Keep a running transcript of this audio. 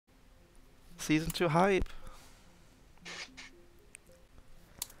Season 2 hype.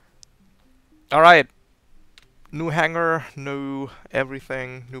 Alright. New hangar, new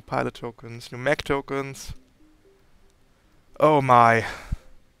everything, new pilot tokens, new mech tokens. Oh my.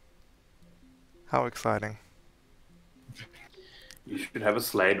 How exciting. You should have a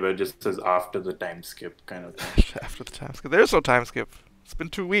slide where it just says after the time skip kind of thing. After the time skip. There's no time skip. It's been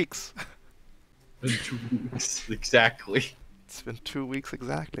 2 weeks. In 2 weeks, exactly. It's been 2 weeks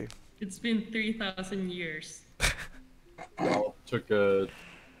exactly. It's been 3,000 years. Well, took a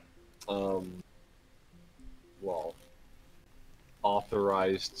well,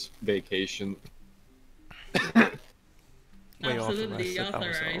 authorized vacation. We Absolutely authorized it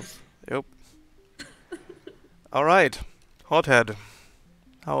authorized. ourselves. Yep. Alright. Hothead.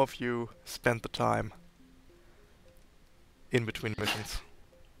 How have you spent the time in between missions?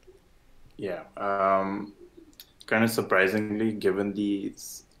 Yeah. Kind of surprisingly, given the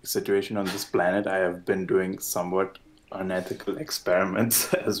situation on this planet, I have been doing somewhat unethical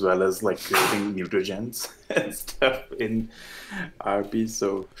experiments as well as like creating mutagens and stuff in RP.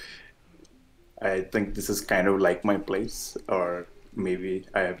 So I think this is kind of like my place, or maybe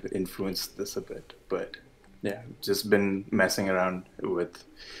I have influenced this a bit. But yeah, just been messing around with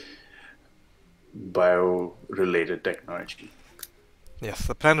bio-related technology. Yes,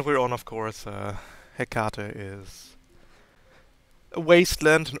 the planet we're on, of course, Hecate, is a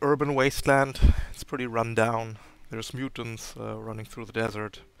wasteland, an urban wasteland. It's pretty run down. There's mutants running through the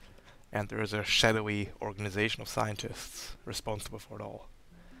desert, and there is a shadowy organization of scientists responsible for it all.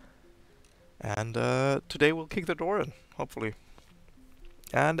 And today we'll kick the door in, hopefully.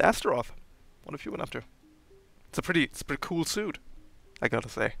 And Astaroth, what have you been up to? It's a pretty cool suit, I gotta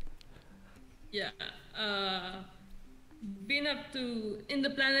say. Yeah. Been up to in the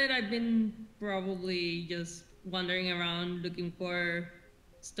planet. I've been probably just wandering around looking for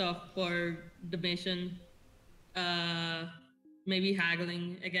stuff for the mission. Maybe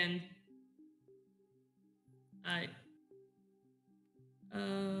haggling again.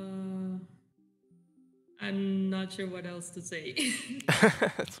 I'm not sure what else to say.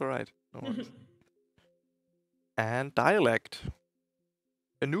 That's alright, no worries. And Dialect,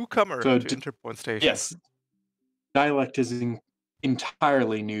 a newcomer So to Interpoint Station. Yes, Dialect is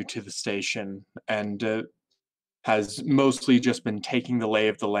entirely new to the station and has mostly just been taking the lay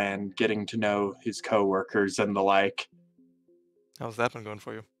of the land, getting to know his coworkers and the like. How's that been going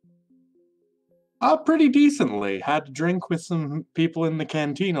for you? Pretty decently. Had a drink with some people in the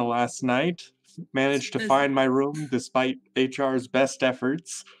cantina last night. Managed to find my room despite HR's best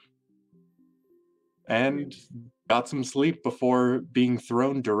efforts. And got some sleep before being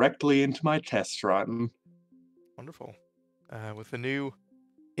thrown directly into my test run. Wonderful. With the new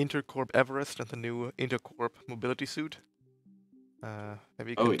Intercorp Everest and the new Intercorp mobility suit,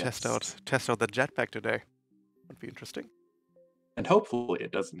 maybe you can test out that jetpack today. Would be interesting. And hopefully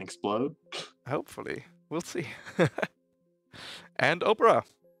it doesn't explode. Hopefully. We'll see. And Opera.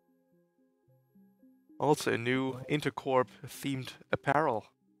 Also a new Intercorp themed apparel,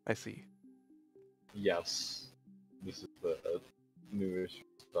 I see. Yes, this is the newish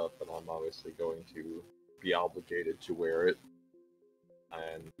stuff, and I'm obviously going to be obligated to wear it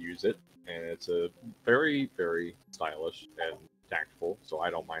and use it. And it's a very, very stylish and tactful, so I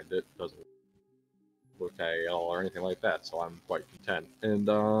don't mind it. Doesn't look taggy at all or anything like that, so I'm quite content.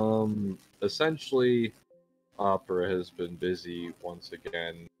 And essentially, Opera has been busy once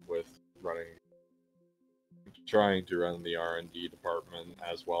again with trying to run the R&D department,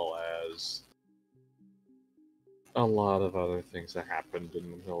 as well as a lot of other things that happened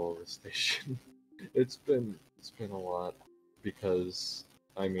in the middle of the station. It's been a lot, because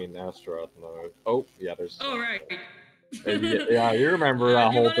I mean, Astaroth knows. Oh yeah, there's. Oh right. Yeah, you remember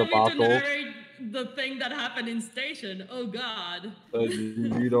that whole debacle. The thing that happened in station. Oh god.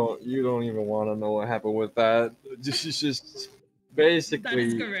 You don't even want to know what happened with that. Just basically. That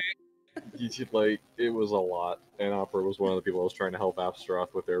is correct. It was a lot, and Opera was one of the people that was trying to help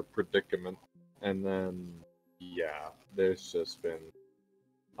Astaroth with their predicament, and then yeah, there's just been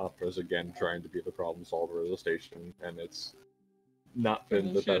Opera's again trying to be the problem solver of the station, and it's not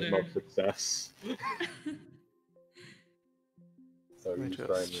been the best of success. So he's trying to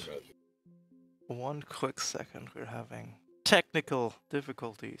measure. 1 quick second, we're having technical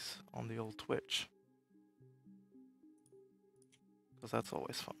difficulties on the old Twitch. Because that's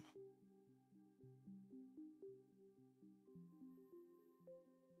always fun.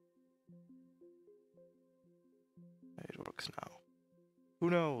 It works now. Who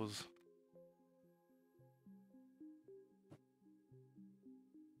knows?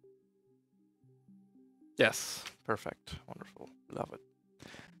 Yes, perfect, wonderful, love it.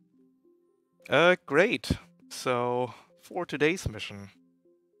 Great. So, for today's mission,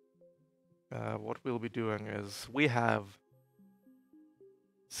 what we'll be doing is we have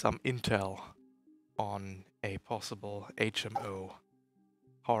some intel on a possible HMO,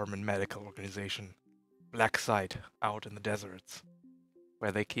 Harmon Medical Organization, black site out in the deserts,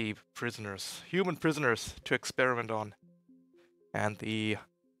 where they keep prisoners, human prisoners, to experiment on. And the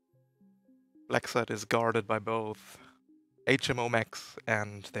black site is guarded by both HMO mechs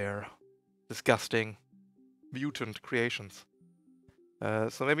and their disgusting mutant creations.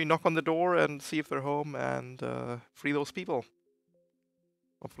 So maybe knock on the door and see if they're home and free those people.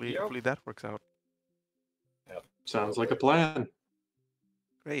 Hopefully, Yep. hopefully that works out. Sounds like a plan.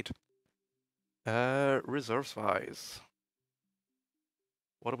 Great. Reserves wise,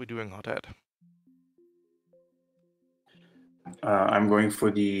 what are we doing, Hothead? I'm going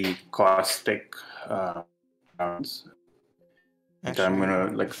for the caustic rounds. And I'm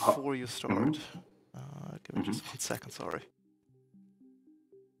gonna like before you start. Give me Mhm. just 1 second. Sorry.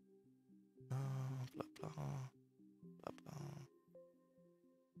 Blah blah blah blah.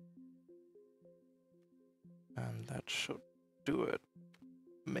 And that should do it.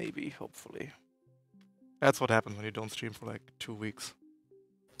 Maybe, hopefully. That's what happens when you don't stream for like 2 weeks.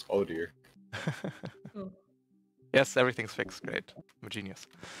 Oh dear. Oh. Yes, everything's fixed. Great. I'm a genius.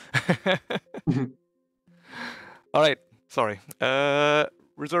 All right. Sorry.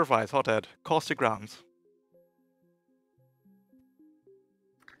 Reserve-wise, Hothead. Caustic grounds.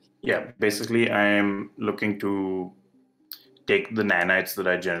 Yeah, basically I'm looking to take the nanites that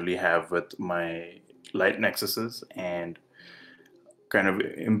I generally have with my light nexuses and kind of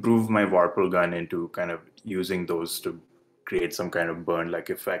improve my Vorpal gun into kind of using those to create some kind of burn-like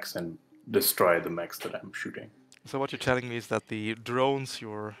effects and destroy the mechs that I'm shooting. So what you're telling me is that the drones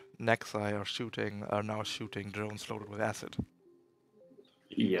your Nexi are shooting are now shooting drones loaded with acid.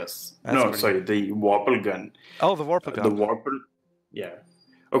 Yes. That's No, pretty- sorry, the Vorpal gun. Oh, the Vorpal gun. The Vorpal, yeah.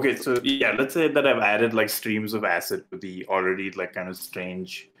 Okay, so yeah, let's say that I've added like streams of acid to the already like kind of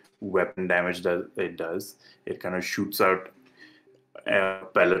strange weapon damage that it does. It kind of shoots out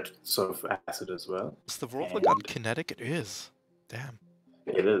pellets of acid as well. Is the Vorpal And gun kinetic? It is. Damn.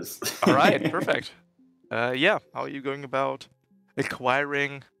 It is. All right, perfect. Yeah, how are you going about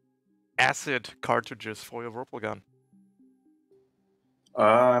acquiring acid cartridges for your Vorpal gun?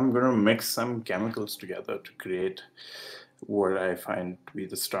 I'm gonna mix some chemicals together to create what I find to be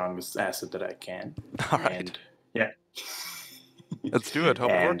the strongest acid that I can. All right. And yeah. Let's do it.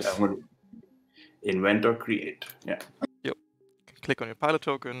 Hope it and works. I'm gonna invent or create. Yeah. Click on your pilot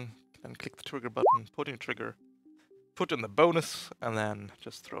token, and click the trigger button, put in your trigger, put in the bonus, and then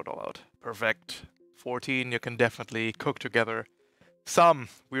just throw it all out. Perfect. 14, you can definitely cook together some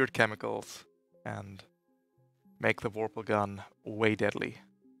weird chemicals and make the Vorpal gun way deadly.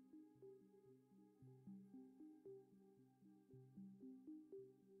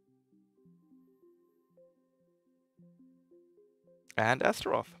 And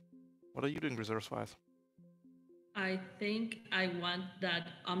Astaroth, what are you doing reserves-wise? I think I want that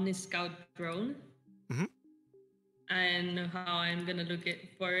Omni Scout drone. Mhm. And how I'm gonna look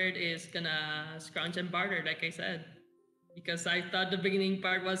for it is gonna scrounge and barter, like I said. Because I thought the beginning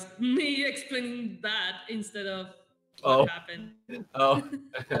part was me explaining that instead of what Oh. happened. Oh.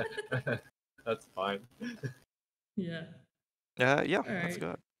 That's fine. Yeah. Yeah, All that's right.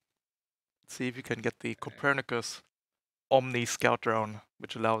 good. Let's see if you can get the Copernicus Omni Scout drone,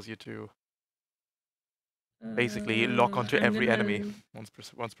 which allows you to basically lock onto I'm every gonna- enemy once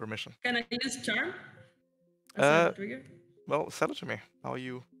per mission. Can I use charm as a trigger? Well, sell it to me. How are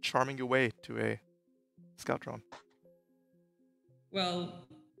you charming your way to a scout drone? Well,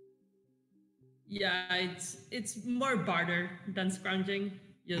 yeah, it's more barter than scrounging.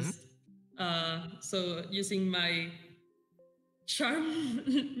 Just so using my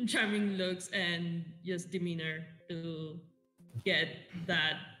charming looks and just demeanor to get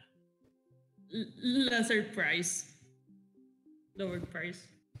that lesser price, lower price.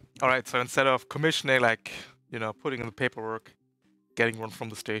 All right, so instead of commissioning, like, putting in the paperwork, getting one from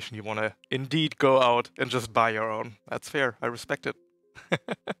the station, you want to indeed go out and just buy your own. That's fair. I respect it.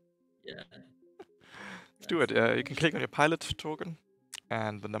 Yeah. Let's do it. You can click on your pilot token,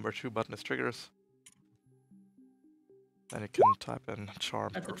 and the number 2 button is triggers. Then you can type in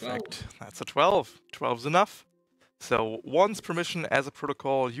charm. That's a Perfect. That's a 12. 12's enough. So once per mission as a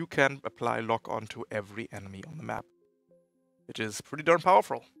protocol, you can apply lock on to every enemy on the map, which is pretty darn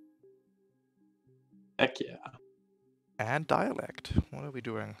powerful. Heck yeah. And dialect. What are we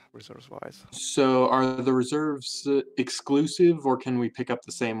doing reserves-wise? So are the reserves exclusive, or can we pick up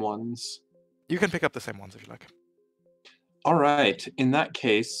the same ones? You can pick up the same ones if you like. All right. In that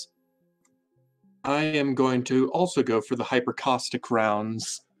case, I am going to also go for the hypercaustic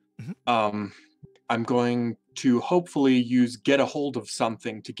rounds. I'm going to hopefully use get a hold of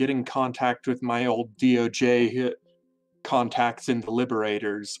something to get in contact with my old DOJ contacts in the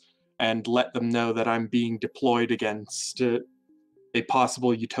Liberators and let them know that I'm being deployed against a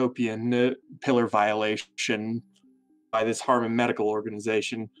possible utopian pillar violation by this Harmon Medical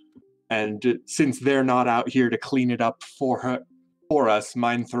Organization. And since they're not out here to clean it up for us,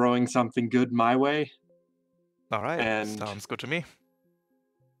 mind throwing something good my way? All right, And sounds good to me.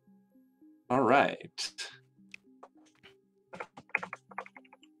 all right.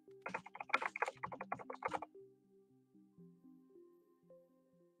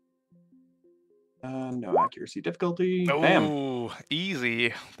 No accuracy difficulty. Bam. Oh,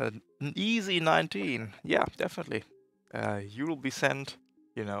 easy. An easy 19. Yeah, definitely. You will be sent,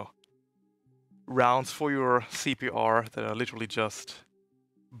 you know, rounds for your CPR that are literally just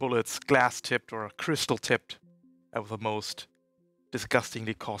bullets, glass-tipped or crystal-tipped, with the most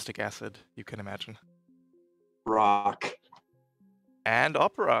disgustingly caustic acid you can imagine. Rock. And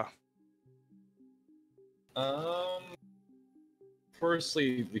opera.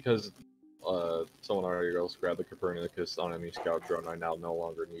 Firstly, because someone already else grabbed the Copernicus on enemy scout drone, I now no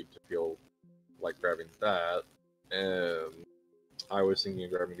longer need to feel like grabbing that. I was thinking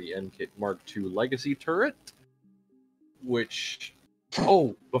of grabbing the NK Mark II Legacy turret, which...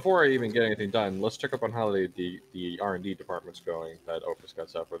 Oh, before I even get anything done, let's check up on how the R&D department's going that Opus got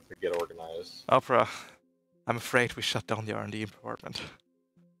set with to get organized. Opera, I'm afraid we shut down the R&D department.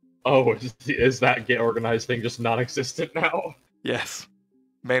 Oh, is that get organized thing just non-existent now? Yes.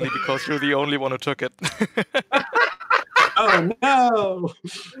 Mainly because you're the only one who took it. Oh no!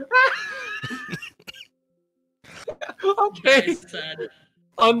 Okay. That's sad.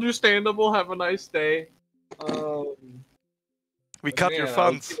 Understandable. Have a nice day. We cut your Man,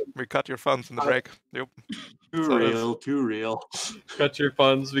 funds. We cut your funds in the break. Yep. Too So that's- real, too real. Cut your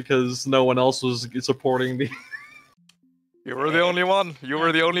funds because no one else was supporting the You were the only one. You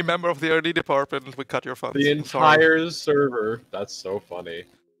were the only member of the R&D department. We cut your funds. the I'm sorry. entire server. That's so funny.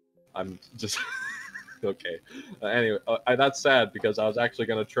 I'm just okay. Anyway, that's sad because I was actually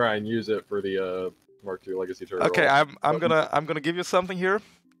gonna try and use it for the Mark II Legacy turret. Okay, roll. I'm gonna give you something here.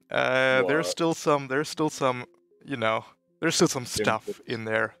 There's What? still some you know, there's still some stuff in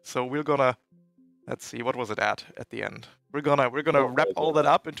there. So we're gonna, let's see, what was it at the end? We're gonna What wrap was all it? that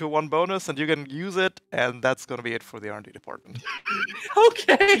up into one bonus, and you can use it, and that's gonna be it for the R&D department.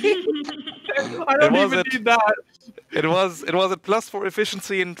 Okay. I don't even wasn't- need that. It was a +4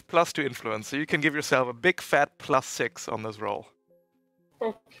 efficiency and +2 influence, so you can give yourself a big fat +6 on this roll.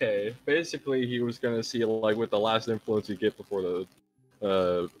 Okay. Basically, he was gonna see like with the last influence you get before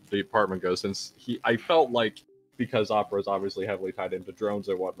the department goes. Since I felt like because Opera is obviously heavily tied into drones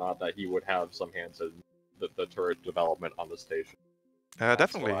and whatnot, that he would have some hands in the turret development on the station.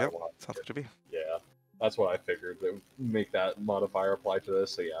 Definitely, what I yeah. want. Sounds good to me. Yeah, that's what I figured. They would make that modifier apply to this.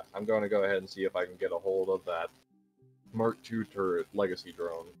 So yeah, I'm going to go ahead and see if I can get a hold of that Mark II turret legacy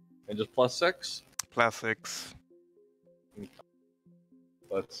drone and just +6. +6.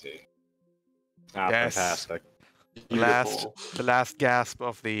 Let's see. Yes. Fantastic. The last gasp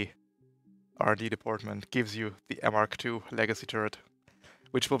of the R&D department gives you the Mark II legacy turret,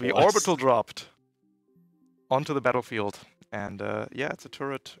 which will be Bless. orbital dropped onto the battlefield. And yeah, it's a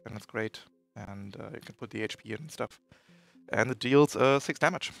turret, and it's great. And you can put the HP in and stuff. And it deals 6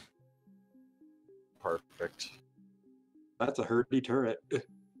 damage. Perfect. That's a herdy turret.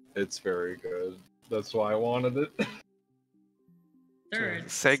 It's very good. That's why I wanted it. Third.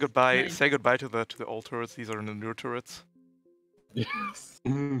 Say goodbye. Nice. Say goodbye to the old turrets. These are the newer turrets. Yes.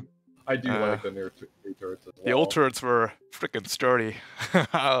 Mm. I do Uh, like the new turrets as well. The old turrets were freaking sturdy.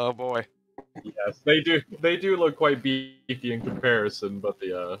 Oh boy. Yes, they do. They do look quite beefy in comparison, but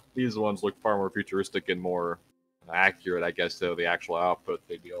these ones look far more futuristic and more accurate, I guess, to the actual output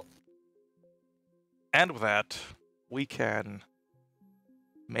they deal. And with that, we can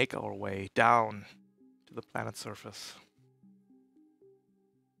make our way down to the planet's surface.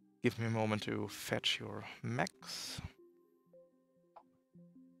 Give me a moment to fetch your mechs.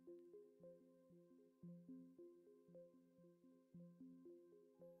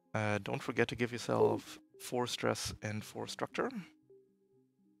 Don't forget to give yourself 4 stress and 4 structure.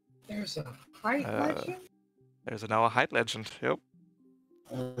 There's a height legend? There's now a height legend. Yep.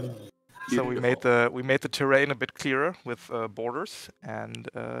 So we Beautiful. made the terrain a bit clearer with borders, and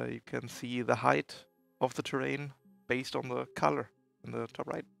you can see the height of the terrain based on the color in the top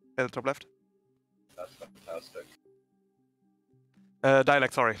right and the top left. That's fantastic.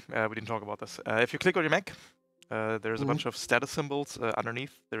 Dialect, sorry, we didn't talk about this. If you click on your mech, there's a Mhm. bunch of status symbols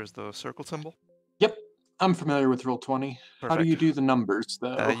underneath. There's the circle symbol. I'm familiar with Roll20. How do you do the numbers,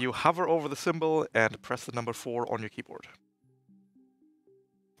 though? You hover over the symbol and press the number 4 on your keyboard.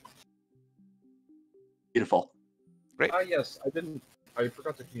 Beautiful. Great. Yes, I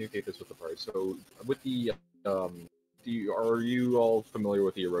forgot to communicate this with the party. So, with the are you all familiar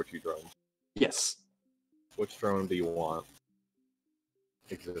with the Orochi drone? Yes. Which drone do you want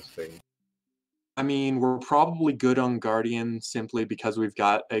existing? I mean, we're probably good on Guardian simply because we've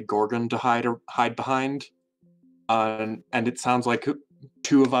got a Gorgon to hide behind. And it sounds like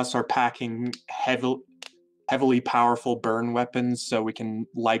 2 of us are packing heavily powerful burn weapons, so we can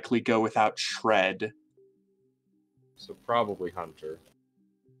likely go without Shred. So probably Hunter.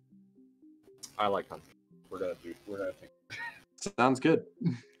 I like Hunter. We're gonna think. Sounds good.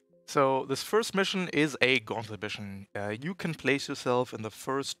 So this first mission is a gauntlet mission. You can place yourself in the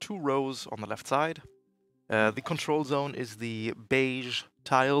first 2 rows on the left side. The control zone is the beige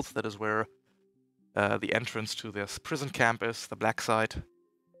tiles. That is where the entrance to this prison camp is, the black side.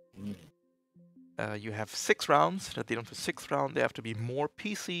 You have 6 rounds. At the end of the 6th round, there have to be more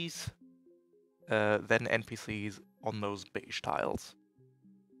PCs than NPCs on those beige tiles.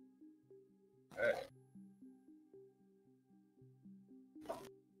 Okay.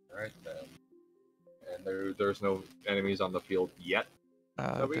 Alright then. And there's no enemies on the field yet?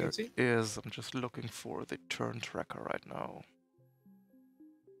 That we can see? Is. I'm just looking for the turn tracker right now.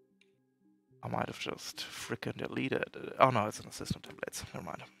 I might have just frickin' deleted it. Oh no, it's in the system templates. Never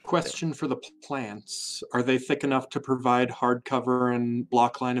mind. Question for the plants. Are they thick enough to provide hard cover and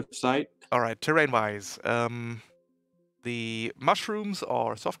block line of sight? Alright, terrain-wise. The mushrooms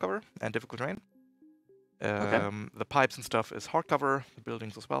are soft cover and difficult terrain. Okay. The pipes and stuff is hard cover, the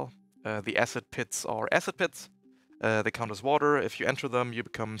buildings as well. The acid pits are acid pits. They count as water. If you enter them, you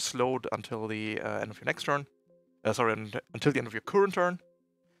become slowed until the end of your next turn. Until the end of your current turn.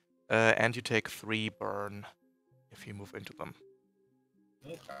 And you take 3 burn if you move into them.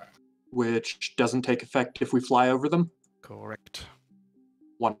 Okay. Which doesn't take effect if we fly over them? Correct.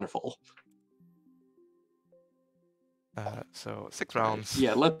 Wonderful. So 6 rounds.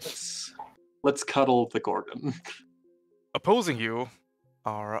 Yeah, let's cuddle the Gorgon. Opposing you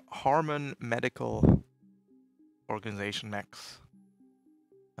are Harmon Medical Organization mechs.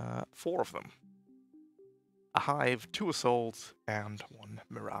 4 of them. A Hive, 2 Assaults, and 1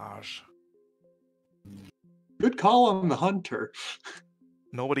 Mirage. Good call on the Hunter.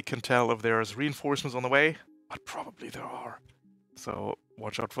 Nobody can tell if there's reinforcements on the way, but probably there are. So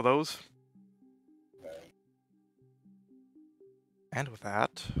watch out for those. Okay. And with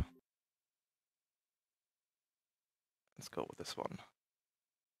that, let's go with this one.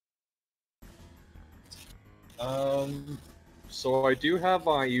 So I do have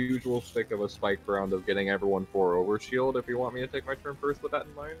my usual stick of a spike round of getting everyone 4 overshield if you want me to take my turn first with that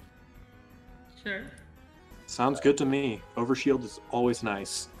in mind. Sure. Sounds good to me. Overshield is always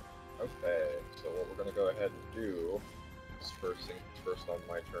nice. Okay, so what we're gonna go ahead and do is first on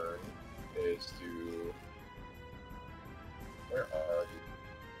my turn is to... Where are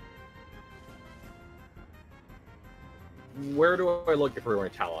you? Where do I look for my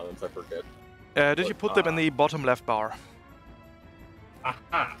talents? I forget. Did you put them in the bottom left bar?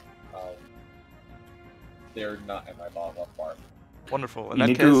 Aha! They're not in my bottom left bar. Wonderful. In You that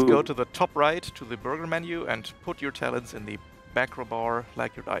need case, to- go to the top right to the burger menu and put your talents in the back row bar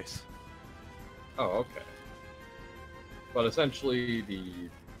like your dice. Oh, okay. But essentially,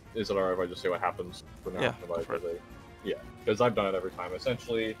 is it alright if I just say what happens for now? Yeah, go for it. Yeah, because I've done it every time.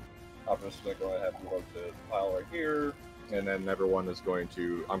 Essentially, I'm just going to go ahead and move up the pile right here, and then I'm going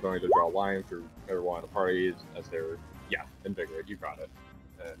to draw a line through everyone in the party as they're, invigorate, you got it.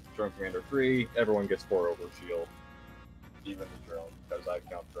 And Drone Commander 3, everyone gets 4 over shield, even the drone, because I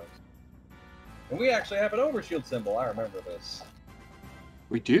count drones. And we actually have an overshield symbol, I remember this.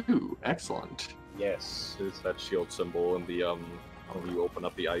 We do. Excellent. Yes, it's that shield symbol in the, when you open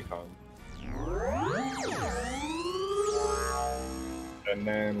up the icon. And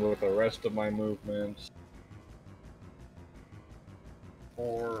then with the rest of my movements, 4,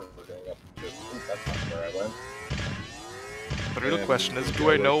 we're going up to... Ooh, that's not where I went. The real question is, do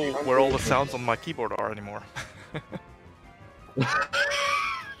I know where all the sounds on my keyboard are anymore?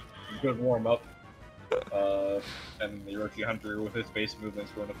 Good warm up. And the Orochi Hunter with his base movement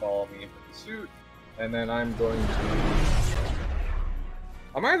is going to follow me into the suit. And then I'm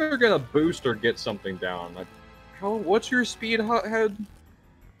either gonna boost or get something down. What's your speed, Hothead?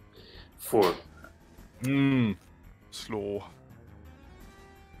 4. Slow.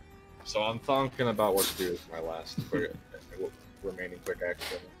 So I'm thinking about what to do with my last remaining quick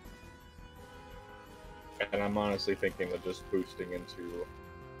action. And I'm honestly thinking of just boosting into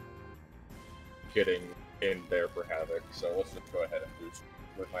getting in there for Havoc. So let's just go ahead and boost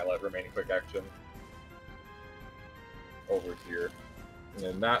with my remaining quick action over here.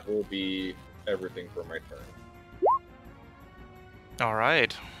 And that will be everything for my turn.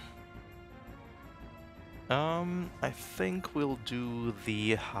 Alright. I think we'll do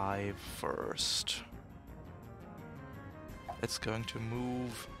the hive first. It's going to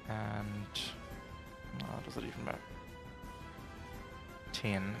move and... does it even matter?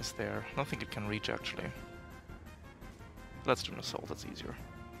 10 is there. I don't think it can reach actually. Let's do an assault, that's easier.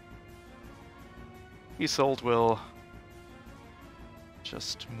 The assault will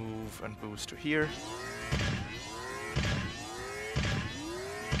just move and boost to here.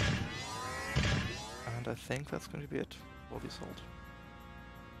 And I think that's going to be it for the assault.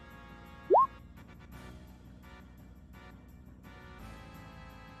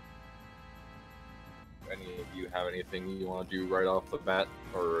 Any of you have anything you want to do right off the bat?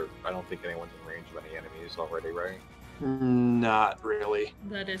 Or I don't think anyone's in range of any enemies already, right? Not really.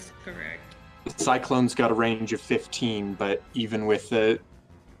 That is correct. The Cyclone's got a range of 15, but even with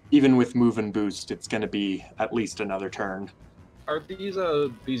move and boost, it's going to be at least another turn. Are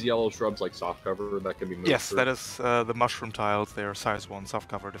these yellow shrubs like soft cover that can be moved? Yes, through? that is the mushroom tiles. They're size 1, soft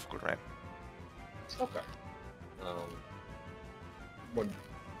cover, difficult rain. Okay.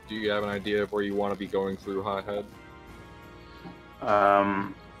 Do you have an idea of where you want to be going through, Hothead?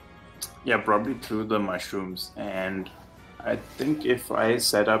 Yeah, probably through the mushrooms. And I think if I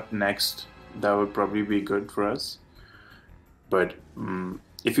set up next, that would probably be good for us. But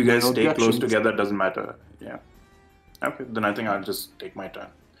if you guys No stay close objections. together, doesn't matter. Yeah. Okay, then I think I'll just take my turn.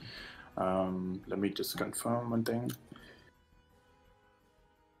 Let me just confirm one thing.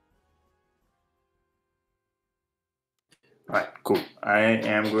 Alright, cool. I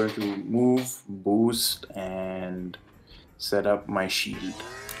am going to move, boost, and set up my shield.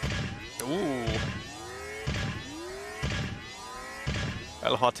 Ooh.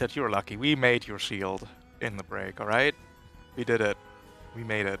 Well, Hothead, you're lucky. We made your shield in the break, alright? We did it. We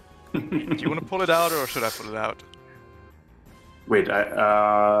made it. Do you want to pull it out, or should I pull it out? Wait,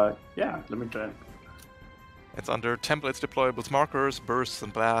 yeah, let me try. It's under Templates, Deployables, Markers, Bursts,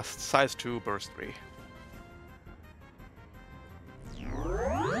 and Blasts, size 2, burst 3.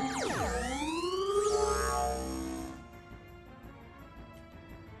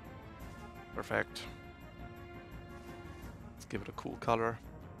 Perfect. Let's give it a cool color.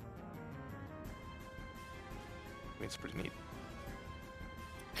 It's pretty neat.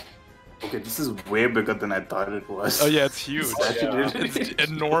 Okay, this is way bigger than I thought it was. Oh yeah, it's huge. Yeah. It's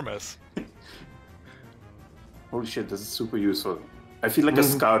enormous. Holy shit, this is super useful. I feel like a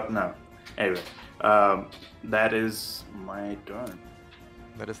scout now. Anyway, that is my turn.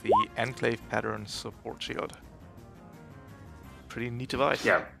 That is the Enclave Pattern Support Shield. Pretty neat device.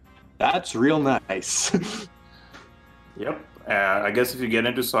 Yeah. That's real nice. Yep. I guess if you get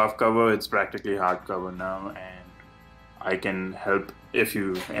into soft cover, it's practically hard cover now, and I can help if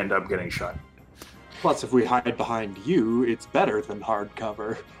you end up getting shot. Plus, if we hide behind you, it's better than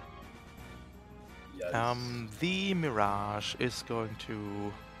hardcover. Yes. The Mirage is going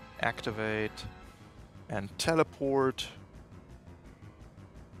to activate and teleport.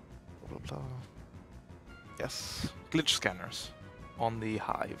 Blah, blah, blah. Yes, glitch scanners on the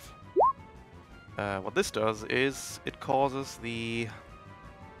hive. What this does is it causes the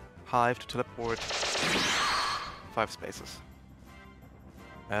hive to teleport 5 spaces.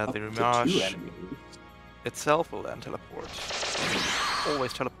 Up The to 2 Mirage enemies. itself will then teleport.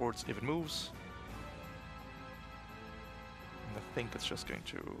 Always teleports if it moves. And I think it's just going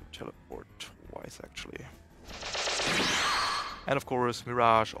to teleport twice actually. And of course,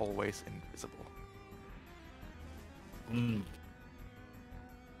 Mirage always invisible.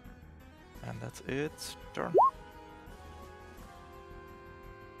 And that's its turn.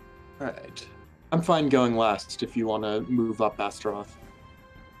 Right. I'm fine going last if you want to move up, Astaroth.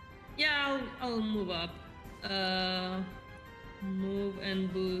 Yeah, I'll move up. Move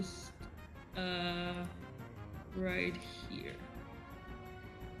and boost. Right here.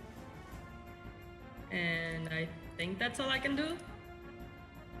 And I think that's all I can do.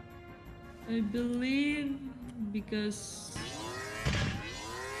 I believe because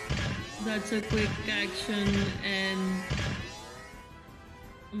that's a quick action and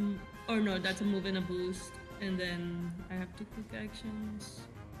or no, that's a move and a boost, and then I have 2 quick actions,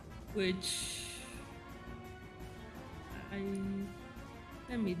 which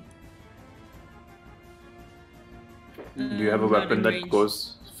let me. Do you have a Not weapon in that range.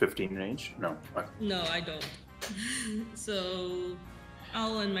 goes 15 range? No. Okay. No, I don't. So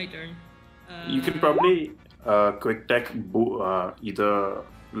I'll end my turn. You can probably quick tech either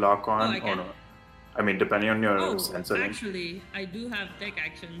lock on I or can. no. I mean, depending on your Oh, sensor range. actually, I do have tech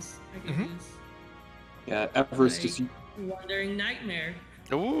actions I can Mhm. use. Yeah, Everest Like is. Wandering Nightmare.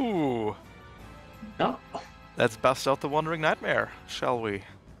 Ooh, Oh, let's bust out the Wandering Nightmare, shall we?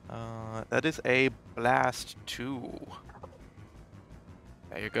 That is a blast 2.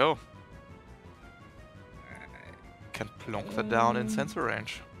 There you go. Alright. Can plonk that down in sensor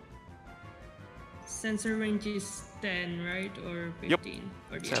range. Sensor range is 10, right? Or Yep. 15?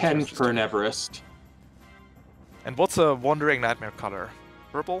 Or the Sensor 10 range is for an 10. Everest. And what's a Wandering Nightmare color?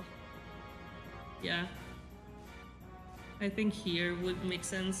 Purple? Yeah. I think here would make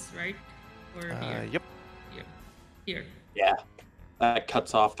sense, right? Or here. Yep. Here. Here. Yeah, that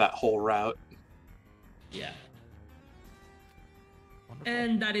cuts off that whole route. Yeah. Wonderful.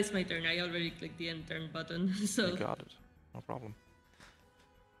 And that is my turn. I already clicked the end turn button. So You got it. No problem.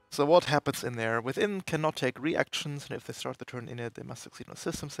 So what happens in there? Within cannot take reactions, and if they start the turn in it, they must succeed on a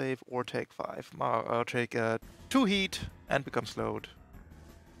system save or take 2 heat and become slowed.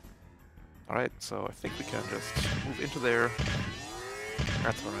 Alright, so I think we can just move into there.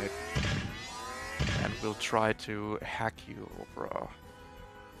 That's alright. And we'll try to hack you, Opera.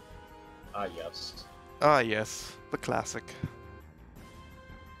 Ah, yes. Ah, yes, the classic.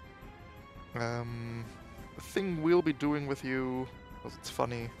 The thing we'll be doing with you, because it's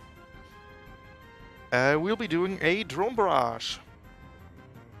funny, we'll be doing a drone barrage.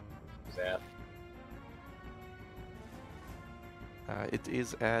 What's that? It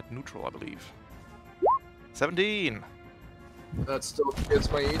is at neutral, I believe. 17! That still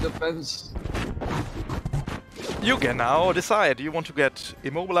gets my E defense. You can now decide, do you want to get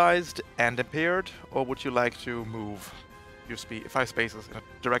immobilized and impaired, or would you like to move your 5 spaces in a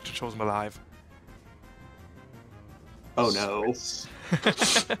direction shows them alive? Oh no.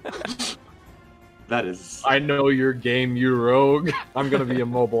 That is. I know your game, you rogue. I'm gonna be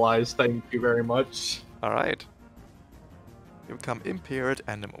immobilized, thank you very much. Alright. You become impaired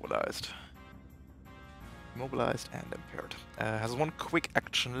and immobilized. Immobilized and impaired. Has one quick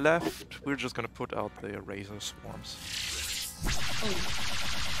action left. We're just gonna put out the razor swarms.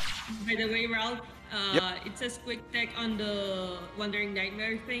 Oh. By the way, Ralph, Yep. it says quick tech on the Wandering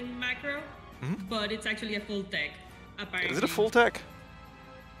Nightmare thing macro, Mhm. but it's actually a full tech, apparently. Is it a full tech?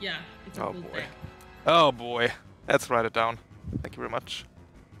 Yeah, it's a Oh full boy. tech. Oh boy. Let's write it down. Thank you very much.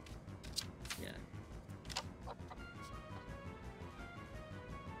 Yeah.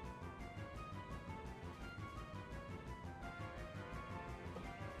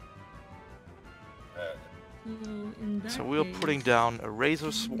 So, in that So we're putting case- down a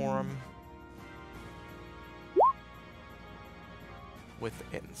razor swarm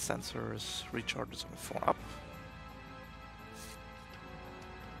within sensors, recharges on 4 up.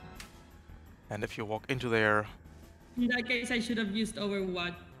 And if you walk into there, In that case, I should have used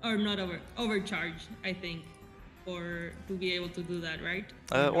overwatch, or not overcharge, I think, to be able to do that, right?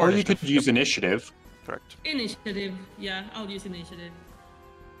 Or you could initiative. use initiative. Correct. Initiative. Yeah, I'll use initiative.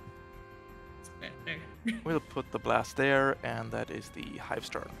 It's better. We'll put the blast there, and that is the Hive's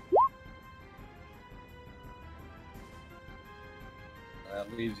turn. That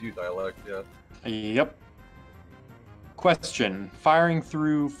leaves you, Dialect, yeah. Yep. Question: firing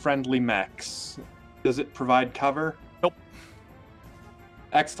through friendly mechs, does it provide cover? Nope.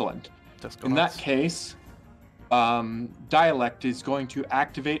 Excellent. Just go In that nuts. case, Dialect is going to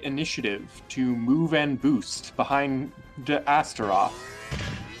activate initiative to move and boost behind Astaroth.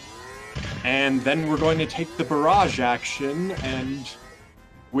 And then we're going to take the barrage action, and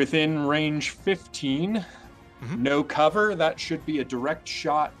within range 15, Mhm. no cover, that should be a direct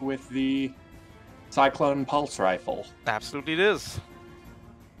shot with the Cyclone Pulse Rifle. Absolutely it is.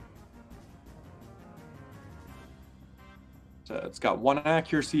 So it's got 1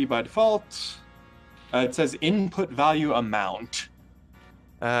 accuracy by default. It says input value amount.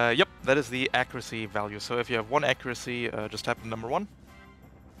 Yep, that is the accuracy value. So if you have 1 accuracy, just type in number 1.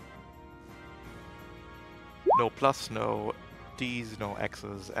 No plus, no Ds, no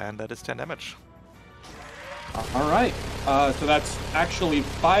X's, and that is 10 damage. All right. So that's actually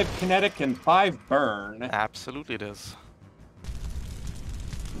 5 kinetic and 5 burn. Absolutely it is.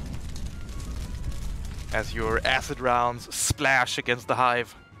 As your acid rounds splash against the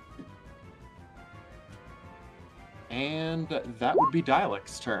hive. And that would be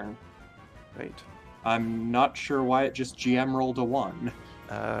Dialect's turn. Great. I'm not sure why it just GM rolled a 1.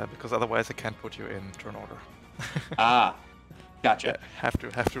 Because otherwise I can't put you in turn order. Ah, gotcha. Have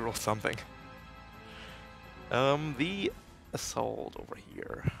to roll something. The assault over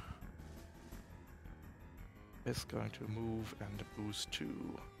here is going to move and boost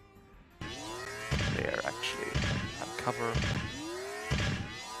to there actually. And cover.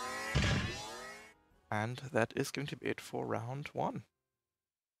 And that is going to be it for round 1.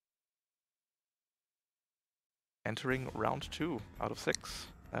 Entering round 2 out of 6.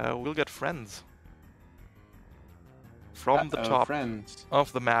 We'll get friends. From the top friends.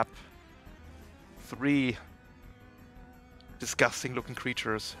 of the map, 3 disgusting looking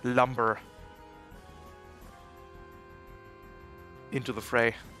creatures lumber into the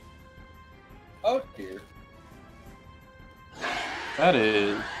fray. Oh dear. That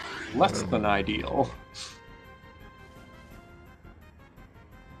is less than ideal.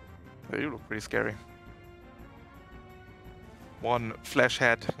 They look pretty scary. 1 flesh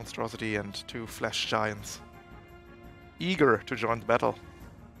head monstrosity and 2 flesh giants. Eager to join the battle.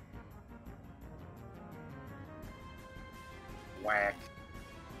 Whack.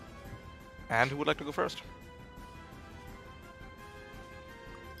 And who would like to go first?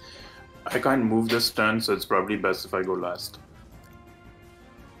 I can't move this turn, so it's probably best if I go last.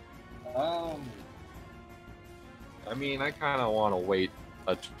 I mean, I kind of want to wait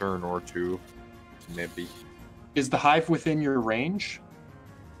a turn or two, maybe. Is the hive within your range,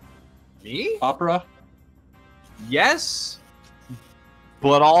 Me? Opera? Yes,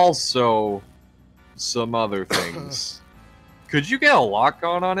 but also some other things. Could you get a lock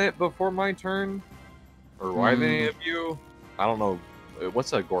on it before my turn? Or why any of you? I don't know.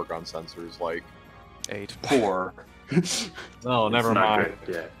 What's a Gorgon sensors like? 8. 4. Oh, never It's not mind.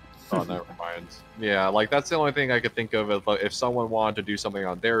 good, yeah. Oh, never mind. Yeah, like that's the only thing I could think of if someone wanted to do something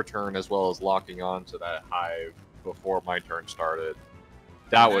on their turn as well as locking on to that hive before my turn started.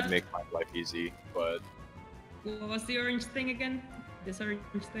 That would make my life easy, but What was the orange thing again? This orange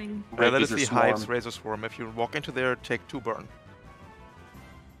thing? That is Razor the Swarm. hive's razor swarm. If you walk into there, take 2 burn.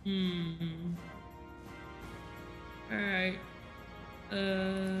 Hmm. Alright. Let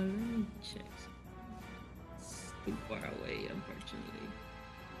me check. It's too far away, unfortunately.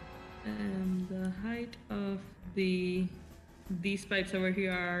 And the height of these pipes over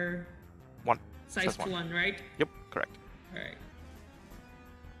here are 1. size Size 1, right? Yep, correct. Alright.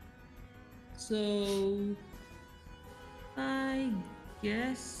 So I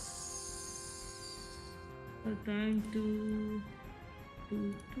guess I'm trying to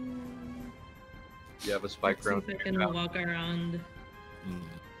do. you have a spike Let's see round. if I can walk around.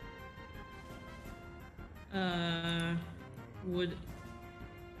 Would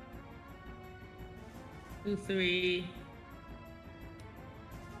 2, 3.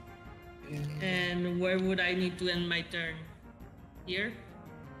 And where would I need to end my turn? Here?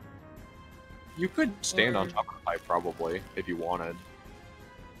 You could stand on Or- top of the pipe probably if you wanted.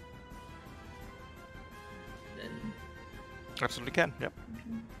 Then Absolutely can, yep.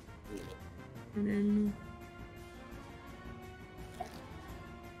 and then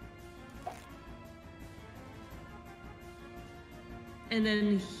and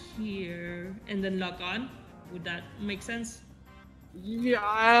then here and then lock on. Would that make sense?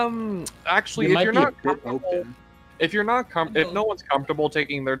 Yeah, actually, It if might you're be not a bit comfortable, open. if you're not if Oh. no one's comfortable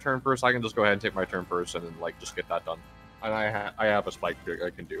taking their turn first, I can just go ahead and take my turn first and then like just get that done. And I have a spike trick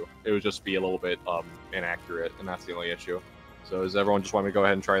I can do. It would just be a little bit inaccurate, and that's the only issue. So does everyone just want me to go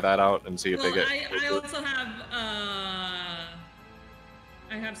ahead and try that out and see if Well, they get? I also have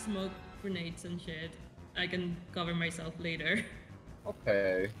I have smoke grenades and shit. I can cover myself later.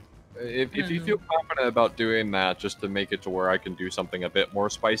 Okay. If you know. feel confident about doing that, just to make it to where I can do something a bit more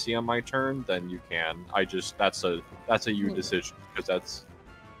spicy on my turn, then you can. I just that's a you Cool. decision because that's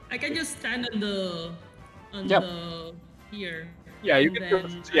I can just stand on the Yep. here. yeah you and can then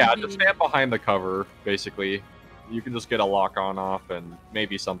just, yeah I'm just being- stand behind the cover basically. You can just get a lock on off and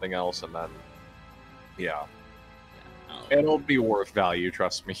maybe something else, and then yeah, I'll- it'll be worth value.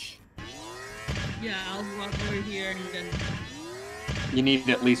 Trust me. Yeah, I'll walk over here and then. You need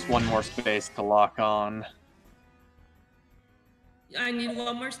at least one more space to lock on. I need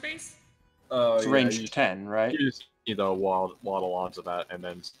one more space. It's range 10, right? You just need to waddle onto that and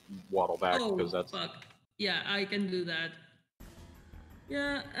then waddle back Oh, because that's fuck. Yeah, I can do that.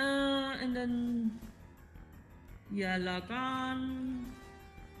 Yeah, and then. Yeah, lock on.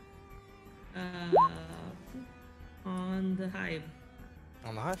 On the hive.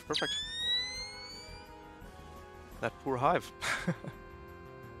 On the hive, perfect. That poor hive.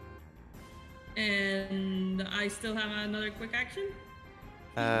 And I still have another quick action.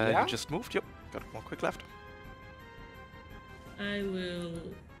 Yeah? You just moved, yep. Got 1 quick left. I will.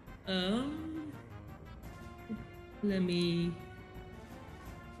 Let me.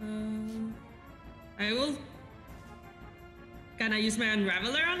 I will. Can I use my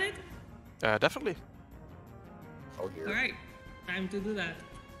Unraveler on it? Definitely. oh dear. Alright, time to do that.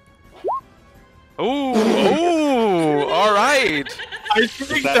 Ooh, ooh, all right. I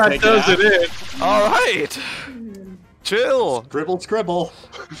think that that take it does out? it in. All right. Chill. Scribble, scribble.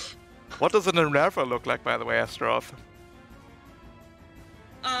 What does an Minerva look like, by the way, Astaroth?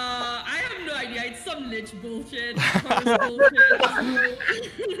 I have no idea. It's some lich bullshit. Horse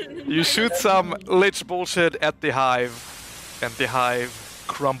bullshit. You shoot some lich bullshit at the hive, and the hive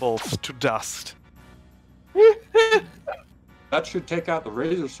crumbles to dust. That should take out the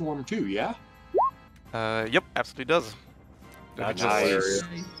Razor Swarm too, yeah? Yep, absolutely does. Let me That's just hilarious.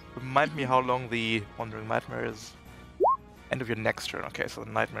 remind me how long the Wandering Nightmare is. End of your next turn. Okay, so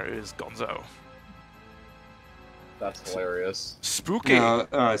the Nightmare is Gonzo. That's hilarious. Spooky.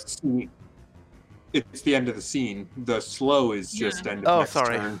 Scene. It's the end of the scene. The slow is just Yeah. end of Oh, next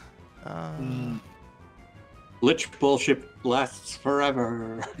sorry. turn. Lich bullshit lasts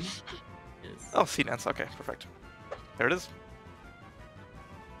forever. Yes. Oh, scene ends. Okay, perfect. There it is.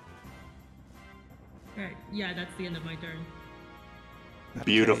 Right. Yeah, that's the end of my turn.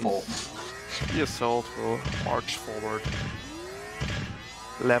 Beautiful. The assault will march forward.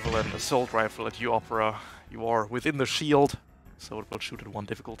 Level an assault rifle at you, Opera. You are within the shield, so it will shoot at 1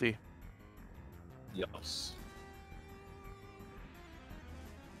 difficulty. Yes.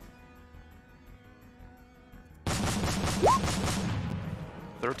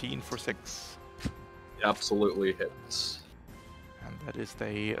 $13 for 6. Absolutely hits. And that is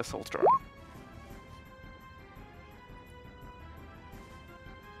the assault turn.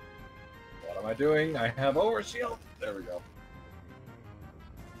 What am I doing? I have overshield. There we go.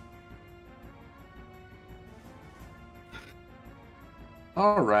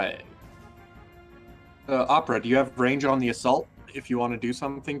 All right. Opera, do you have range on the assault if you want to do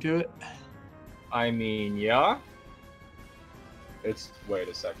something to it? I mean, yeah. It's. Wait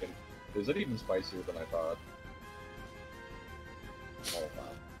a second. Is it even spicier than I thought? Hold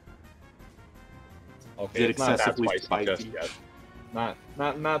on. Okay, Is it it's not that excessively spicy just spicy? yet.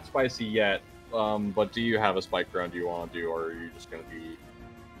 Not spicy yet. But do you have a spike round you want to do, or are you just gonna be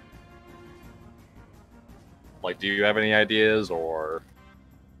like? Do you have any ideas, or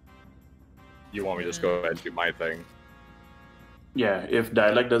you want me to just go ahead and do my thing? Yeah, if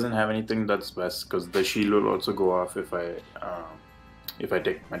dialect doesn't have anything, that's best because the shield will also go off if I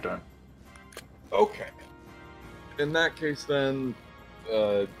take my turn. Okay. In that case, then,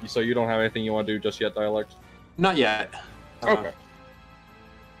 so you don't have anything you want to do just yet, dialect? Not yet. Okay.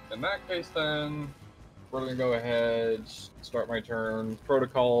 In that case, then, we're gonna go ahead, start my turn.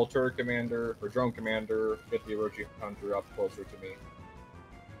 Protocol, turret commander, or drone commander, get the Orochi Hunter up closer to me.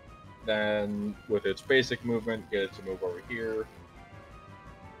 Then, with its basic movement, get it to move over here.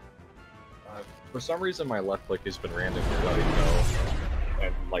 For some reason, my left click has been randomly letting go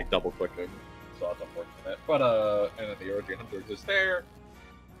and like double clicking, so that's unfortunate. But and then the Orochi Hunter is just there,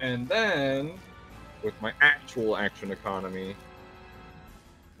 and then with my actual action economy,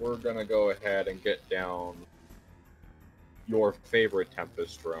 we're gonna go ahead and get down your favorite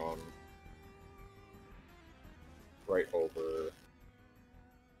Tempest drone right over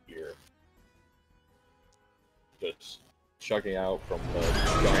here. Just chugging out from the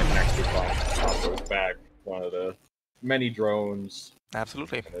giant Maxter back, one of the many drones.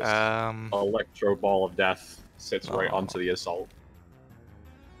 Absolutely. And this electro ball of death sits right onto the assault.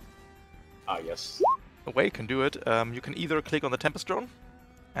 Ah, yes. The way you can do it, you can either click on the Tempest drone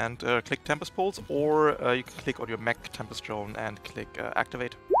and click Tempest Pulse, or you can click on your mech Tempest drone and click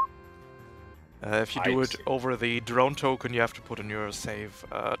Activate. If you do I it see. over the drone token, you have to put in your save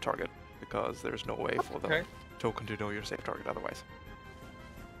target, because there's no way for the Okay. token to know your save target otherwise.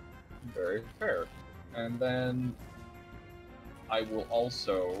 Very fair. And then I will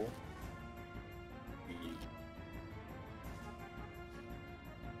also be...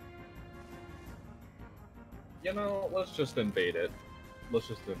 You know, let's just invade it. Let's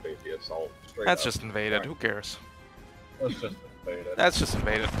just invade the assault. Straight That's up. just invaded, Right. who cares? Let's just invade it. That's just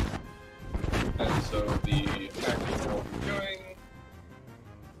invaded. And so the action we'll be doing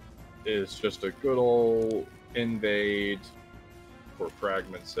is just a good old invade for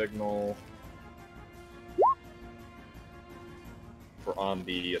fragment signal for on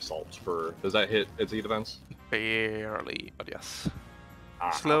the assault. For does that hit its E defense? Barely, but yes.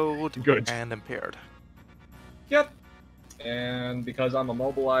 Ah, Slowed good. and impaired. Yep. And because I'm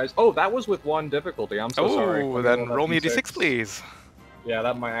immobilized, oh, that was with 1 difficulty. I'm so sorry. Oh, Let me then roll that roll me a D6. d6, please. Yeah,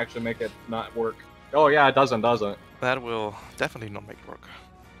 that might actually make it not work. Oh yeah, it doesn't. That will definitely not make it work.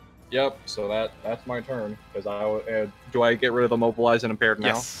 Yep. So that's my turn. Because do I get rid of the mobilized and impaired now?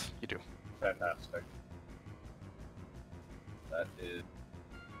 Yes, you do. Fantastic. That is.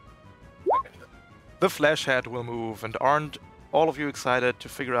 The flash head will move, and aren't all of you excited to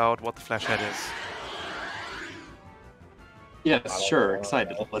figure out what the flash head is? Yes, sure.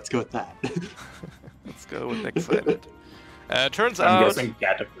 Excited. Let's go with that. Let's go with excited. Turns I'm out guessing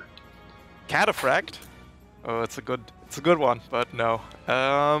cataphract. Cataphract. Oh, it's a good one, but no.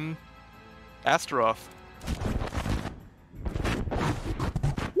 Astaroth.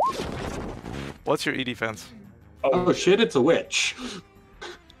 What's your E defense? Oh shit! It's a witch.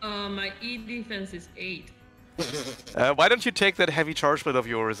 My E defense is 8. Why don't you take that heavy charge blade of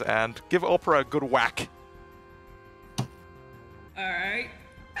yours and give Opera a good whack? Alright.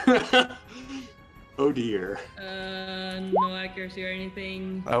 Oh dear. No accuracy or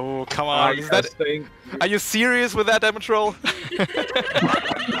anything. Oh, come on. Is that, Thing. are you serious with that damage roll?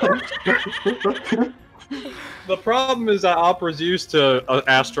 The problem is that Opera's used to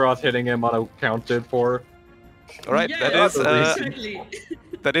Astaroth hitting him unaccounted for. Alright, Yeah, exactly.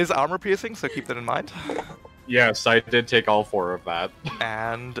 that is armor piercing, so keep that in mind. Yes, I did take all 4 of that.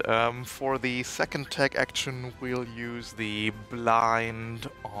 And for the second tech action, we'll use the blind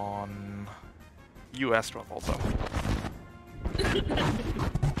on you, Astaroth, also.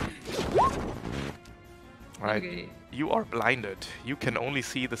 Alright, Okay. you are blinded. You can only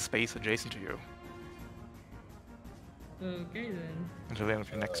see the space adjacent to you Okay then. until the end of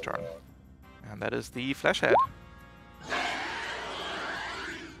your next turn. And that is the flash head.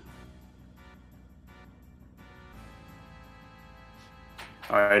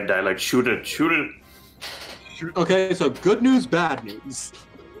 Alright, dialect, shoot it, shoot it. Okay, so good news, bad news.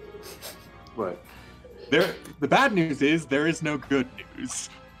 What? The bad news is there is no good news.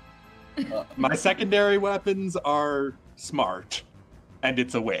 My secondary weapons are smart, and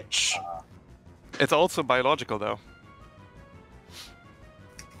it's a witch. It's also biological, though.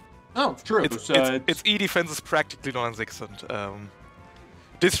 Oh, true. Its E defense is practically non-existent.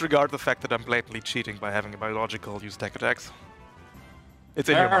 Disregard the fact that I'm blatantly cheating by having a biological use tech attacks. It's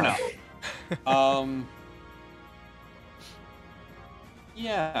in your fair mind. enough.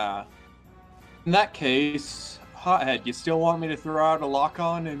 Yeah. In that case, Hothead, you still want me to throw out a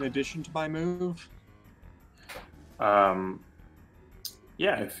lock-on in addition to my move? Yeah,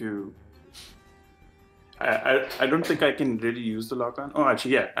 if you... I don't think I can really use the lock-on. Oh,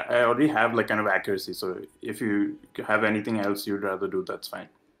 actually, yeah, I already have like kind of accuracy, so if you have anything else you'd rather do, that's fine.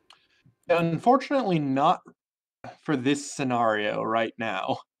 Unfortunately, not for this scenario right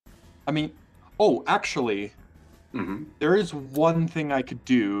now. I mean, oh, actually, there is one thing I could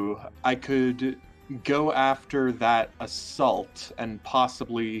do. I could go after that assault and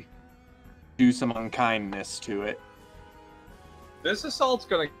possibly do some unkindness to it. This assault's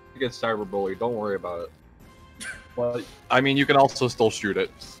gonna get cyberbullied, don't worry about it. But, I mean, you can also still shoot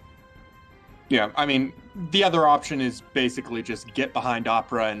it. Yeah, I mean, the other option is basically just get behind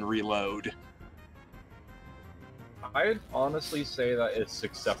Opera and reload. I'd honestly say that it's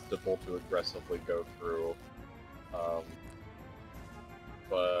acceptable to aggressively go through.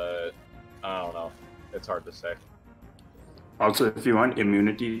 But, I don't know. It's hard to say. Also, if you want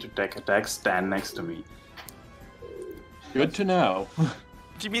immunity to tech attacks, stand next to me. Good to know. What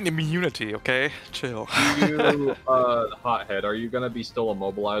do you mean immunity, okay? Chill. You, Hothead, are you gonna be still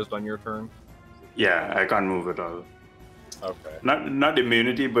immobilized on your turn? Yeah, I can't move at all. Okay. Not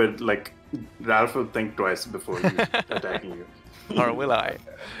immunity, but like Ralph will think twice before attacking you. Or will I?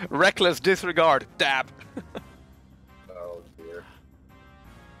 Reckless disregard. Dab. Oh dear.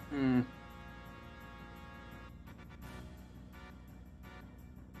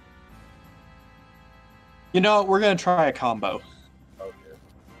 You know, we're going to try a combo.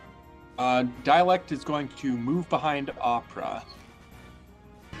 Okay. Dialect is going to move behind Opera.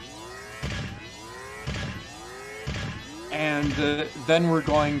 And then we're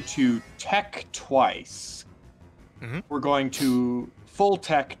going to tech twice. We're going to full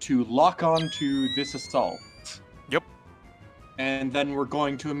tech to lock on to this assault. Yep. And then we're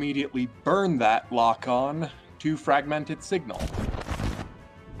going to immediately burn that lock on to fragmented signal.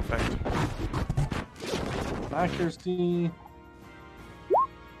 Perfect. Accuracy.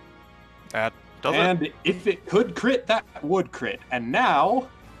 That does And it. if it could crit, that would crit. And now,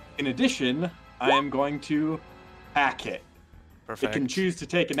 in addition, I am going to hack it. Perfect. It can choose to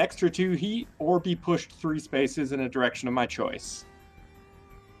take an extra 2 heat or be pushed 3 spaces in a direction of my choice.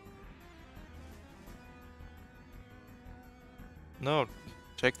 No,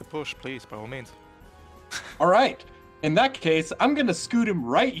 take the push, please, by all means. All right. In that case, I'm going to scoot him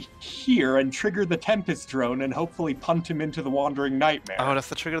right here and trigger the Tempest drone and hopefully punt him into the Wandering Nightmare. Oh, that's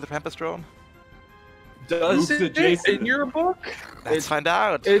the trigger of the Tempest drone? Does Moves it adjacent. in your book? Let's find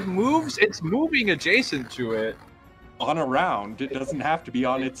out. It moves. It's moving adjacent to it. On a round, it doesn't have to be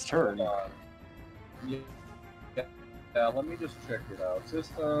on its turn. Yeah, let me just check it out.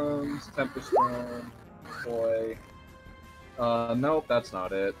 Systems, Tempest drone, deploy. Nope, that's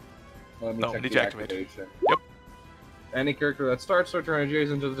not it. Let me No, check need the to activate. activation. Yep. Any character that starts their turn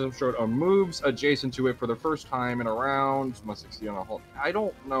adjacent to the short or moves adjacent to it for the first time in a round must succeed on a whole. I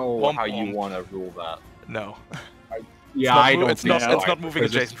don't know Womp how you womp. want to rule that. No. Yeah, I don't It's think not. so It's not either, moving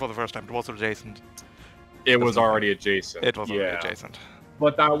 'cause adjacent for the first time. It was adjacent. It was Doesn't- already adjacent. It was already yeah. adjacent.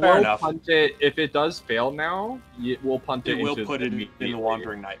 But that Fair will enough. punt it. If it does fail now, it will punt it. It will into put it in immediately. the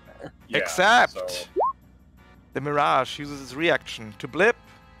Wandering Nightmare. Yeah, Except so- the Mirage uses its reaction to blip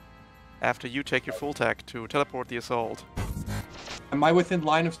after you take your full attack to teleport the assault. Am I within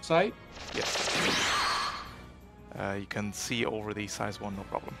line of sight? Yes. You can see over the size 1, no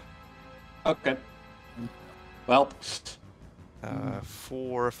problem. Okay. Well,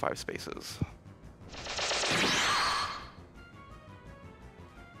 4 or 5 spaces.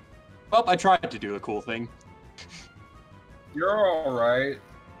 well, I tried to do a cool thing. You're all right.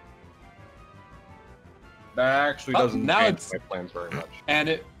 That actually Oh, doesn't now change it's- my plans very much.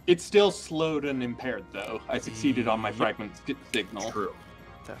 And it's still slowed and impaired, though. I succeeded on my Yep. fragment signal. True.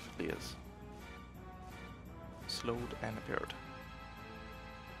 Definitely is. Slowed and impaired.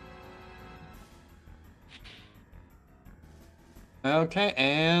 Okay,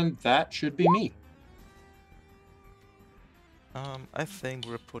 and that should be me. I think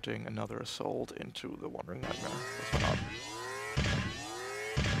we're putting another assault into the Wandering Nightmare. That's why not.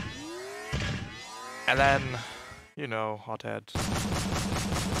 And then, you know, hothead.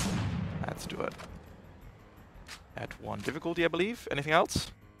 Let's do it. At 1 difficulty, I believe. Anything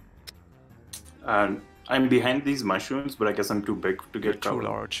else? I'm behind these mushrooms, but I guess I'm too big to You're get too covered.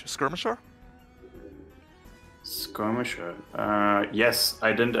 large. Skirmisher? Skirmisher. Yes,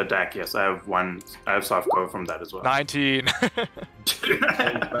 I didn't attack. Yes, I have one. I have soft cover from that as well. 19.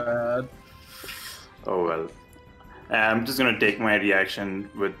 Bad. Oh well. I'm just gonna take my reaction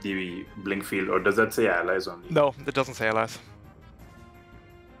with the blink field, or does that say allies only? No, it doesn't say allies.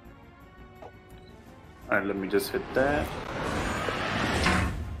 Alright, let me just hit that.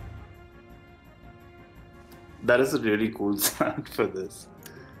 That is a really cool sound for this.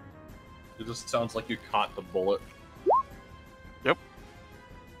 It just sounds like you caught the bullet. Yep.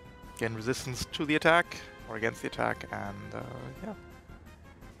 Gain resistance to the attack, or against the attack, and yeah.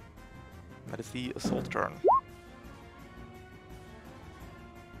 That is the assault turn.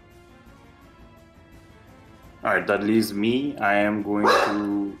 Alright, that leaves me. I am going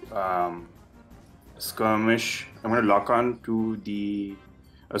to skirmish. I'm going to lock on to the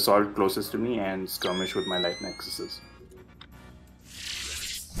assault closest to me and skirmish with my light nexuses.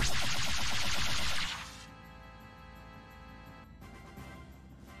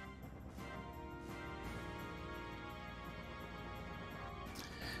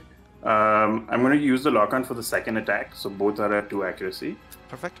 I'm going to use the lock on for the second attack, so both are at 2 accuracy.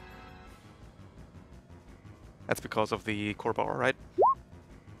 Perfect. That's because of the core power, right?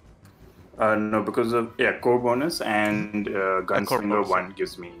 No, because of core bonus and core gunslinger bonus. 1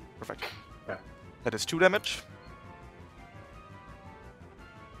 gives me. Perfect. Yeah. That is 2 damage.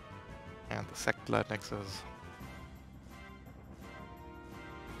 And the second light nexus.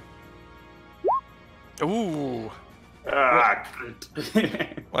 Ooh! Ah,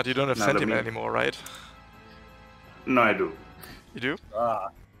 crit. What, you don't have Now let sentiment me- anymore, right? No, I do. You do? Ah,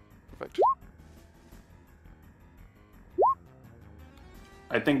 Perfect.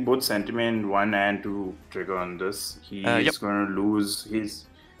 I think both sentiment 1 and 2 trigger on this. He's Yep. going to lose. He's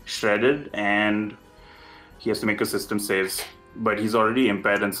shredded and he has to make a system saves. But he's already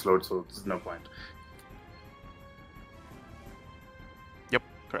impaired and slowed, so there's no point. Yep,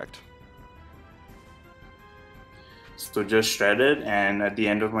 correct. So just shredded, and at the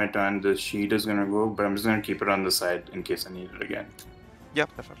end of my turn, the sheet is going to go, but I'm just going to keep it on the side in case I need it again. Yeah,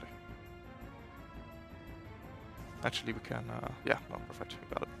 definitely. Actually, we can, yeah, no, perfect,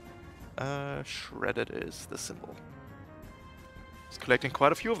 we got it. Shredded is the symbol. It's collecting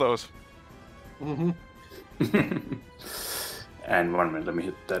quite a few of those. Mm-hmm. And 1 minute, let me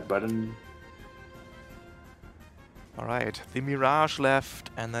hit that button. Alright, the Mirage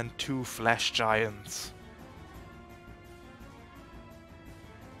left, and then 2 Flash Giants.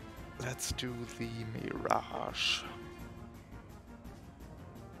 Let's do the Mirage.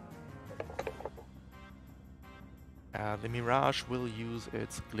 The Mirage will use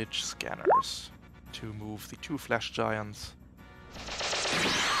its glitch scanners to move the 2 Flash Giants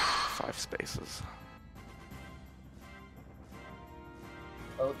 5 spaces.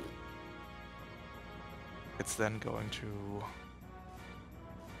 oh, It's then going to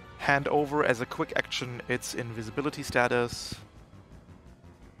hand over as a quick action its invisibility status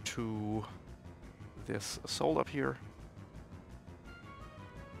to this assault up here.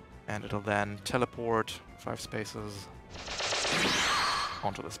 And it'll then teleport 5 spaces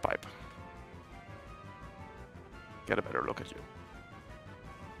onto this pipe. Get a better look at you.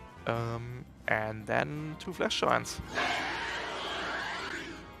 And then 2 flesh giants.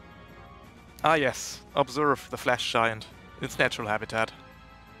 Ah yes, observe the flesh giant. Its natural habitat.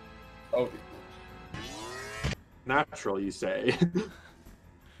 Oh, Natural, you say?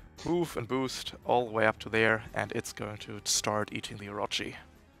 Move and boost all the way up to there, and it's going to start eating the Orochi.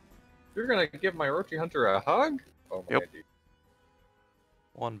 you're gonna give my Orochi Hunter a hug? Oh my Yep. dude.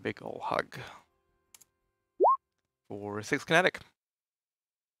 One big ol' hug. For 6 kinetic.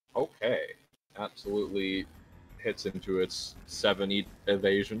 Okay. Absolutely hits into its 7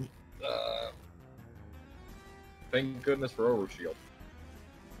 evasion. Thank goodness for Overshield.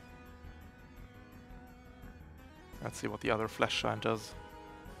 Let's see what the other flesh giant does.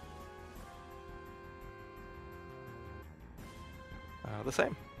 The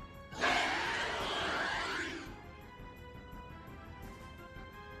same.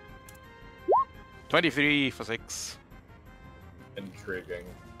 $23 for 6. Intriguing.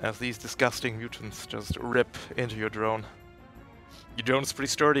 As these disgusting mutants just rip into your drone. Your drone's pretty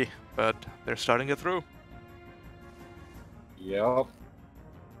sturdy, but they're starting to get through. Yep.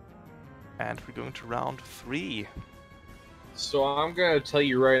 And we're going to round 3. So I'm gonna tell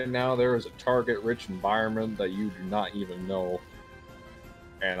you right now, there is a target-rich environment that you do not even know.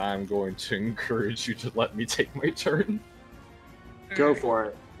 And I'm going to encourage you to let me take my turn. Go for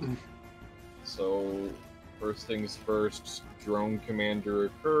it. So, first things first, drone commander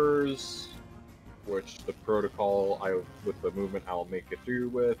occurs, which the protocol with the movement I'll make it do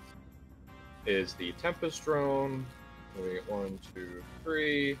with is the Tempest drone. We get 1, 2,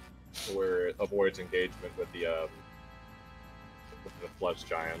 3, where it avoids engagement with the flesh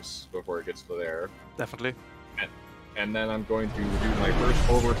giants before it gets to there. Definitely. And then I'm going to do my first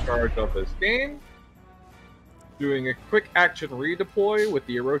overcharge of this game, doing a quick action redeploy with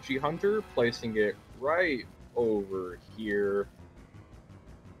the Orochi Hunter, placing it right over here.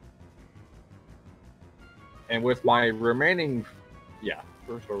 And with my remaining,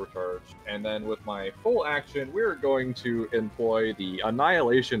 first overcharge. And then with my full action, we're going to employ the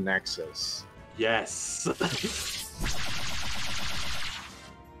Annihilation Nexus. Yes.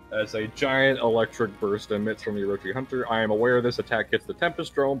 As a giant electric burst emits from the Orochi Hunter, I am aware this attack hits the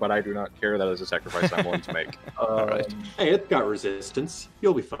Tempest drone, but I do not care. That is a sacrifice I'm willing to make. Alright. Hey, it's got resistance.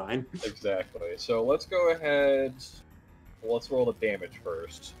 You'll be fine. Exactly. So let's go ahead. Let's roll the damage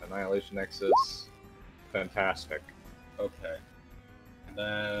first. Annihilation Nexus. Fantastic. Okay. And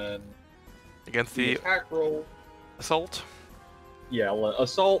then Against the the attack roll. assault. Yeah,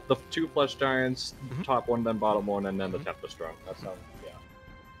 assault, the 2 flesh giants, Mhm. top one, then bottom one, and then the Mhm. Tempest drone. That sounds,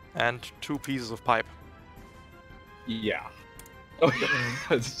 And 2 pieces of pipe. yeah.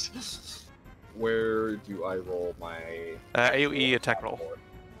 Where do I roll my AoE attack roll.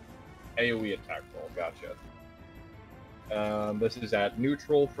 AoE attack roll, gotcha. This is at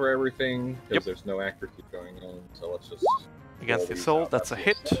neutral for everything, because Yep. there's no accuracy going in, so let's just... Against roll the these assault, out. that's a the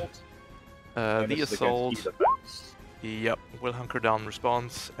hit. assault. And The this is against assault, E defense. yep, will hunker down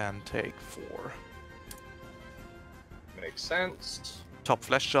response and take 4. Makes sense. Top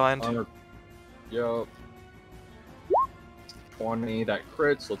flesh giant. Armor... Yup. 20, that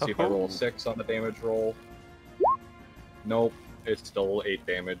crits. Let's see if I roll a 6 on the damage roll. Nope, it's still 8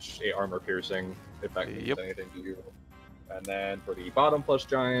 damage, 8 armor piercing, if that means Yep. anything to you. And then for the bottom flesh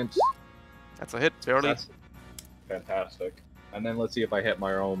giant, That's a hit, barely. that's fantastic. And then let's see if I hit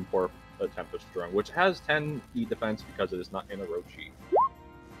my own for the Tempest drone, which has 10 E defense because it is not in Orochi.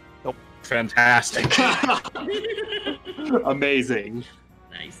 Nope. Fantastic. Amazing.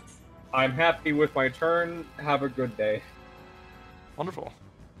 Nice. I'm happy with my turn. Have a good day. Wonderful.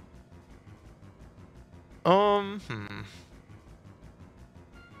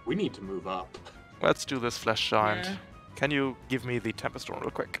 We need to move up. Let's do this flesh giant. Yeah. Can you give me the Tempest Storm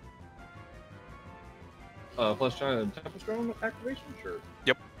real quick? Flesh giant and Tempest drone activation? Sure.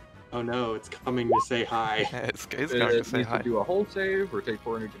 Oh no, it's coming to say hi. It's going It to say needs hi. to do a hold save, or take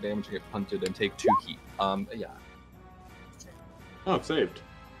 4 energy damage and get punted, and take 2 heat. Yeah. Oh, saved.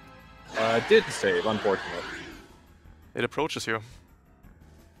 Did save, unfortunately. It approaches you.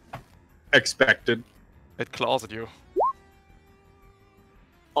 Expected. It claws at you.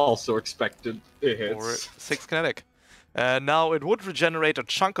 Also expected. It For hits. 6 kinetic. Now it would regenerate a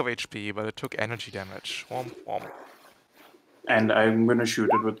chunk of HP, but it took energy damage. Womp womp. And I'm going to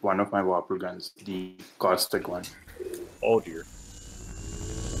shoot it with one of my Whopper guns, the caustic one. Oh dear.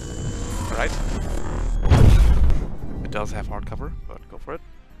 Alright. It does have hard cover, but go for it.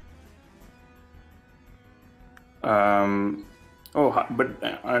 Oh, but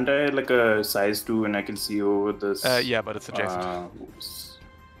aren't I like a size 2 and I can see over this? Yeah, but it's adjacent.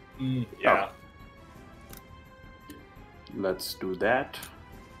 Yeah. Let's do that.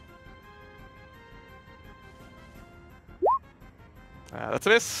 That's a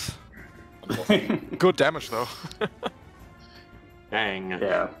miss. Good damage though. Dang.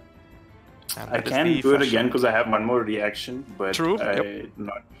 Yeah. And I that is can the do it flash again shot. because I have one more reaction, but True, I'm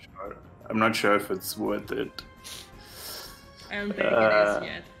not sure if it's worth it. I don't think it is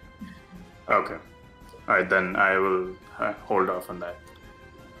yet. Okay. All right, then I will hold off on that.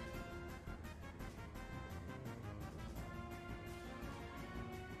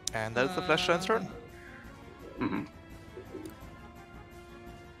 And that is the flash giant's turn. Hmm.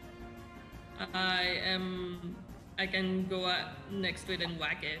 I can go next to it and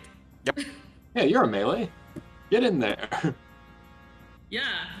whack it. Yep. Yeah, you're a melee. Get in there.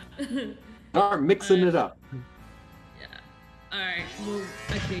 Yeah. Start mixing it up. Yeah. Alright, move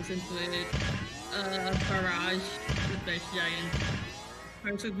adjacent to it. Barrage the flash giant.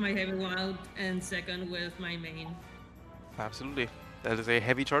 First with my heavy wild and second with my main. Absolutely. That is a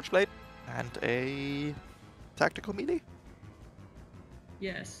heavy charge blade and a tactical melee.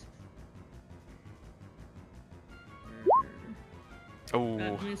 Yes. Oh,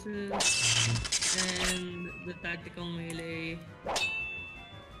 That misses. And the tactical melee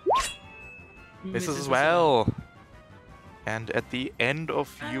misses as well. And at the end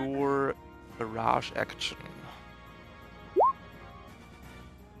of your barrage action,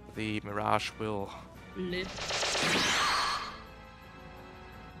 the mirage will Lit.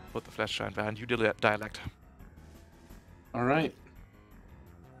 put the flash giant behind you, dialect. All right.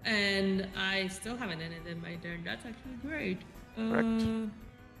 And I still haven't ended my turn. That's actually great. Correct.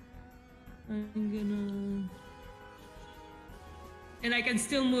 I'm gonna. And I can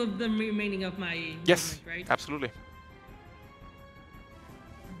still move the remaining of my Yes, movement, right? absolutely.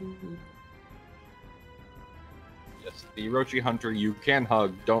 Boop. Yes, the Orochi Hunter you can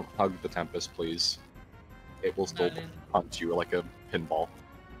hug. Don't hug the Tempest, please. It will still Valid. punch you like a pinball.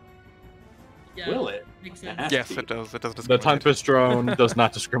 Yeah, Will it? makes sense. Nasty. Yes, it does. It does The discriminate. Tempest drone does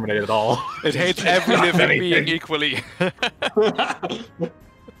not discriminate at all. It hates every Not living anything. being equally.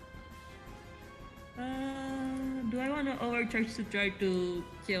 Do I want to overcharge to try to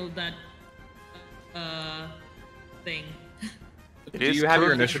kill that thing? It Do is you have your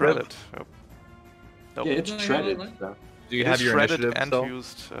currently initiative? shredded. Oh. Nope. Yeah, it's Do I have shredded. what? So. Do you It have is your shredded initiative and still?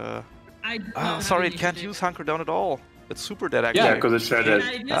 used. I don't Ah, have sorry, it can't initiative. use hunker down at all. It's super dead actually. Yeah, because it's And shredded.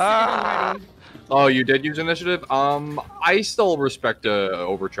 I used Ah! it already. Oh, you did use initiative? I still respect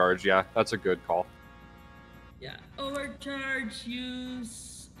overcharge. Yeah, that's a good call. Yeah, overcharge,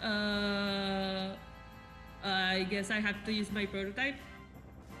 use, I guess I have to use my prototype.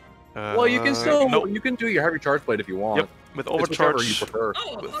 Well, you can still no. you can do your heavy charge blade if you want. Yep, with It's whichever you overcharge. prefer.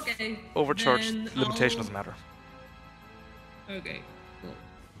 Oh, okay. Overcharge Then limitation I'll- doesn't matter. Okay, cool.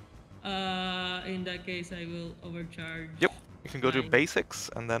 In that case, I will overcharge. Yep. You can go to Fine. basics,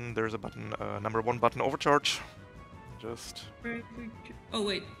 and then there's a button, number 1 button, overcharge. Just Perfect. Oh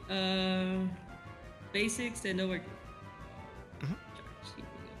wait, basics and over. Mhm. Here we go.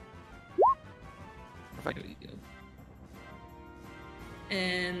 perfect. There we go.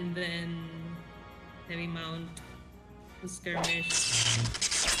 And then heavy mount, the skirmish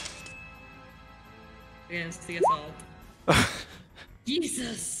against the assault.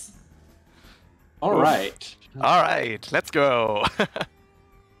 Jesus! All right. All right, let's go.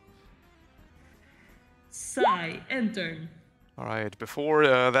 Sigh, enter. All right, before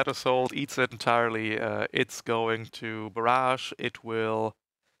that assault eats it entirely, it's going to barrage. It will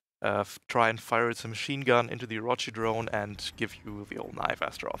try and fire its machine gun into the Orochi drone and give you the old knife,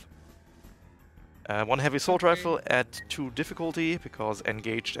 Astaroth. 1 heavy assault Okay. rifle at 2 difficulty, because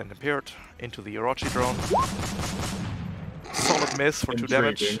engaged and impaired, into the Orochi drone. Solid miss for 2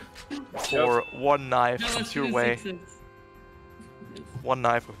 damage. For 1 knife That was comes your 2 way. sixes. 1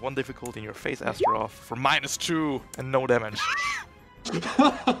 knife with 1 difficulty in your face, Astaroth, for -2 and no damage.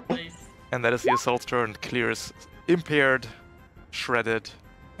 Nice. And that is the assault turn. Clears impaired, shredded,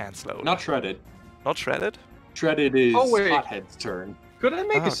 and slowed. Not shredded. Not shredded? Shredded is Oh, wait. Hothead's turn. Could I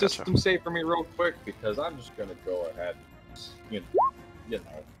make Oh, a gotcha. system save for me real quick? Because I'm just gonna go ahead.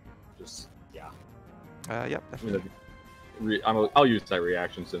 Just yeah. Yep. I'm gonna I'll use that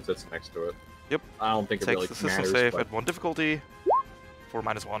reaction since it's next to it. Yep. I don't think it Takes really the system matters. save but at 1 difficulty. For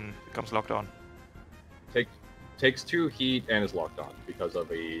 -1, becomes locked on. takes 2 heat and is locked on because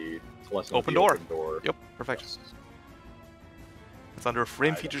of a telepathy Open door. Open door. Yep, perfect. Yes. It's under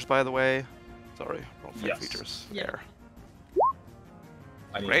frame Right. features, by the way. Sorry, wrong frame Yes. features. Yeah. There.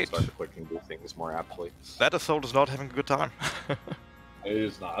 I need Great. to start clicking these things more aptly. That assault is not having a good time. It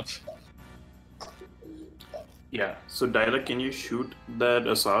is not. Yeah. So Dialect, can you shoot that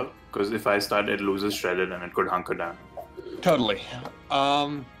assault? Because if I start, it loses shredded and it could hunker down. Totally.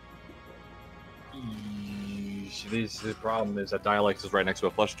 The problem is that Dialect is right next to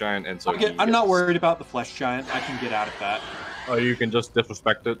a flesh giant, and so Okay, he I'm not gets- worried about the flesh giant. I can get out of that. Oh, you can just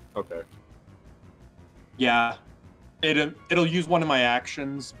disrespect it? Okay. Yeah. It'll use one of my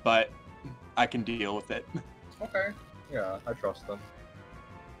actions, but I can deal with it. Okay. Yeah, I trust them.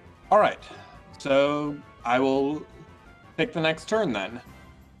 All right. So I will pick the next turn then.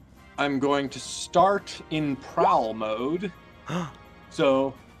 I'm going to start in prowl mode.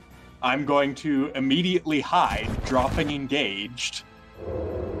 So I'm going to immediately hide, dropping engaged.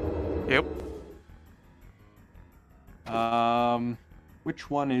 Yep.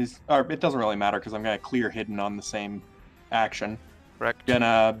 Which one is... Or it doesn't really matter because I'm going to clear hidden on the same action. Correct.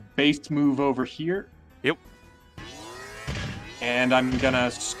 Gonna base move over here. Yep. And I'm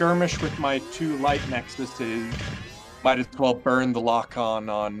gonna skirmish with my 2 light nexuses. Might as well burn the lock on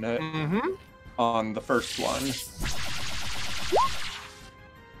the first one.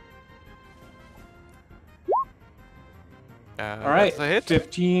 All right, That's a hit.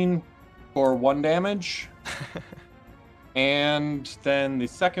 15 for 1 damage. And then the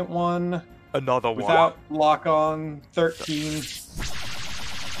second one, Another one. without lock on, 13.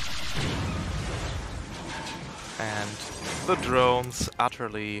 And the drones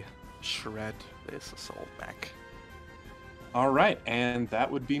utterly shred this assault mech. All right, and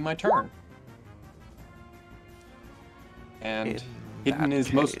that would be my turn. And In hidden that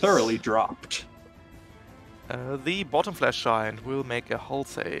is most case, thoroughly dropped. The bottom flash giant will make a hull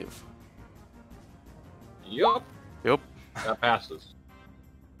save. Yup. Yep. That passes.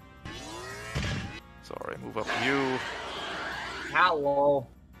 Sorry, move up you. Hello.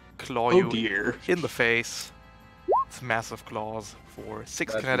 Claw Oh you dear. in the face. It's massive claws for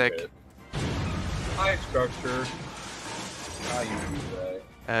 6 That's kinetic. good. High structure. How you do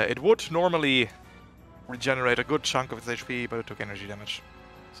that? It would normally regenerate a good chunk of its HP, but it took energy damage.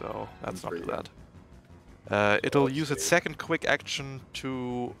 So that's not Pretty too good. bad. It'll Let's use its see. second quick action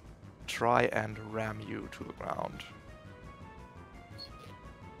to try and ram you to the ground.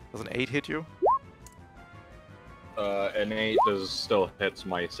 Does an 8 hit you? An 8 still hits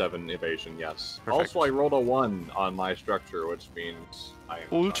my 7 evasion, yes. Perfect. Also, I rolled a 1 on my structure, which means I am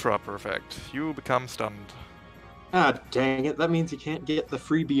Ultra perfect. You become stunned. Ah, dang it. That means you can't get the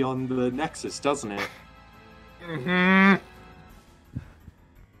freebie on the Nexus, doesn't it? Mm-hmm.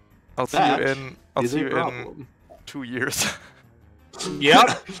 I'll see That you in. I'll is see a you in problem. 2 years. Yep.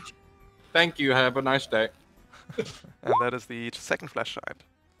 Thank you. Have a nice day. And that is the second flash giant.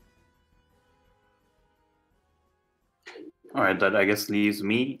 All right, that I guess leaves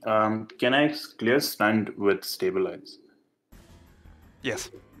me. Can I clear stunned with stabilize? Yes.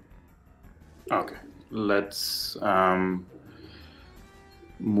 Okay, let's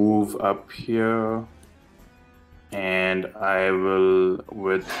move up here, and I will,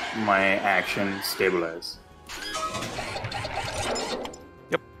 with my action, stabilize.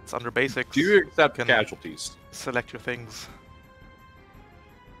 Yep. It's under basics. Do you accept Can- casualties? Select your things.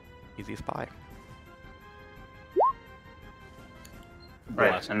 Easy as pie.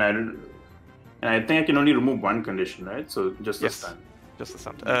 Right, and I think I can only remove one condition, right? So just the Yes. stun. Just the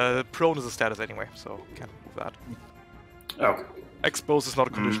stunt. Prone is a status anyway, so can't move that. Okay. Expose is not a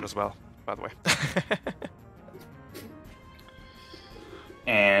condition as well, by the way.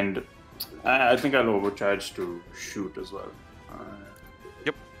 And I think I'll overcharge to shoot as well.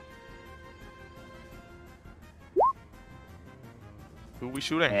 Yep. Who are we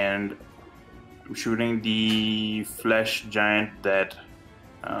shooting? And I'm shooting the flesh giant that,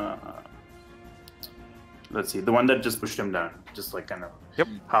 let's see, the one that just pushed him down. Just like kind of, Yep.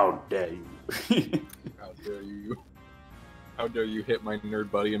 how dare you? How dare you? How dare you hit my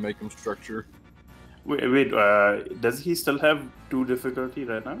nerd buddy and make him structure? wait, does he still have 2 difficulty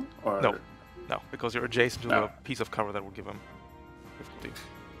right now? Or? No. No, because you're adjacent to No. a piece of cover that will give him difficulty.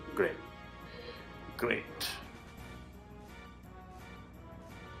 Great. Great.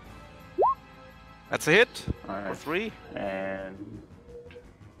 That's a hit All for right. 3. And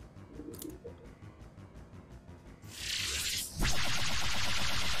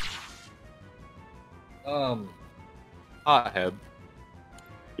Hothead.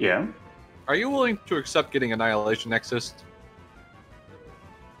 yeah. Are you willing to accept getting Annihilation Nexus?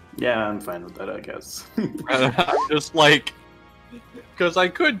 Yeah, I'm fine with that, I guess. I'm just like, because I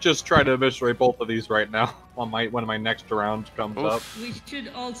could just try to eviscerate both of these right now on when my next round comes Oof. up. We should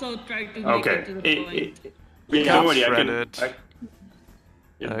also try to make Okay. it to the point. Yeah, Become don't worry, shredded.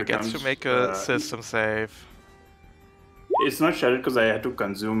 It Gets to becomes, make a system save. It's not shredded because I had to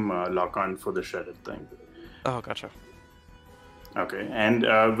consume lock-on for the shredded thing. Oh, gotcha. Okay, and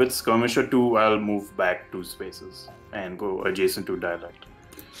with Skirmisher 2, I'll move back 2 spaces and go adjacent to Dialect.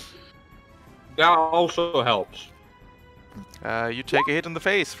 That also helps. You take a hit in the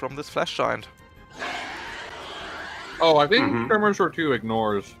face from this flash giant. Oh, I think Mhm. Skirmisher 2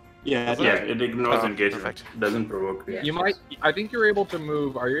 ignores. Yeah, Yeah, it ignores Oh, engagement. perfect. Doesn't provoke reactions. You might. I think you're able to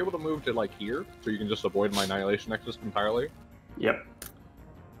move. Are you able to move to like here, so you can just avoid my Annihilation Nexus entirely? Yep.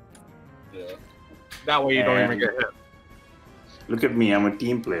 Yeah. That way you don't even And- get hit. Look at me, I'm a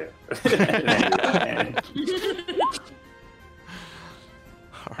team player. And-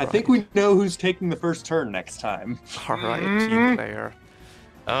 I think we know who's taking the first turn next time. Alright, team player.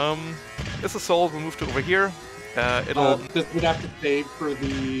 This assault will move to over here. It'll. Does it have to save for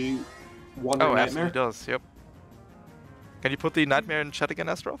the Wandering Oh, Nightmare? absolutely does. Yep. Can you put the nightmare in chat again,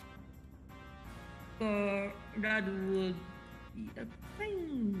 Astroth? That would be a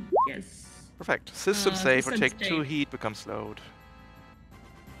thing. Yes. Perfect. System save or system take 2 save. heat becomes slowed.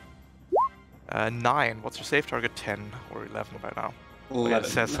 9. What's your save target? 10 or 11 by now. Oh, yeah, it 11.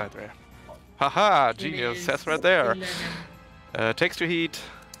 says right there. Haha, It genius. is Says right there. 11. Takes 2 heat,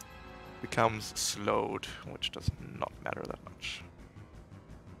 becomes slowed, which does not matter that much.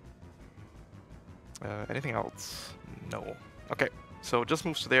 Anything else? No. Okay, so just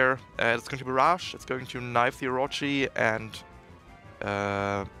moves to there. It's going to be Mirage. It's going to knife the Orochi and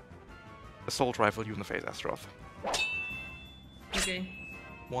assault rifle you in the face, Astroth. Okay.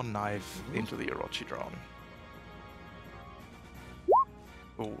 1 knife into the Orochi drone.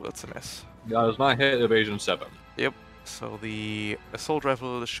 Oh, that's a miss. That does not hit evasion 7. Yep. So the assault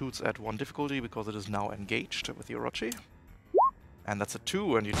rifle shoots at 1 difficulty because it is now engaged with the Orochi. And that's a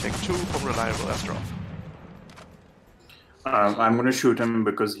 2, and you take 2 from reliable Astroth. I'm gonna shoot him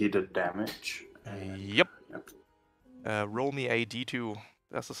because he did damage. Yep. Yep. Roll me a d2.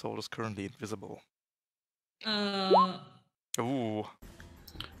 This assault is currently invisible. Ooh.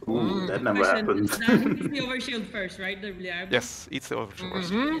 Ooh, that never Question, happened. that is the overshield first, right? The reliable? Yes, eats the overshield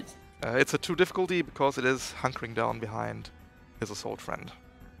first. Yes. It's a 2 difficulty because it is hunkering down behind his assault friend.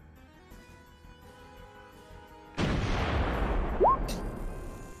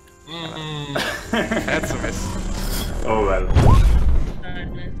 That's a miss. Oh well.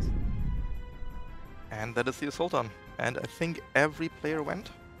 Sadness. And that is the assault on. And I think every player went?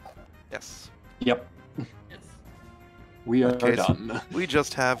 Yes. Yep, Yes. we are Okay, so done. we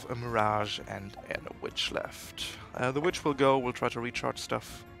just have a Mirage and a Witch left. The Witch will go, we'll try to recharge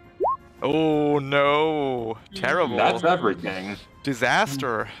stuff. Oh no! Terrible. That's everything.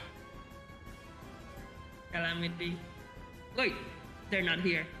 Disaster. Calamity. Wait, they're not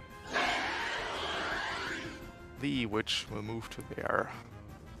here. The Witch will move to there.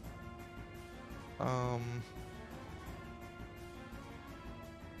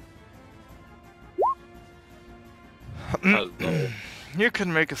 You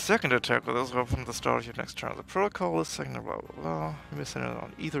can make a second attack with this weapon at the start of your next turn. The protocol is second blah blah blah. You may send it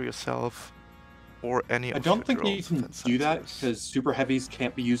on either yourself or any I of don't your think you drones can within do that sensors. because super heavies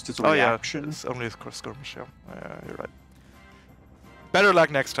can't be used as a Oh yeah, reaction. it's only a skirmish, yeah. You're right. Better luck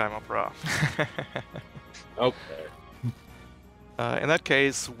next time, Opera. Okay. In that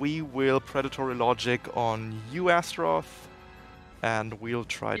case, we will predatory logic on you, Astroth, and we'll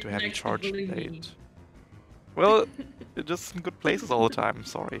try to heavy Next to charge bully me. blade. Well, you're just in good places all the time.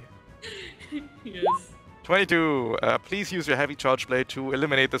 Sorry. Yes. 22. Please use your heavy charge blade to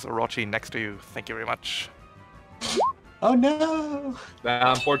eliminate this Orochi next to you. Thank you very much. Oh no! That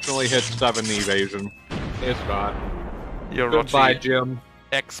unfortunately hits 7 evasion. It's not. Your Goodbye, Orochi Jim.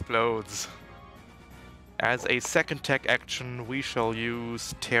 explodes. As a second tech action, we shall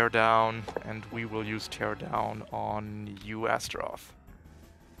use Tear Down, and we will use Tear Down on you, Astroth.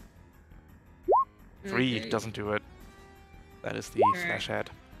 3 Okay. doesn't do it. That is the Alright. flash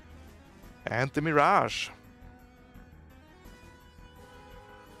head. And the Mirage.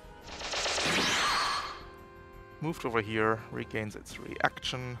 Moved over here, regains its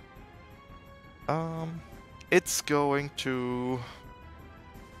reaction. It's going to...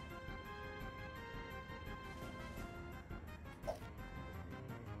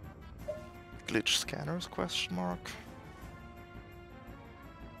 Glitch scanners, question mark.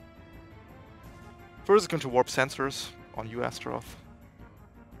 First, it's going to warp sensors on you, Astroth.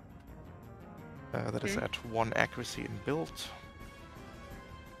 That is Okay. at 1 accuracy in build.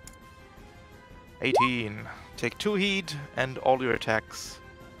 18. Take 2 heat, and all your attacks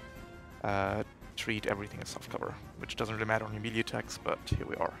treat everything as soft cover, which doesn't really matter on your melee attacks, but here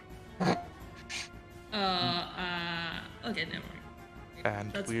we are. Okay, never mind.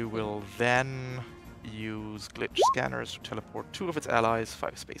 And That's we cool. will then use glitch scanners to teleport 2 of its allies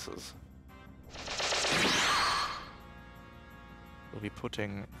 5 spaces. We'll be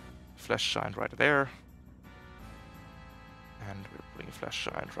putting Flesh Giant right there. And we're putting a Flesh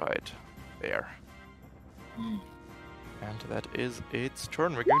Giant right there. And that is its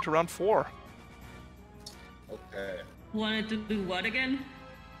turn. We're going to round 4. Okay. Wanted to do what again?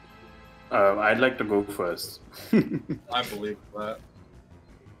 I'd like to go first. I believe that.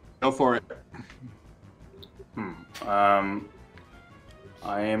 Go for it.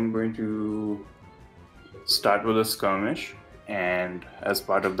 I am going to start with a skirmish, and as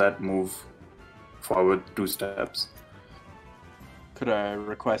part of that, move forward 2 steps. Could I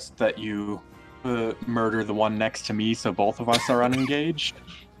request that you murder the one next to me so both of us are unengaged?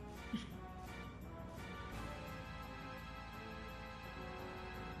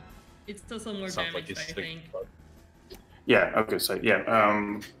 It's also more Sounds like damage, he's I think. Yeah. Okay. So yeah.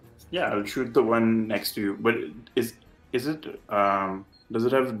 I'll shoot the one next to you. But is it? Does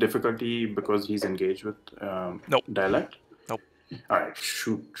it have difficulty because he's engaged with Nope. dialect? Nope. All right.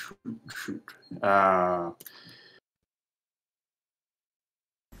 Shoot.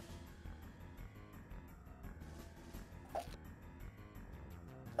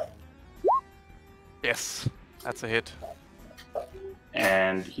 Yes, that's a hit.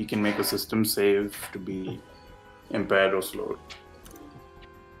 And he can make a system save to be impaired or slowed.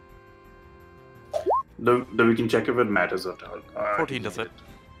 Though we can check if it matters at all. 14 does it.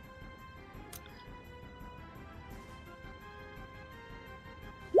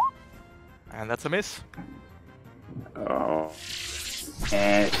 And that's a miss. Oh.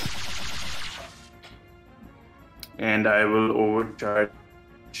 And I will overcharge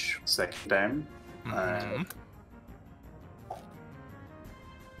second time. Mhm.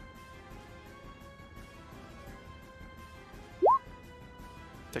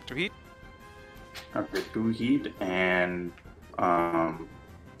 Take 2 heat. Okay, 2 heat and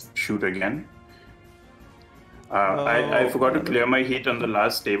shoot again. I forgot to clear my heat on the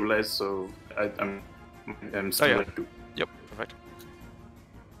last stabilize, so I'm still yeah. at 2. Yep, perfect.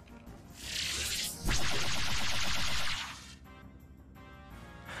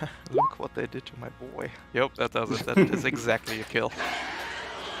 Look what they did to my boy. Yep, that does it. That is exactly a kill.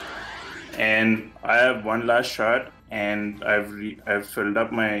 And I have one last shot, and I've filled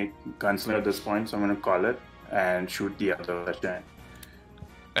up my gunslinger at this point, so I'm gonna call it and shoot the other giant.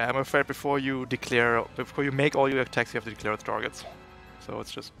 I'm afraid before you make all your attacks, you have to declare the targets. So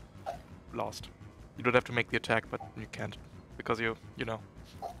it's just lost. You don't have to make the attack, but you can't because you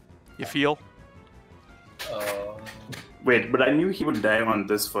feel. Wait, but I knew he would die on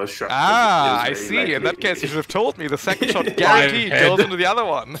this first shot. Ah, It I is see. very In that likely. case, you should have told me. The second shot guaranteed goes into the other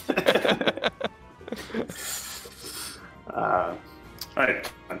one.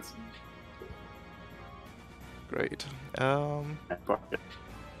 Alright. Great.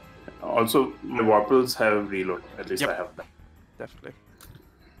 Also, my Warples have reload. At least Yep. I have that. Definitely.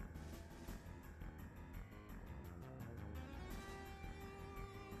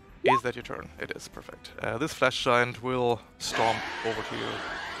 Is that your turn? It is, perfect. This Flash Giant will stomp over to you.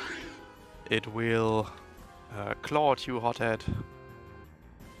 It will claw at you, Hothead.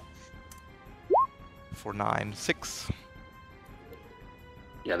 For 9, 6.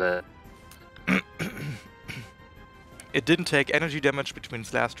 Yeah, that. It didn't take energy damage between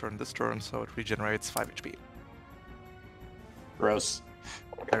its last turn and this turn, so it regenerates 5 HP. Gross.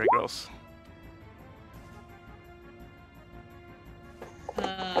 Very gross.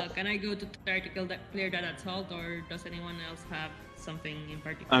 Can I go to try to clear that assault, or does anyone else have something in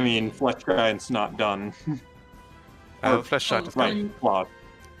particular? I mean, Flesh Giant's not done. Flash Giant is Right, done. flawed.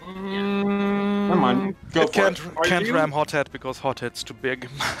 Never Never mind. Go It for it. can't ram Hothead because Hothead's too big.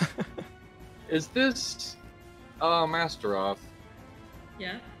 Is this Masteroff?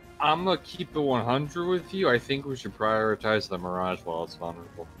 Yeah. I'm gonna keep the 100 with you. I think we should prioritize the Mirage while it's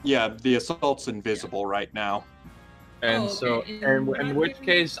vulnerable. Yeah, the assault's invisible right now. And Oh, so, okay. in which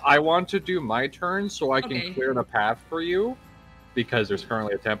case, I want to do my turn so I can Okay. clear the path for you, because there's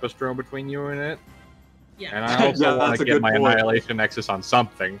currently a Tempest Drone between you and it. Yeah. And I also Yeah, want that's to a get good my point. Annihilation Nexus on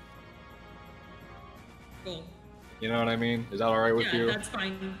something. Cool. You know what I mean? Is that alright with Yeah, you? that's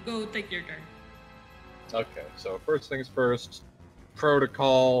fine. Go take your turn. Okay, so first things first,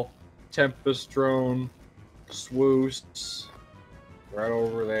 Protocol, Tempest Drone, Swoosh, right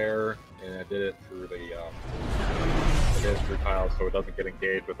over there, and I did it through the through tiles so it doesn't get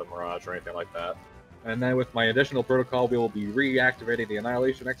engaged with the Mirage or anything like that. And then with my additional Protocol, we will be reactivating the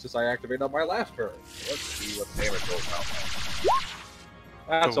Annihilation Nexus I activated on my last turn. So let's see what the damage goes out like.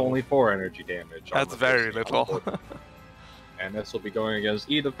 That's Ooh. only 4 energy damage. on That's the very first little. one. And this will be going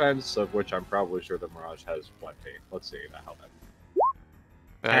against E defense, of which I'm probably sure the Mirage has plenty. Let's see how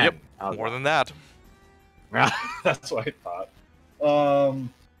that. Yep, How's more that? than that. That's what I thought.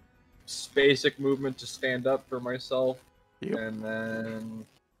 Basic movement to stand up for myself. Yep. And then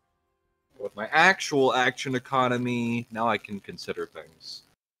with my actual action economy, now I can consider things.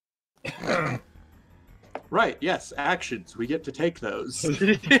 Right, yes, actions. We get to take those.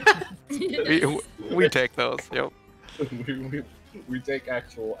 We take those. Yep. we take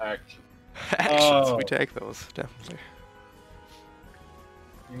actual action. Actions. We Oh. take those definitely.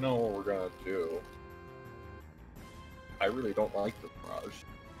 You know what we're gonna do? I really don't like the Mirage.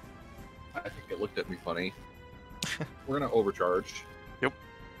 I think it looked at me funny. We're gonna overcharge. Yep.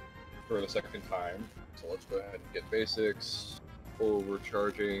 For the second time. So let's go ahead and get basics.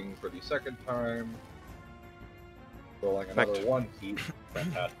 Overcharging for the second time. Rolling another Perfect. 1 heat.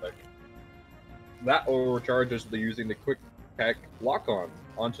 Fantastic. That overcharges using the quick tech lock on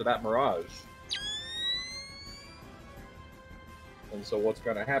onto that Mirage. And so what's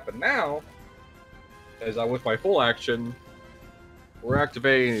going to happen now is that with my full action, we're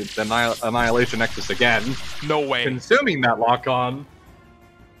activating the Annihilation Nexus again, No way. consuming that lock on.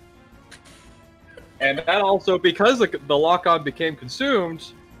 And that also, because the lock on became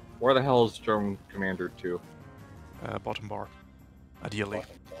consumed, where the hell is Drone Commander 2? Bottom bar. Ideally,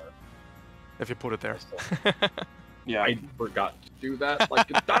 if you put it there. Yeah. I forgot to do that like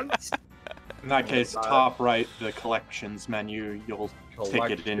a dunce. In that case, top right, the collections menu, you'll take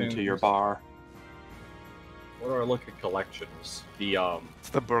it into your bar. Where do I look at collections? The It's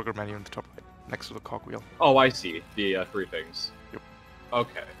the burger menu in the top right, next to the cogwheel. Oh, I see. The 3 things. Yep.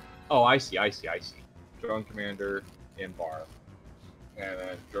 Okay. Oh, I see. Drone Commander in bar. And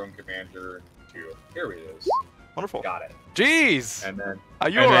then Drone Commander 2. Here it is. Wonderful. Got it. Jeez! And then Are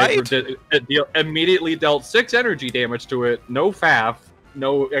you and then alright? it immediately dealt 6 energy damage to it. No faff.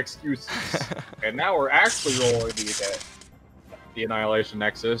 No excuses. And now we're actually rolling the Annihilation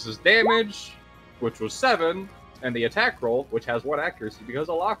Nexus is damage, which was 7, and the attack roll, which has 1 accuracy because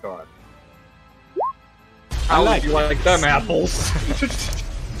of lock on. How like do you like them apples?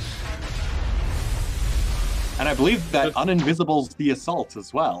 And I believe that uninvisibles the assault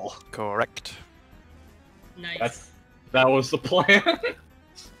as well. Correct. Nice. That was the plan.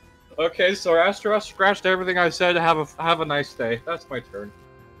 Okay, so Astro scratched everything I said. Have a nice day. That's my turn.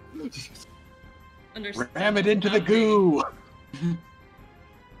 Ram it into the goo!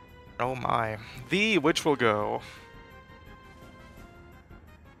 Oh my. The witch will go.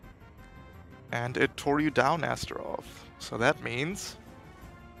 And it tore you down, Astaroth. So that means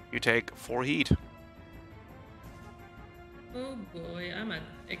you take 4 heat. Oh boy, I'm at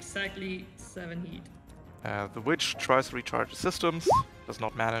exactly 7 heat. The witch tries to recharge the systems, does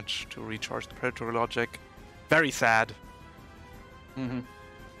not manage to recharge the predatory logic. Very sad. Mm-hmm.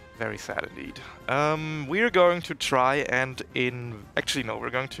 Very sad indeed. We're going to try and actually no, we're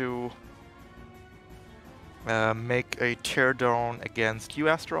going to make a teardown against you,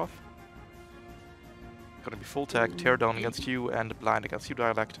 Astaroth. Gonna be full tech, teardown against you, and blind against you,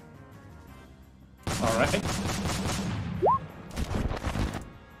 Dialect. Alright.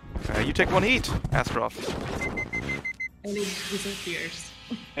 You take 1 heat, Astaroth. And it disappears.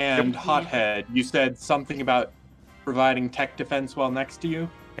 And Hothead, you said something about providing tech defense while next to you?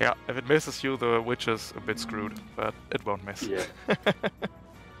 Yeah, if it misses you, the witch is a bit screwed, but it won't miss. Yeah.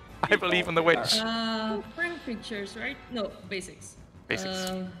 I believe in the witch. Frank pictures, right? No, basics. Basics.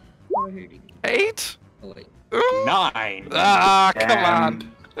 Overheating. 8? Oh wait. Ooh. 9! Ah, come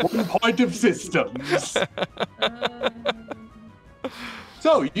on. 1 point of systems! Uh,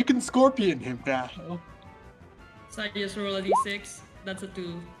 So, you can Scorpion him now. so I just roll a d6. That's a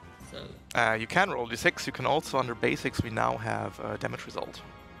 2. So You can roll d6. You can also, under basics, we now have a damage result.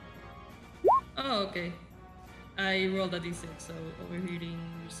 oh okay. I rolled a d6. So overheating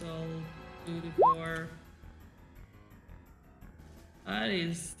result 2 to 4. That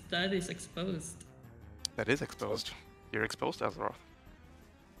is exposed. That is exposed. You're exposed, Azeroth.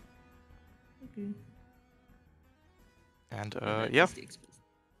 Okay. And That yeah, is the exposed.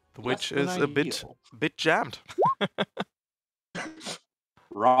 the witch Less is than a bit jammed.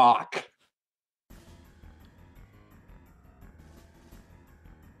 Rock.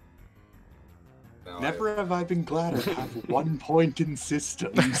 No, Never have I been gladder to have 1 point in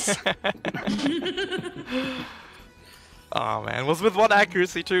systems. Oh man, was with 1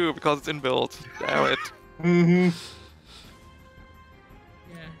 accuracy too, because it's inbuilt. Damn it. Mm-hmm.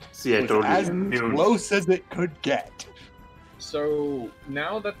 Yeah. See, I Was told as you. close as it could get. So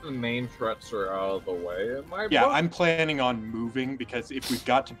now that the main threats are out of the way, Yeah, I'm planning on moving because if we've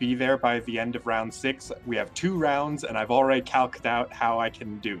got to be there by the end of round 6, we have 2 rounds, and I've already calculated out how I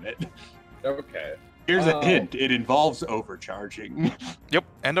can do it. Okay. Here's a hint: it involves overcharging. Yep,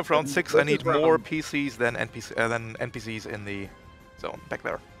 end of round 6, I This need is more round- PCs than NPCs in the zone back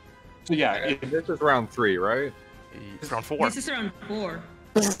there. So yeah, This is round 3, right? It's round 4. This is round 4.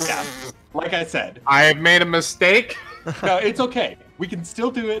 yeah, like I said, I have made a mistake. no, it's okay. We can still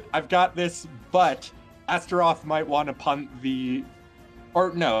do it. I've got this, but Astaroth might want to punt the,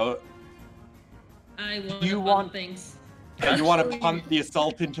 or no, I want You to want- things. you want to Actually- punt the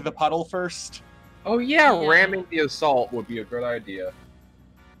assault into the puddle first, Oh yeah, Yeah. ramming the assault would be a good idea.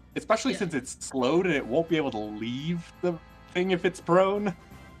 especially Yeah. since it's slowed and it won't be able to leave the thing if it's prone.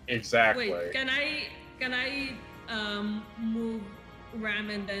 Exactly. Wait, can I move ram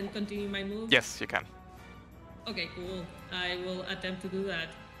and then continue my move? Yes, you can. Okay, cool. I will attempt to do that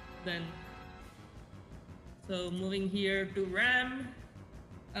then. So moving here to ram.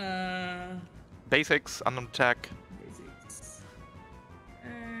 Basics, unknown attack. Basics.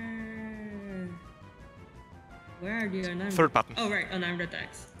 Where are the unarmed? Third button. Oh right, unarmed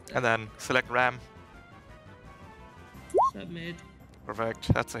attacks. And then select ram. Submit.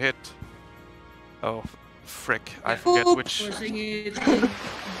 Perfect, that's a hit. Oh, frick, I Yeah. forget which. Forcing it in the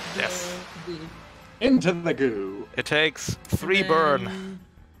Yes. goo. Into the goo. It takes 3 And burn. then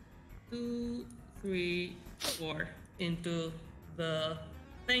 2, 3, 4 into the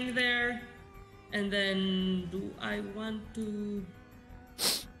thing there. And then do I want to...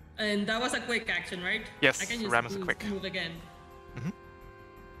 And that was a quick action, right? Yes, I can just ram is a quick. move again. Mhm.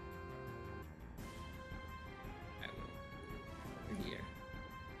 I will over here.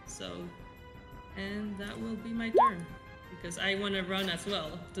 So, and that will be my turn. Because I want to run as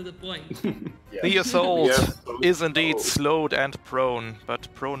well, to the point. The assault Yes. is indeed Oh. slowed and prone,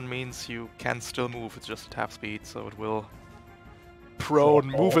 but prone means you can still move, it's just at half speed, so it will prone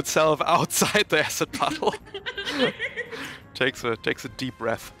move itself outside the acid puddle. takes a deep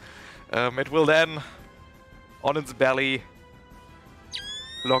breath. It will then, on its belly,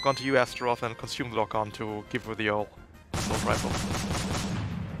 lock onto you, Astaroth, and consume the lock on to give you the old assault rifle.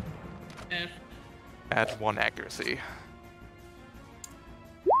 F. At 1 accuracy.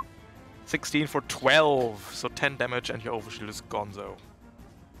 16 for 12, so 10 damage, and your overshield is gonzo.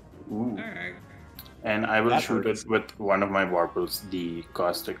 Ooh. Alright. And I will That shoot hurts. it with one of my warbles, the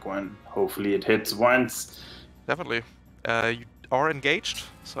caustic one. Hopefully it hits once. Definitely. You are engaged,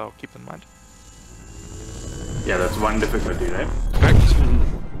 so keep in mind. Yeah, that's 1 difficulty, right? Correct.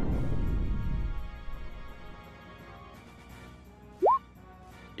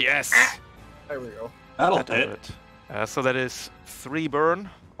 Yes! There we go. That'll That does hit. it. So that is 3 burn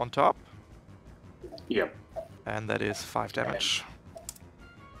on top, Yep. and that is 5 damage.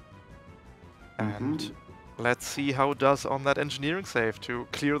 And Mhm. let's see how it does on that engineering save to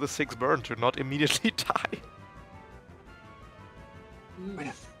clear the 6 burn to not immediately die.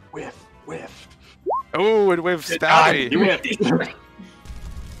 Ooh. Whiff. Oh, it whiffs You badly. whiffed.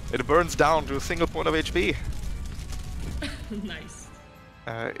 It burns down to a single point of HP. Nice.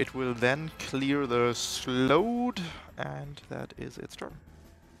 It will then clear the slowed, and that is its turn.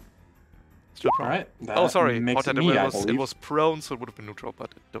 Still prone. All right. Oh, sorry. Makes Hot it it, me, I was, it believe. was prone, so it would have been neutral,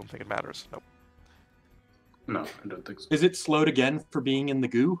 but I don't think it matters. Nope. No, I don't think so. Is it slowed again for being in the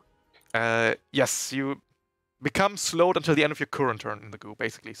goo? Yes, you become slowed until the end of your current turn in the goo,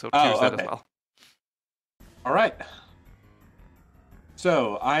 basically. So Oh, choose that okay. as well. All right.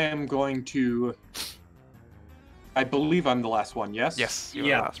 So I am going to. I believe I'm the last one. Yes. Yes, you're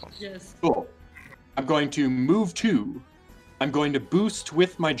Yeah. the last one. Yes. Cool. I'm going to move 2. I'm going to boost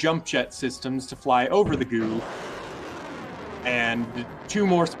with my jump jet systems to fly over the goo. And 2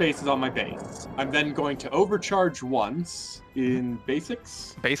 more spaces on my base. I'm then going to overcharge once in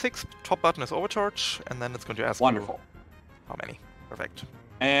basics. Basics, top button is overcharge, and then it's going to ask Wonderful. you how many. Perfect.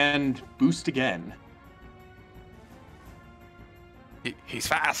 And boost again. He's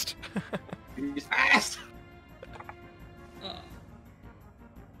fast. He's fast. Oh,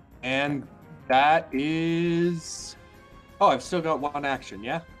 And that is. Oh, I've still got 1 action,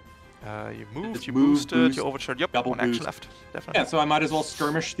 yeah? You moved, It's you move, boosted, boost, you overcharged. Yep, double 1 action boost. left. Definitely. Yeah, so I might as well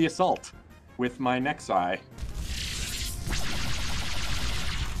skirmish the assault with my Nexi.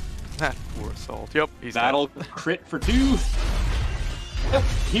 That poor assault. Yep, he's dead. That'll crit for 2. Yep,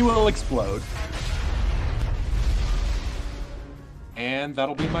 he will explode. And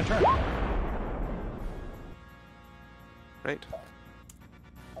that'll be my turn. Great.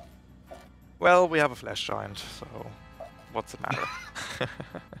 Well, we have a flash giant, so what's the matter?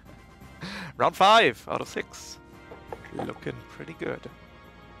 Round 5 out of 6. Looking pretty good.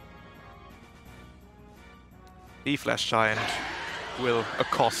 The Flash Giant will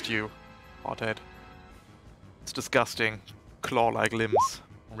accost you, Hothead. Its disgusting, claw-like limbs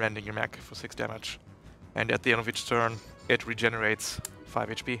rending your mech for 6 damage. And at the end of each turn, it regenerates 5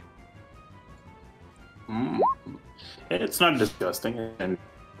 HP. It's not disgusting, it's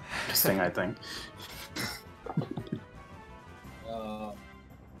interesting, I think.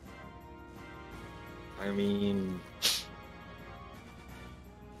 I mean,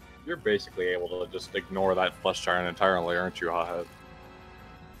 you're basically able to just ignore that flesh giant entirely, aren't you, Hothead?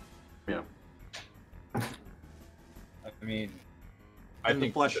 Yeah. I mean, I think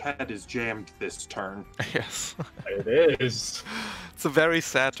the flesh head is jammed this turn. Yes. It is. It's a very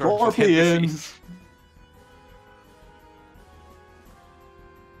sad turn for the Scorpion! NPCs.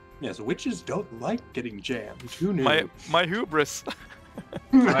 Yes, witches don't like getting jammed. Who knew? My hubris.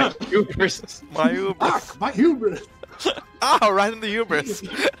 My hubris. My hubris. Ah, my hubris! Ah, right in the hubris.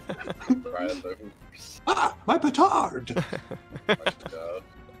 Right at the hubris. Ah, my petard! My God.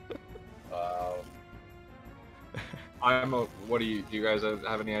 What do you guys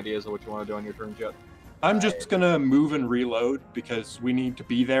have any ideas of what you want to do on your turns yet? I'm just gonna move and reload because we need to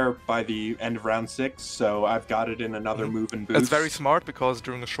be there by the end of round 6, so I've got it in another move and boost. It's very smart because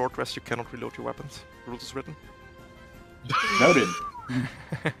during a short rest you cannot reload your weapons. Rules is written. Noted.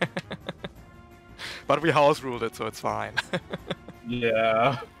 But we house ruled it, so it's fine.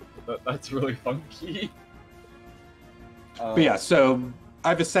 Yeah, that's really funky. But yeah, so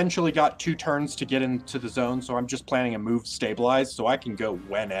I've essentially got 2 turns to get into the zone, so I'm just planning a move stabilize, so I can go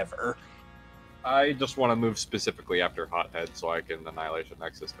whenever. I just want to move specifically after Hothead so I can Annihilation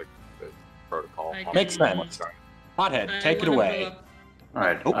Nexus the protocol. Makes sense. Hothead, take it away.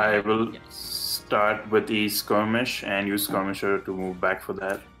 Alright, Oh. I will start with the skirmish and use skirmisher to move back for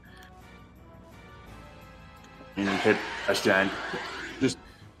that. And hit Flash Giant. Just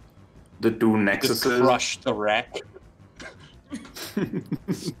the 2 Just nexuses. crush the wreck.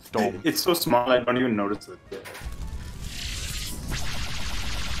 It's so small I don't even notice it.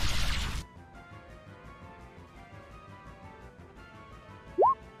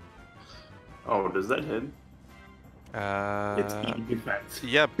 Oh, does that hit? It's E defense.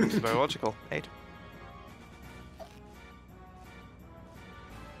 Yeah, it's biological. 8.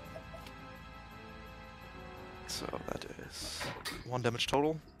 So that is 1 damage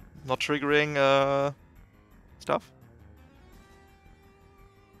total. Not triggering stuff.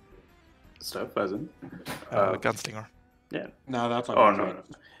 Stuff, as in? Gunslinger. Yeah. No, that's on Oh, your no. turn.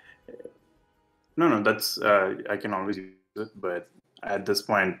 No, that's... I can always use it, but at this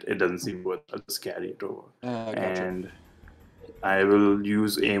point, it doesn't seem worth it. I'll just carry it over. Gotcha. And I will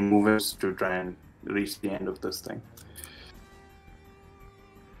use a movement to try and reach the end of this thing.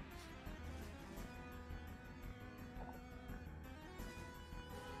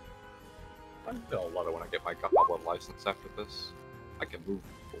 I'm gonna love it when I get my goblin license after this. I can move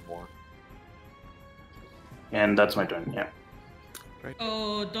people more. And that's my turn, yeah.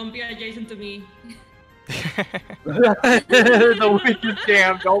 Oh, don't be adjacent to me. The witch is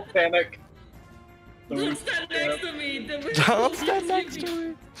jammed, don't panic. Don't stand next to me. The witch Don't will stand get next me. to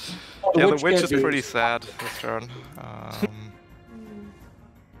me. Oh, Yeah, the witch witch can't is do pretty it. sad this turn.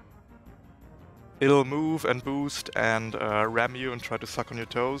 It'll move and boost and ram you and try to suck on your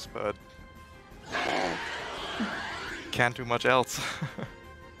toes, but can't do much else.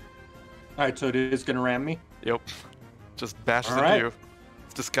 Alright, so it is gonna ram me? Yep. Just bashes Alright. into you.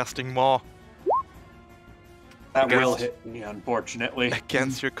 It's disgusting maw That will Against- hit me, unfortunately.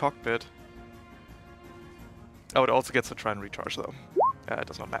 against your cockpit. Oh, it also gets to try and recharge though. It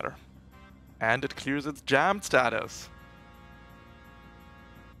does not matter. And it clears its jammed status.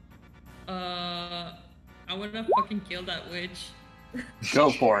 I wanna fucking kill that witch. Go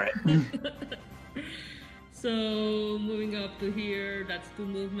for it. So moving up to here, that's 2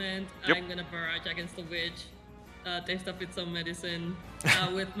 movement. Yep. I'm gonna barrage against the witch. Taste up with some medicine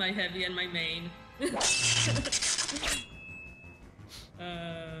with my heavy and my main.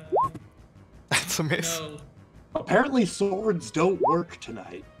 That's a miss. No. Apparently swords don't work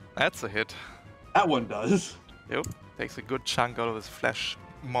tonight. That's a hit. That one does. Yep. Takes a good chunk out of his flesh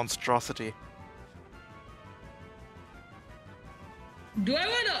monstrosity. Do I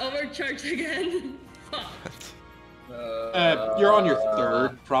wanna overcharge again? Fuck. You're on your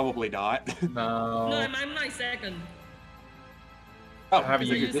 3rd, probably not. No. No, I'm my 2nd. Oh, Have Because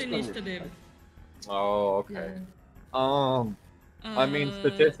you I you're use just on your initiative. Oh, okay. Yeah. I mean,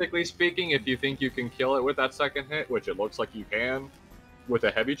 statistically speaking, if you think you can kill it with that 2nd hit, which it looks like you can, with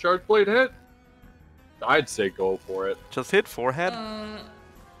a heavy charge blade hit, I'd say go for it. Just hit forehead.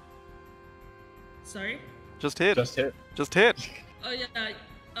 Sorry? Just hit. Just hit. Just hit. Oh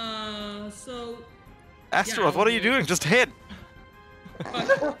yeah. So. Astaroth, what are you doing? Just hit.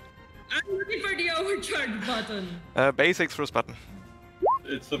 Fuck. I'm looking for the overcharge button. Basics first button.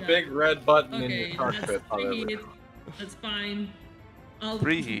 It's the Yeah. big red button in Okay, your cockpit, that's 3 however. hits. That's fine. I'll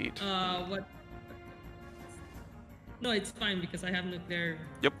Preheat. What? No, it's fine because I have nuclear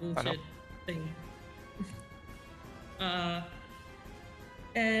Yep, I know. bullshit thing.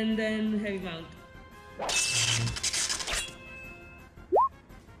 And then heavy mount.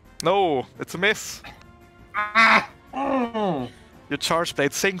 No, it's a miss. Oh. Your charge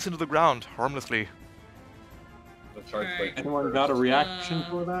blade sinks into the ground harmlessly. The charge Alright. plate Anyone got a reaction Uh,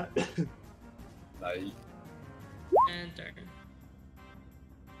 for that? Nice. And turn.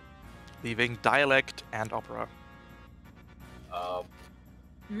 Leaving dialect and opera.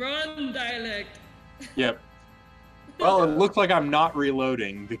 Run, dialect. Yep. Well, it looks like I'm not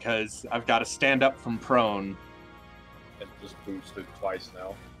reloading because I've got to stand up from prone. And just boosted twice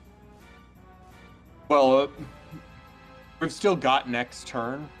now. Well, we've still got next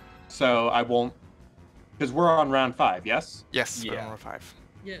turn, so I won't. Because we're on round 5, yes? Yes, Yeah. number 5.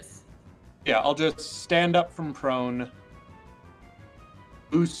 Yes. Yeah, I'll just stand up from prone,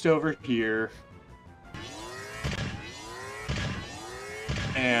 boost over here,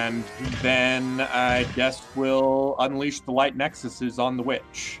 and then I guess we'll unleash the light nexuses on the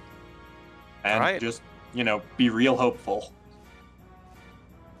witch. And Alright. just, be real hopeful.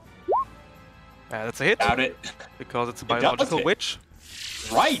 That's a hit. Doubt it. Because it's a does biological hit. witch.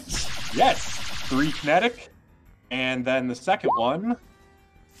 Right! Yes! 3 kinetic, and then the second one,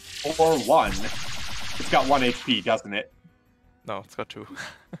 or 1. It's got 1 HP, doesn't it? No, it's got 2.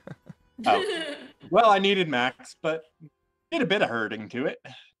 Oh. Well, I needed max, but did a bit of hurting to it.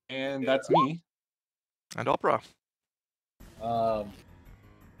 And that's me. And opera.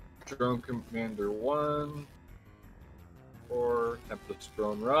 Drone Commander 1. Or Tempest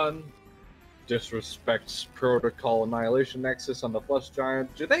Drone Run. Disrespects Protocol Annihilation Nexus on the Flesh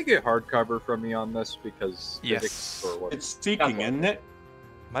Giant. Did they get hardcover from me on this? Because Yes. physics or what? It's seeking, isn't it?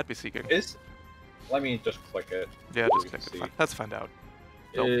 Might be seeking. Let me just click it. Yeah, so just we click can it. Let's find out.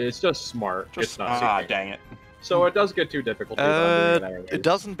 see. Nope. It's just smart. Just- it's not seeking. Dang it. So it does get too difficult. but I'm doing it anyways. It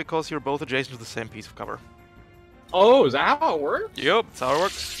doesn't because you're both adjacent to the same piece of cover. Oh, is that how it works? Yep, that's how it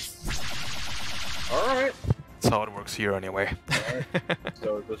works. Alright. That's how it works here anyway.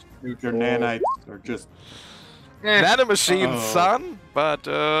 So just Your neutral. nanites are just. Nanomachine, Oh. son, but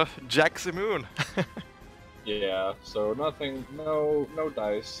Jack's immune. Yeah, so nothing, no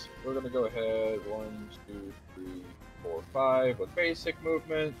dice. We're gonna go ahead 1, 2, 3, 4, 5 with basic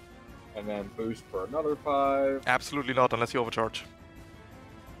movement, and then boost for another 5. Absolutely not, unless you overcharge.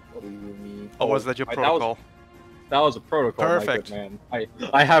 What do you mean? Or was that your I- protocol? That was a protocol, Perfect. my good man.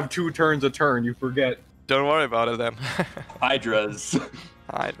 I have 2 turns a turn. You forget. Don't worry about it then. Hydras.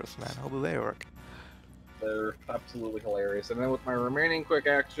 Hydras, man, how do they work? They're absolutely hilarious. And then with my remaining quick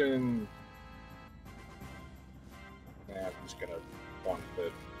action, I'm just gonna want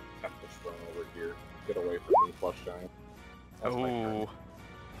the Tempest Drone over here. Get away from me, Flush Giant. That's my turn. Oh,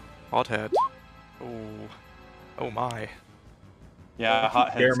 hothead. Oh, oh my. Yeah,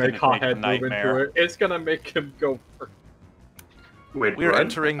 Hothead's Dare gonna make take Hothead a move into nightmare. it. It's gonna make him go first. Wait, We're what?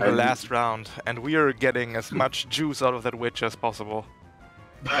 entering the I'm- last round, and we are getting as much juice out of that witch as possible.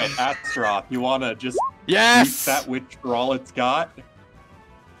 Right, Astaroth, you wanna just Yes! use that witch for all it's got?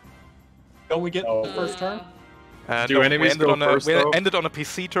 Don't we get Oh. the first turn? Do No, enemies ended go on first, we though? ended on a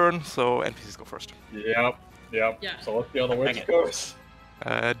PC turn, so NPCs go first. Yep. Yeah. So let's see how the Dang witch it. goes.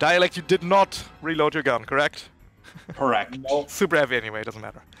 Dialect, you did not reload your gun, correct? Correct. Nope. Super heavy anyway, doesn't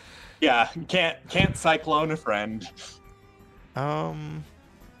matter. Yeah, can't cyclone a friend.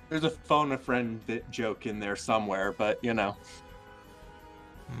 There's a phone a friend joke in there somewhere, but hmm.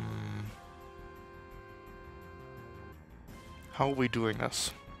 How are we doing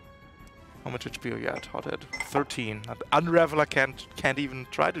this? How much HP are you at, Hothead? 13. Unraveler can't even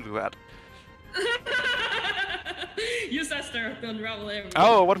try to do that. Use Esther to unravel everything.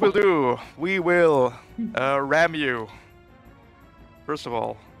 Oh, what we'll do? We will ram you. First of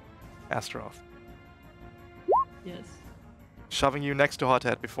all, Astaroth. Yes. Shoving you next to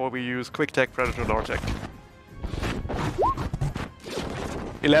Hothead before we use Quick Tech, Predator, Lore Tech.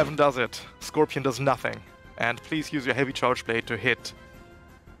 11 does it. Scorpion does nothing. And please use your heavy charge blade to hit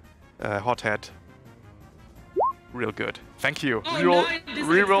Hothead. Real good. Thank you. Oh, Reroll, no, I decided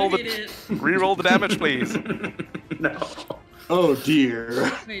reroll to the hit it. reroll the damage, please. No. oh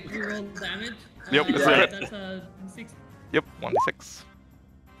dear. Wait, we roll damage? Yep, it's yeah, right. that's a 6. Yep, 1d6.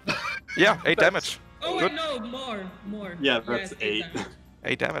 Yeah, 8 damage. Oh, Good. wait, no, more. Yeah, that's Yes, 8. damage.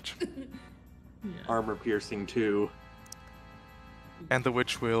 8 damage. Yeah. Armor piercing 2. And the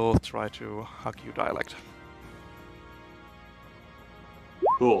witch will try to hug you, Dialect.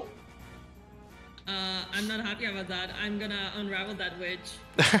 Cool. I'm not happy about that. I'm gonna unravel that witch.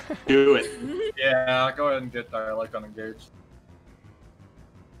 Do it. Yeah, go ahead and get Dialect unengaged.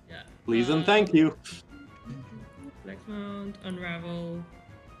 Yeah. Please and thank you. Flex mount, unravel.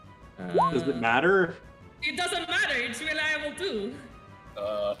 Does it matter? It doesn't matter. It's reliable too.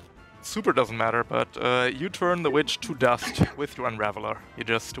 Super doesn't matter, but you turn the witch to dust with your unraveler. You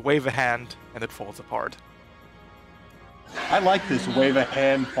just wave a hand and it falls apart. I like this wave a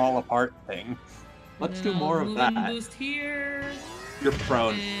hand fall apart thing. Let's do more of Movement that. Boost here. You're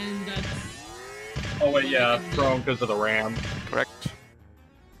prone. And that's. Oh wait, yeah, prone because of the ram. Correct.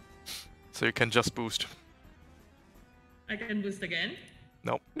 So you can just boost. I can boost again.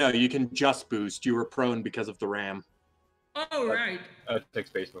 No, you can just boost. You were prone because of the ram. Oh, right. It takes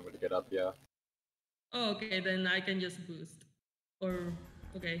base movement to get up, yeah. Oh, okay, then I can just boost. Or,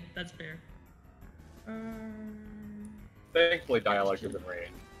 okay, that's fair. Thankfully, Dialect is in range.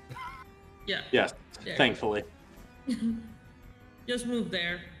 Yeah. Yes, There. thankfully. Just move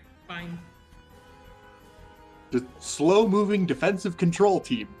there. Fine. The slow-moving defensive control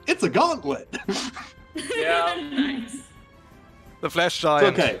team. It's a gauntlet. Yeah. Nice. The flesh It's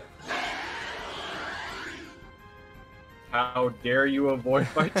giant. okay. How dare you avoid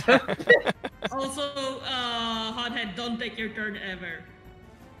my death? Also, Hothead, don't take your turn ever.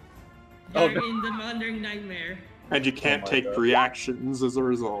 Oh, You're no. in the Wandering Nightmare. And you can't my take God. reactions as a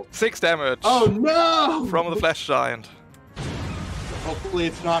result. 6 damage Oh no! from the flesh giant. Hopefully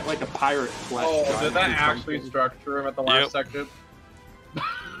it's not like a pirate flesh. Oh, giant did that or actually something. structure him at the last Yep. section?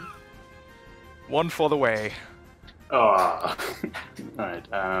 One for the way. Oh. Alright,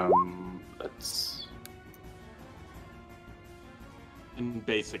 let's... In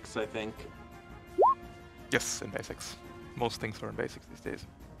basics, I think. Yes, in basics. Most things are in basics these days.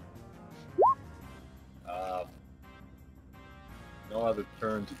 No other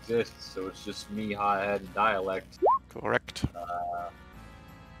turns exist, so it's just me, Hothead, and Dialect. Correct.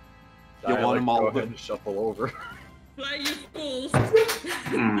 You want 'em all go the- ahead and shuffle over. Fly, you fools!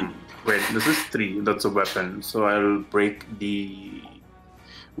 Wait, this is 3. That's a weapon. So I'll break the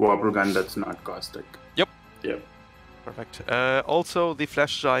wobble gun that's not caustic. Yep. Yep. Perfect. Also, the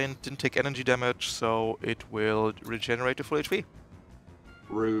flesh giant didn't take energy damage, so it will regenerate to full HP.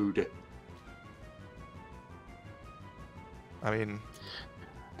 Rude. I mean,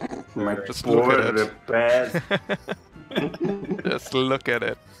 My Just look poor at it. repairs. just look at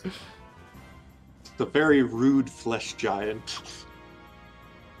it. It's a very rude flesh giant.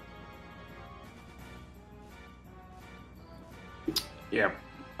 Yep.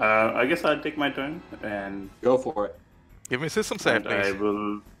 I guess I'll take my turn and Go for it. Give me a system save, I please.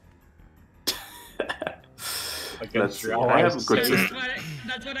 will. Against Let's your see. I have a allies. good That's system.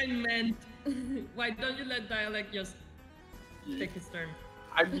 that's what I meant. Why don't you let Dialect just take his turn?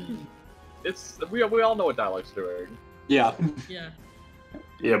 I mean, we all know what Dialect's doing. Yeah. Yeah.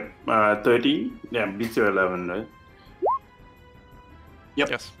 Yep. 13. Yeah, beats your 11, right?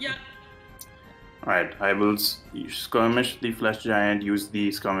 Yes. Yeah. Alright, I will skirmish the flesh giant, use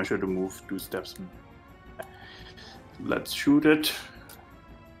the skirmisher to move 2 steps. Let's shoot it.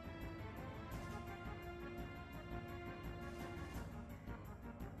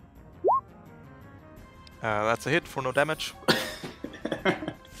 That's a hit for no damage.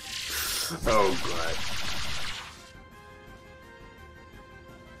 Oh god.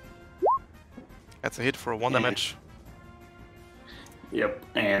 That's a hit for 1 damage. Yep,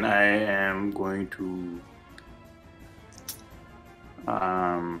 and I am going to.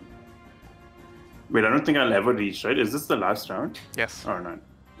 Wait, I don't think I'll ever reach, right? Is this the last round? Yes. Or not?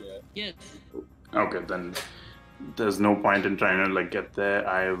 Yeah. Yes. Okay, then there's no point in trying to like get there.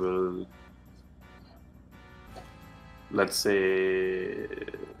 I will. Let's say.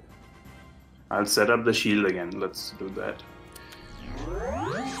 I'll set up the shield again. Let's do that.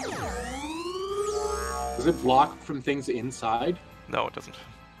 Does it block from things inside? No, it doesn't.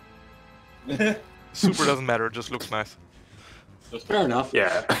 Super doesn't matter, it just looks nice. Fair enough.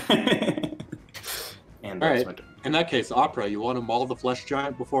 Yeah. And that's Alright. my turn. In that case, Opera, you want to maul the flesh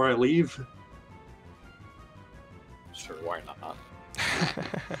giant before I leave? Sure, why not?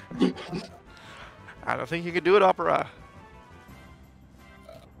 I don't think you can do it, Opera.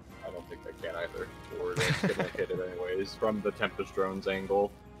 I don't think they can either. Or they're gonna hit it anyways from the Tempest Drone's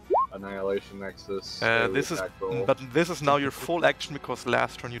angle. Annihilation Nexus. This is, attack roll. but this is now your full action because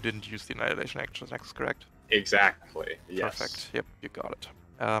last turn you didn't use the annihilation action. That's correct. Exactly. Yes. Perfect. Yep, you got it.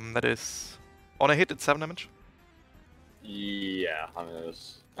 That is on a hit. It's 7 damage. Yeah, I mean,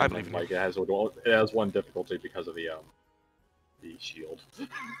 I believe in you. like it has 1 difficulty because of the the shield.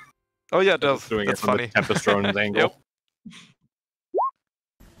 Oh yeah, it I does. was doing That's it from funny. the Tempest Drone's angle.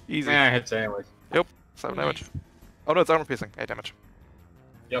 Easy. Yeah, I hit anyways. 7 Nice. damage. Oh no, it's armor piercing. 8 damage.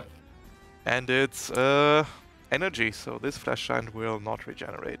 Yep. And it's energy, so this flash giant will not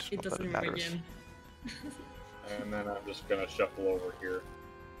regenerate. It Not that doesn't it matters. regen. And then I'm just gonna shuffle over here.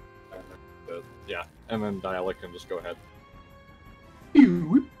 And then, yeah, and then Dialect can just go ahead.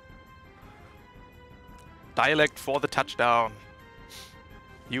 Dialect for the touchdown.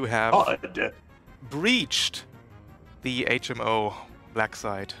 You have Odd. breached the HMO black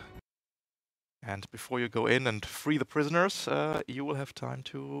site. And before you go in and free the prisoners, you will have time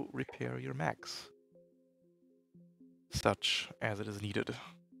to repair your mechs. Such as it is needed.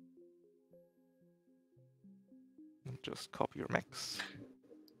 And just copy your mechs.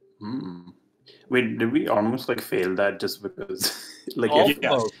 Hmm. Wait, did we almost like fail that just because like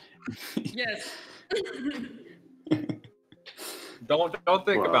Almost. Yes. Don't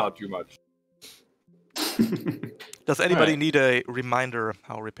think Wow. about it too much. Does anybody Alright. need a reminder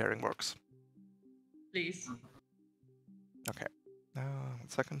how repairing works? Please. Okay. 1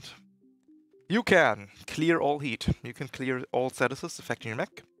 second. You can clear all heat. You can clear all statuses affecting your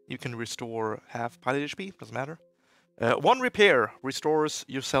mech. You can restore half pilot HP, doesn't matter. 1 repair restores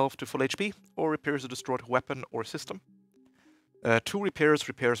yourself to full HP, or repairs a destroyed weapon or system. 2 repairs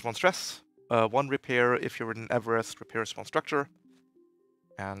repairs 1 stress. 1 repair, if you're in Everest, repairs 1 structure.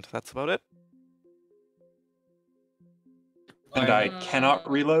 And that's about it. And I cannot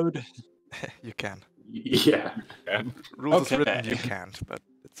reload. You can. Yeah. And Rules is written, Okay. you can't, but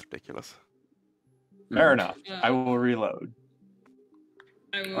it's ridiculous. Fair enough. I will reload.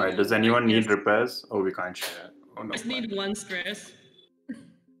 I will. All right. Does anyone need just, repairs? Oh, we can't share. Oh no. just need 1 stress.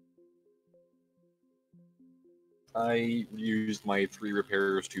 I used my 3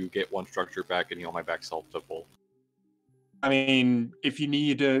 repairs to get 1 structure back and heal my back self to full. I mean, if you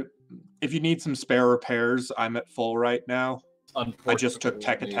need some spare repairs, I'm at full right now. I just took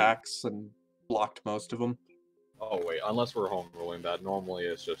tech Unfortunately- attacks and blocked most of them. Oh wait, unless we're home ruling that, normally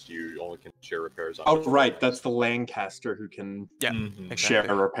it's just you only can share repairs on. Oh, right, that's the Lancaster who can Yeah, Mhm. exactly.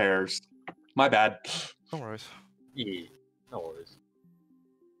 share repairs. My bad. No worries. Yeah, no worries.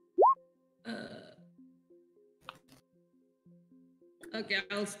 Okay,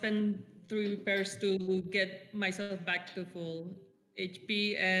 I'll spend 3 repairs to get myself back to full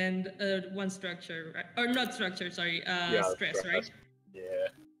HP and 1 structure, right? Or not structure, sorry, stress, right? Yeah.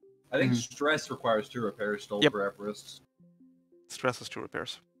 I think Mhm. stress requires 2 repairs still Yep. for Everest. Stress is 2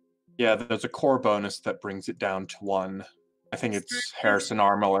 repairs. Yeah, there's a core bonus that brings it down to 1. I think it's Stress- Harrison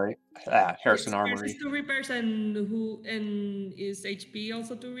Armory. Harrison Stress Armory. is 2 repairs and is HP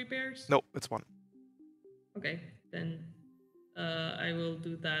also 2 repairs? No, it's 1. Okay, then I will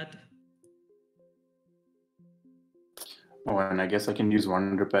do that. Oh, and I guess I can use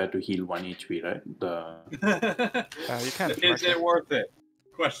 1 repair to heal 1 HP, right? You can. if you Is like. it worth it?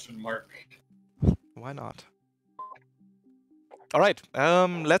 Question mark. Why not? Alright,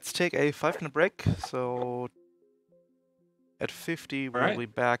 let's take a 5-minute break. So at 50, we'll Alright. be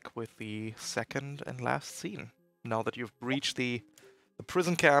back with the second and last scene. Now that you've breached the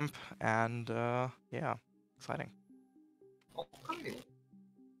prison camp, and yeah, exciting. Okay.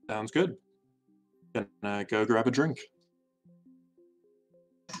 Sounds good. Gonna go grab a drink.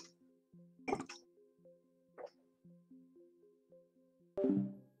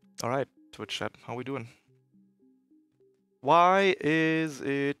 Alright, Twitch chat, how we doing? Why is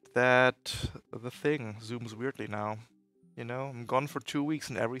it that the thing zooms weirdly now? You know, I'm gone for 2 weeks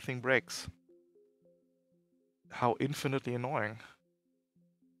and everything breaks. How infinitely annoying.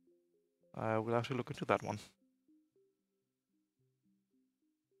 We'll have to look into that one.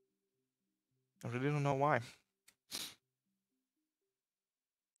 I really don't know why.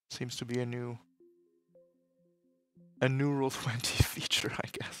 Seems to be a new Roll20 feature, I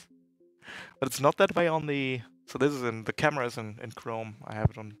guess. But it's not that way on the... So this is the camera is in Chrome. I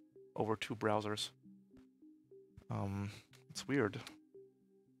have it on over 2 browsers. It's weird.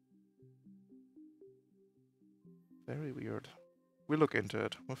 Very weird. We'll look into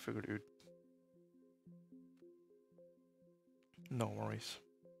it. We'll figure it out. No worries.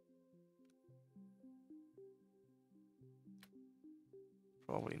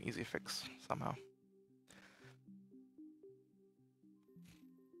 Probably an easy fix somehow.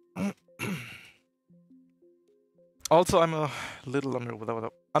 Also, I'm a little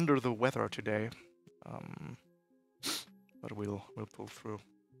under the weather today, but we'll pull through.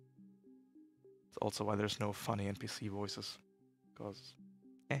 It's also why there's no funny NPC voices, because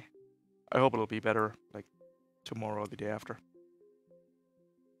I hope it'll be better like tomorrow or the day after.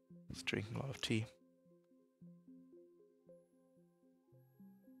 Just drinking a lot of tea.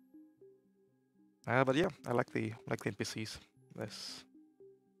 But yeah, I like the NPCs. This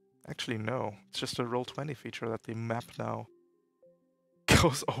actually no, it's just a Roll20 feature that the map now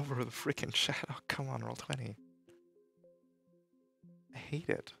goes over the freaking chat. Oh, come on, Roll20. I hate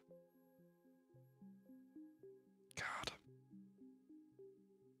it. God.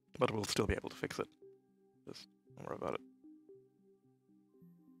 But we'll still be able to fix it. Just don't worry about it.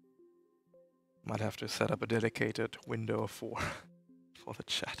 Might have to set up a dedicated window for the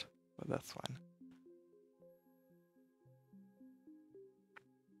chat, but that's fine.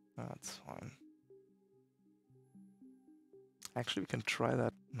 That's fine. Actually, we can try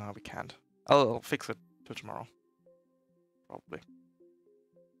that. No, we can't. I'll fix it to tomorrow. Probably.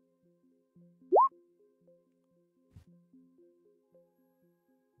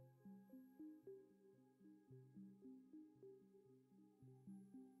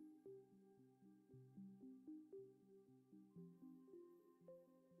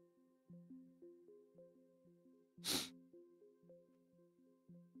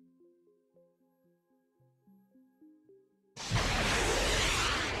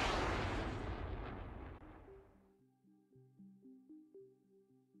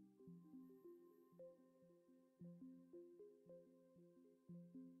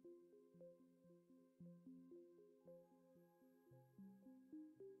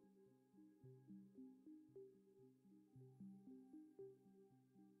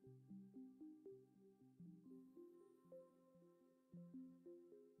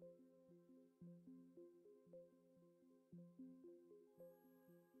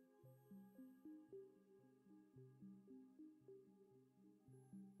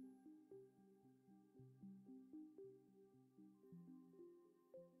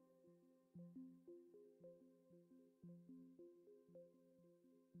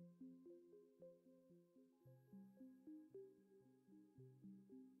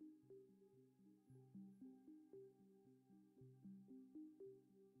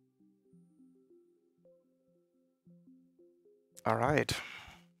 All right.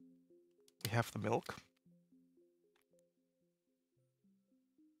 We have the milk.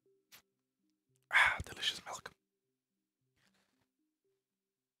 Ah, delicious milk.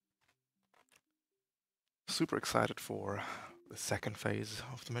 Super excited for the second phase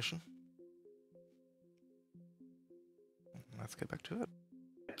of the mission. Let's get back to it.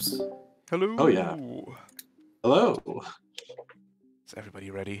 Hello. Oh, yeah. Hello. Is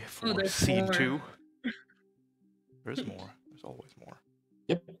everybody ready for there's scene more. 2? There's more. There's always more.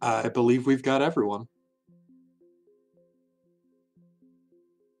 Yep, I believe we've got everyone.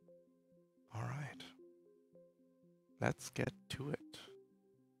 All right. Let's get to it.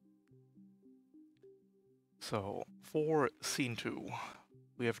 So, for scene 2,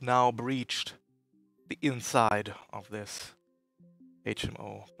 we have now breached the inside of this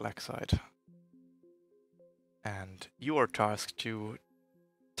HMO Blacksite. And you are tasked to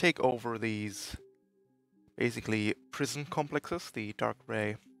take over these basically prison complexes. The dark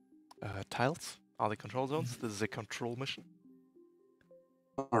gray tiles are the control zones. This is a control mission.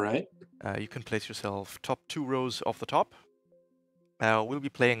 All right. You can place yourself top 2 rows off the top. We'll be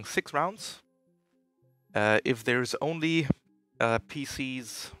playing 6 rounds. If there's only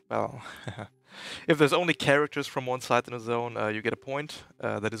PCs, well, if there's only characters from one side in a zone, you get a point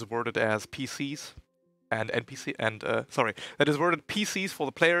that is worded as PCs and NPC, and that is worded PCs for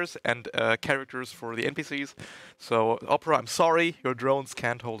the players and characters for the NPCs. So, Opera, I'm sorry, your drones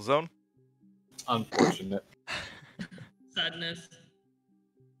can't hold a zone. Unfortunate. Sadness.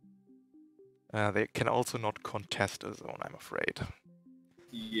 They can also not contest a zone, I'm afraid.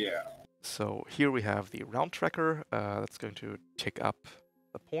 Yeah. So here we have the round tracker that's going to tick up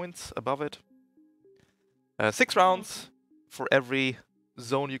the points above it. 6 rounds for every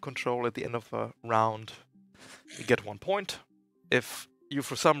zone you control at the end of a round. You get 1 point. If you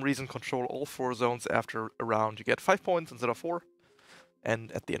for some reason control all 4 zones after a round, you get 5 points instead of 4.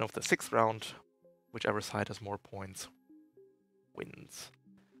 And at the end of the 6th round, whichever side has more points wins.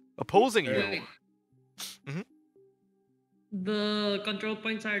 Opposing you. Mm-hmm. The control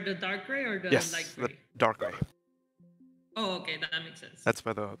points are the dark gray or the Yes, light the gray? dark gray. Oh, okay, that makes sense. That's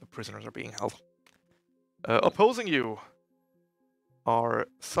where the prisoners are being held. Opposing you are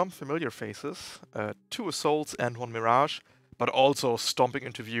some familiar faces, 2 assaults and 1 mirage, but also stomping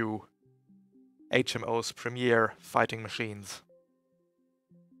into view HMO's premier fighting machines.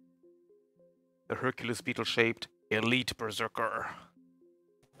 The Hercules beetle-shaped elite berserker.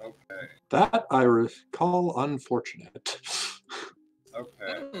 Okay. That I recall unfortunate.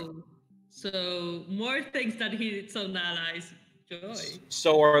 Okay. Oh, so more things that hit some allies. Joy.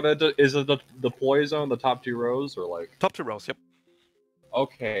 So is it the deploy zone the top 2 rows or like? Top 2 rows, yep.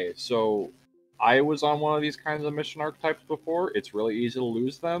 Okay, so I was on one of these kinds of mission archetypes before. It's really easy to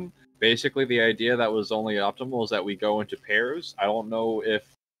lose them. Basically, the idea that was only optimal is that we go into pairs. I don't know if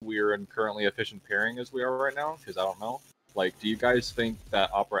we're in currently efficient pairing as we are right now, because I don't know. Like, do you guys think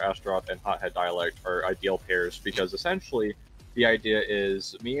that Opera Astaroth and Hothead Dialect are ideal pairs? Because essentially, the idea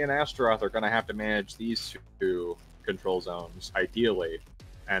is me and Astaroth are going to have to manage these two control zones, ideally.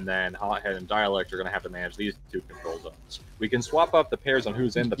 And then Hothead and Dialect are going to have to manage these two control zones. We can swap up the pairs on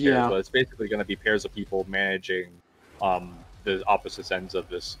who's in the pairs, but it's basically going to be pairs of people managing the opposite ends of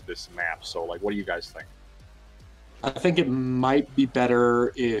this map. So, like, what do you guys think? I think it might be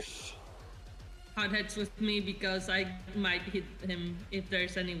better if... Hothead's with me because I might hit him if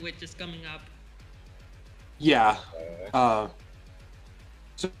there's any witches coming up. Yeah.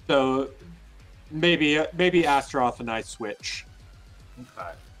 So maybe Astaroth and I switch.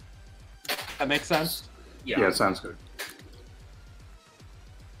 Okay. That makes sense? Yeah, sounds good.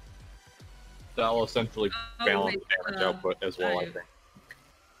 That'll essentially balance damage output as well, I think.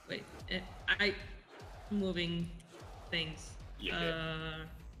 Wait, I moving things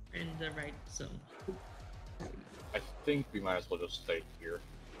in the right zone. I think we might as well just stay here.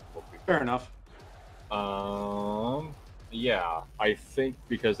 Fair enough. Yeah, I think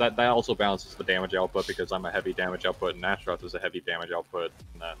because that also balances the damage output because I'm a heavy damage output and Astaroth is a heavy damage output.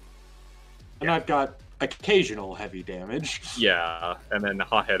 And I've got occasional heavy damage. Yeah, and then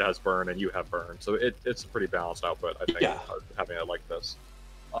Hothead has burn and you have burn, so it's a pretty balanced output, I think, having it like this.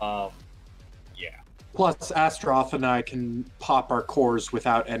 Yeah. Plus, Astaroth and I can pop our cores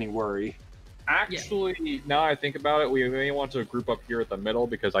without any worry. Actually, now I think about it, we may want to group up here at the middle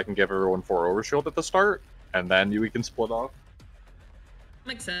because I can give everyone 4 overshield at the start, and then we can split off.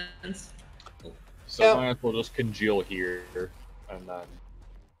 Makes sense. Oh. So might as well just congeal here, and then...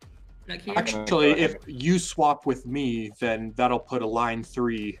 Like here? Actually, if you swap with me, then that'll put a line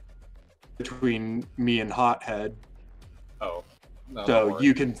 3 between me and Hothead. Oh. No, so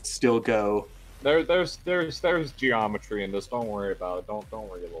you can still go. There's geometry in this. Don't worry about it. Don't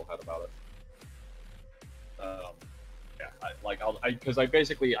worry a little head about it. Because I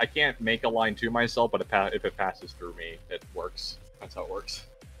basically I can't make a line to myself, but if it passes through me, it works. That's how it works.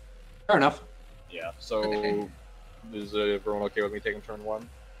 Fair enough. Yeah. So is everyone okay with me taking turn 1?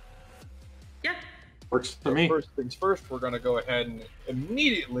 Yeah. Works for me. First things first, we're gonna go ahead and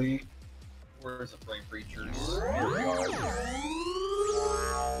immediately. Where's the frame creatures? Here we are.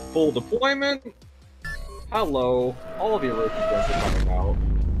 Full deployment. Hello. All of the Orochi guns are coming out.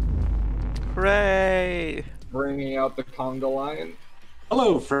 Hooray! Bringing out the Conga line.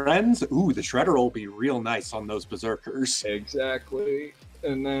 Hello, friends. Ooh, the Shredder will be real nice on those Berserkers. Exactly.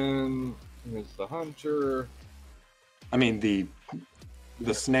 And then here's the Hunter. I mean, the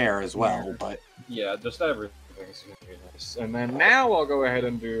snare as well, but... Yeah, just everything's gonna be nice. And then now I'll go ahead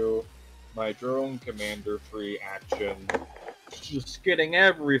and do my Drone Commander free action. Just getting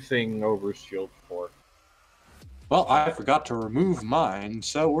everything over shield 4. Well, I forgot to remove mine,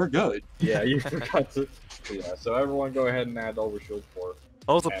 so we're good. Yeah, you forgot to... Yeah, so everyone go ahead and add over shield 4.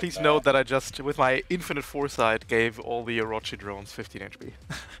 Also, please note that I just, with my infinite foresight, gave all the Orochi drones 15 HP.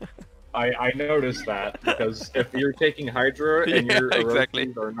 I noticed that, because if you're taking Hydra and your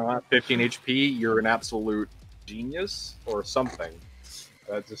Orochi are not 15 HP, you're an absolute genius, or something.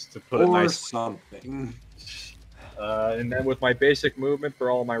 Just to put it nice. Or something. And then with my basic movement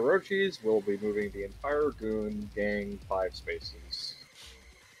for all my Orochis, we'll be moving the entire Goon gang 5 spaces.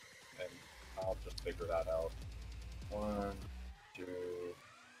 And I'll just figure that out. 1, 2,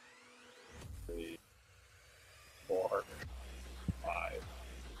 3, 4, 5.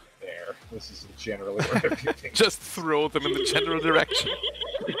 There. This is generally where everything. Just throw them in the general direction.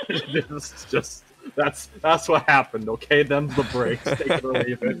 That's what happened. Okay, them's the breaks. Take it or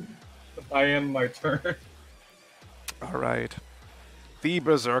leave it. I end my turn. All right, the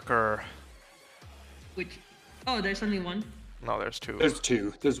Berserker. Which? Oh, there's only one. No, there's 2. There's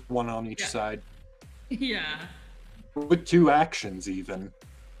 2. There's one on each side. Yeah. With 2 actions, even.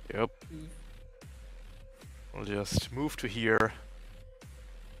 Yep. We'll just move to here.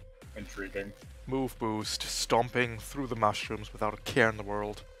 Intriguing. Move boost, stomping through the mushrooms without a care in the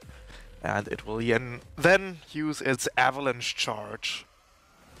world. And it will then use its avalanche charge.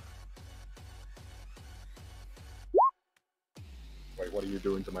 Wait, what are you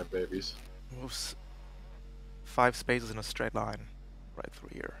doing to my babies? Moves 5 spaces in a straight line, right through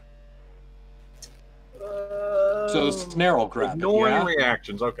here. So the snare will grab ignoring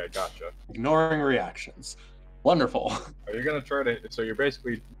reactions. Okay, gotcha. Ignoring reactions. Wonderful. Are you gonna try to? So you're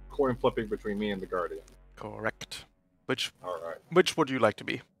basically coin flipping between me and the Guardian. Correct. Which would you like to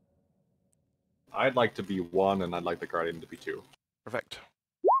be? I'd like to be 1, and I'd like the Guardian to be 2. Perfect.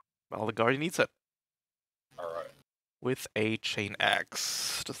 Well, the Guardian needs it. Alright. With a chain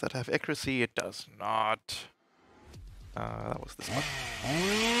axe. Does that have accuracy? It does not. That was this one.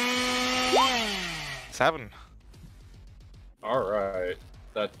 7. Alright.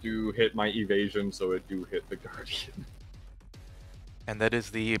 That do hit my evasion, so it do hit the Guardian. And that is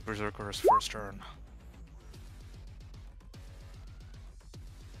the Berserker's first turn.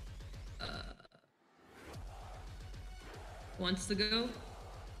 Wants to go?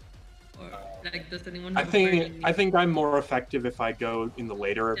 Or like, does anyone I have a think burning- I'm more effective if I go in the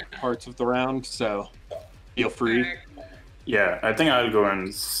later parts of the round. So feel free. Alright. Yeah, I think I'll go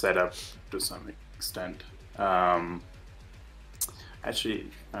and set up to some extent. Actually,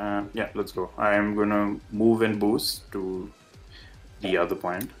 yeah, let's go. I'm gonna move and boost to the other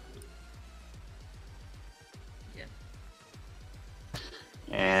point. Yeah.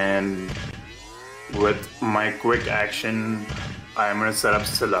 And with my quick action, I'm gonna set up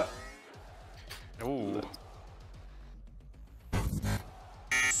Scylla. Ooh.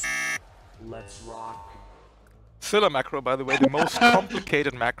 Let's rock. Scylla macro, by the way, the most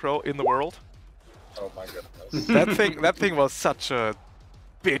complicated macro in the world. Oh my goodness. That thing was such a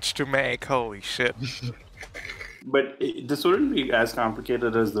bitch to make. Holy shit. But this wouldn't be as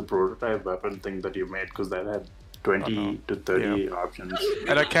complicated as the prototype weapon thing that you made, because that had 20 to 30 options.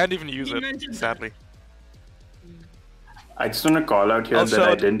 And I can't even use You it, mentioned that. sadly. I just want to call out here that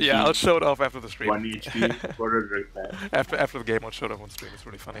I didn't I'll keep show it off after the stream. 1 HP for a repair. After the game, I'll show it off on stream. It's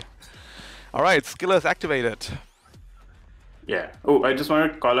really funny. Alright, skill is activated. Yeah. Oh, I just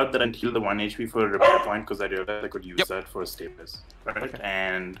want to call out that I heal the 1 HP for a repair point, because I realized I could use that for status. Right? Okay.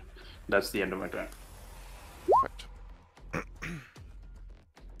 And that's the end of my turn. Perfect.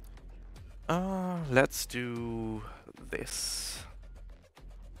 Let's do this.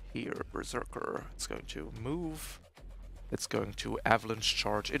 Here, Berserker. It's going to move. It's going to avalanche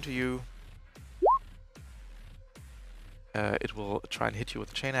charge into you. It will try and hit you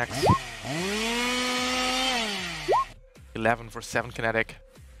with a chain axe. 11 for 7 kinetic.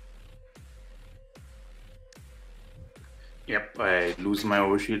 Yep, I lose my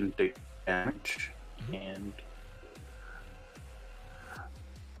overshield and take damage. And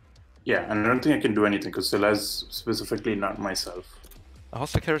yeah, and I don't think I can do anything because Scylla's specifically not myself. A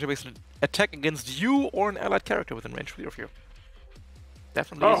hostile character makes an attack against you or an allied character within range 3 of you.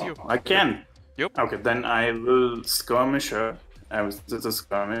 Definitely is you. I can. Yep. Okay, then I will skirmish her. I was just a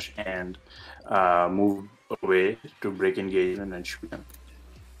skirmish and move away to break engagement and shoot him.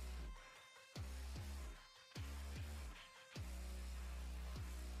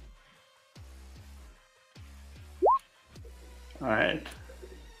 Alright.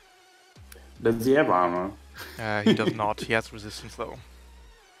 Does he have armor? He does not. He has resistance though.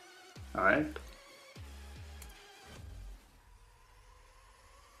 Alright.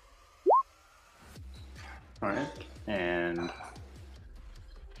 Alright, and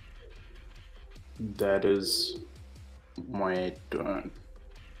that is my turn.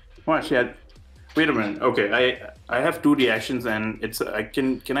 Oh, actually, wait a minute. Okay, I have 2 reactions, and it's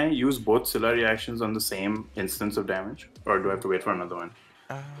can I use both Scylla reactions on the same instance of damage, or do I have to wait for another one?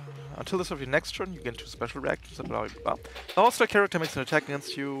 Until the start of your next turn, you get 2 special reactions that allow you. A hostile character makes an attack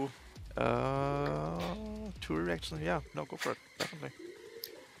against you. 2 reactions. Yeah, no, go for it. Definitely.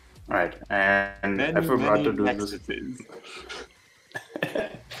 Alright, and I forgot to do this.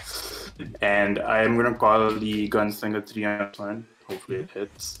 And I am gonna call the gunslinger 3 on turn. Hopefully it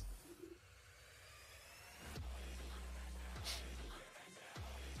hits.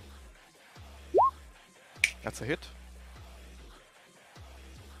 That's a hit.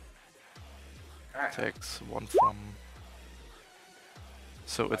 Takes 1 from.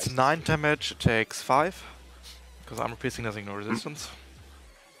 So it's 9 damage. It takes 5 because armor piercing has no resistance.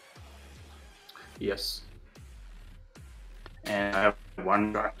 Yes. And I have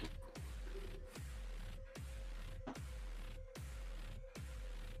 1 shot.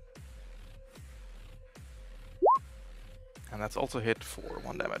 And that's also hit for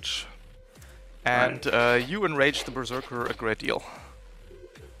 1 damage. And you enrage the Berserker a great deal.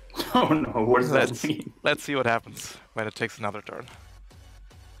 Oh no, what does that mean? Let's see what happens when it takes another turn.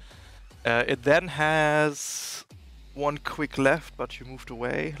 It then has 1 quick left, but you moved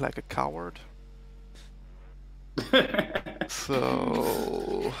away like a coward.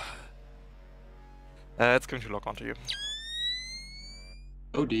 So it's going to lock onto you.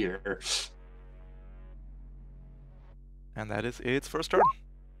 Oh dear. And that is its first turn.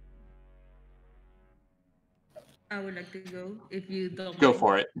 I would like to go if you don't Go mind.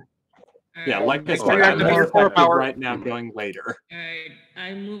 for it. Alright. Yeah, like I said, Oh, I'm activate more your core effective power. right now going later. Alright,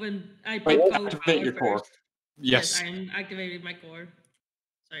 I'm moving. I Wait, pick core activate power your core. first. Yes. I'm activating my core.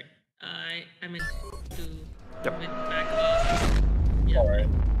 Sorry. I meant to Yep. move it back up. Yeah. Alright.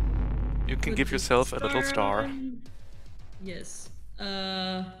 You can Put give the yourself a little star. on. Yes.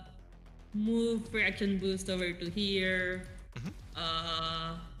 Move reaction boost over to here.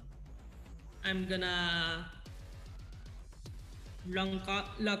 I'm gonna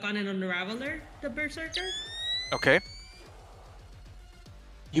lock on an Unraveler, the Berserker. Okay.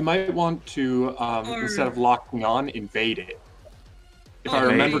 You might want to, Or- instead of locking on, invade it. If I Oh,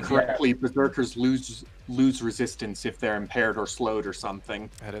 remember invade. correctly, berserkers lose resistance if they're impaired or slowed or something.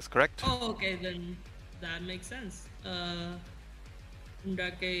 That is correct. Oh, okay, then that makes sense. In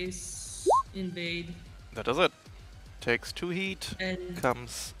that case, invade That does it. Takes 2 heat, and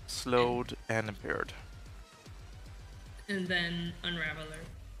comes slowed and impaired. then Unraveler.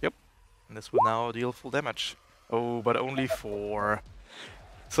 Yep. And this will now deal full damage. Oh, but only 4.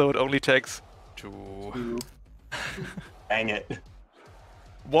 So it only takes 2. Dang it.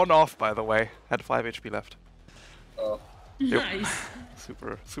 1 off, by the way. Had 5 HP left. Oh. Yep. Nice.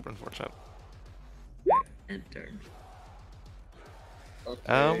 Super unfortunate. Enter.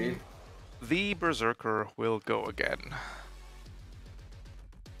 Okay. The Berserker will go again.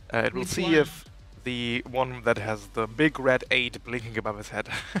 It will Which see one? if the one that has the big red 8 blinking above his head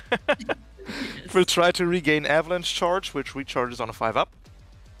Yes. will try to regain Avalanche Charge, which recharges on a 5-up.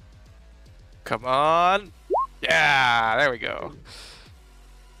 Come on! Yeah, there we go.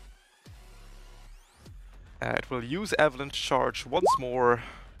 It will use Avalanche Charge once more.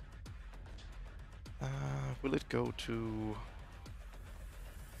 Will it go to...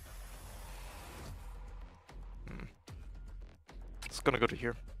 It's gonna go to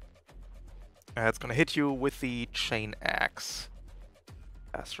here. It's gonna hit you with the Chain Axe.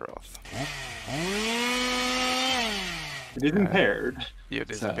 Astaroth. It is impaired. It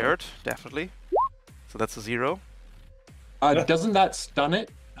is So- impaired, definitely. So that's a 0. Doesn't that stun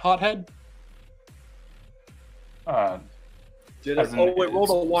it, Hothead? Did As it? in, Oh, wait, roll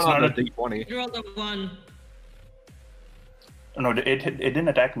a it's 1 on not the a- d20. You rolled a 1. No, it didn't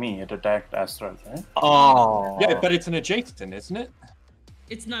attack me. It attacked Astaroth, right? Oh. Yeah, but it's an adjacent, isn't it?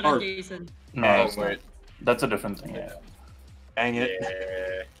 It's not Or- adjacent. No, Oh, it's not. wait. That's a different thing. Yeah. Dang it.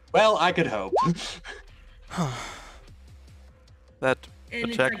 Yeah. Well, I could hope. That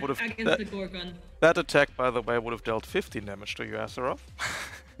And attack it's would have against the Gorgon. that attack, by the way, would have dealt 15 damage to you, Astaroth.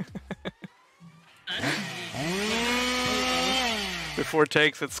 Before it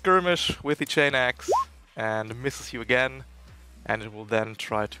takes its skirmish with the Chain Axe and misses you again, and it will then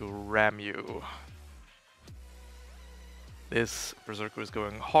try to ram you. This Berserker is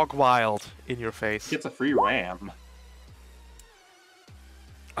going hog wild in your face. Gets a free ram.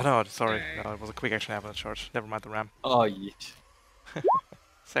 Oh no, sorry. Alright. No, it was a quick action avalanche charge. Never mind the ram. Oh, yeet.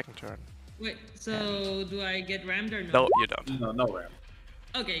 Second turn. Wait, so do I get rammed or no? No, you don't. No, no ram.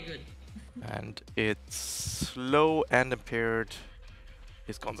 Okay, good. And it's slow and impaired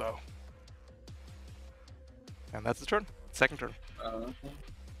is Gonzo. And that's the turn. Second turn.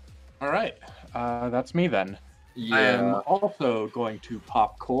 All right, that's me then. Yeah. I am also going to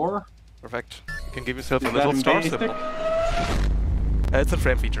pop core. Perfect. You can give yourself Is a that little in star basic? symbol. It's in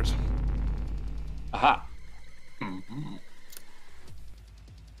frame features. Aha.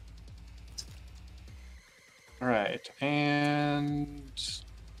 All right, and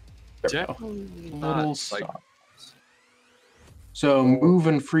there we go. Definitely Little not stop. So move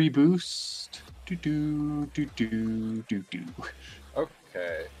and free boost. Do do do do do do.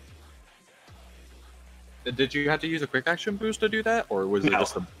 Okay. Did you have to use a quick action boost to do that, or was it No.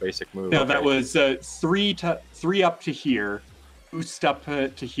 just a basic move? No, Okay. that was three up to here, boost up to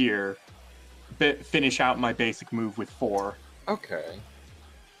here, finish out my basic move with 4. Okay.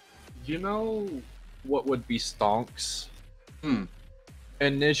 You know what would be stonks? Hmm.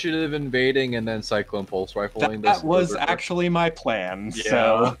 Initiative invading and then cyclone pulse rifling. That this was berserker. actually my plan. Yeah.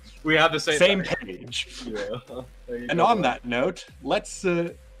 So We have the same same thing. page. Yeah. There you And go. on that note, let's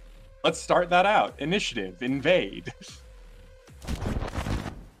start that out. Initiative, invade.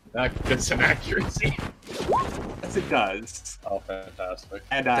 That gets an accuracy. Yes, it does. Oh, fantastic.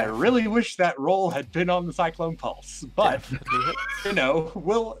 And I really wish that roll had been on the Cyclone Pulse, but you know,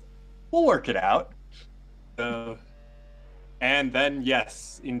 we'll work it out. And then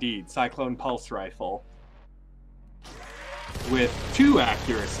yes, indeed, Cyclone Pulse rifle with 2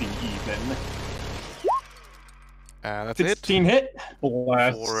 accuracy even. That's it. 16 hit. For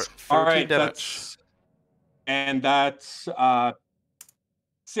 13 All right, damage. that's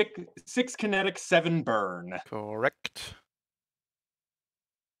 6 kinetic, 7 burn. Correct.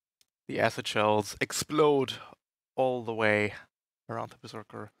 The acid shells explode all the way around the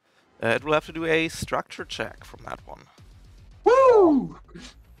Berserker. It will have to do a structure check from that one. Woo!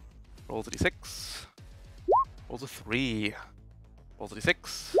 Rolls a d6. Rolls a 3. Rolls a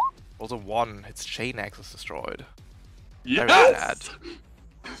d6. Rolls a 1. Its chain axis is destroyed. Very Yes!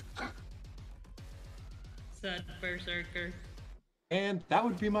 sad. Sad berserker. And that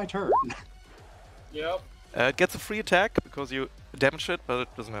would be my turn. Yep. It gets a free attack because you damaged it, but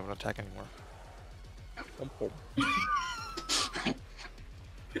it doesn't have an attack anymore.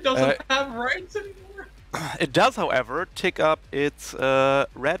 It doesn't have rights anymore. It does, however, tick up its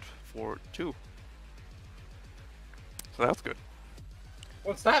red for 2. So that's good.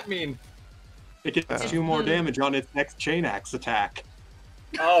 What's that mean? It gets 2 more damage on its next chain axe attack.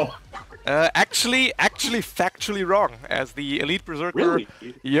 Oh. Actually, factually wrong, as the Elite Berserker, Really?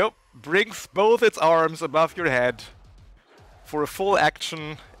 yep, brings both its arms above your head for a full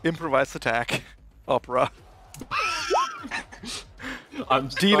action improvised attack. Opera. I'm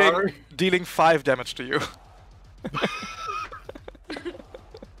sorry. Dealing 5 damage to you.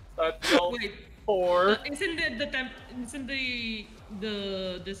 That's still Wait. 4. Isn't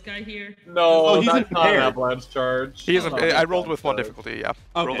this guy here? No, Oh, he's that's not an impaired. avalanche charge. He is. That's not I an rolled with 1 avalanche difficulty. Yeah,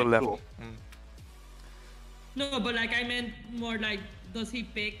 Okay, rolled 11. cool. Mm. No, but like I meant more like, does he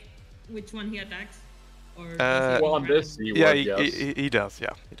pick which one he attacks? Or does charge. he Well, on random? this, he Yeah, would, yes. he does.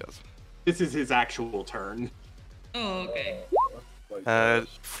 Yeah, he does. This is his actual turn. Oh, okay.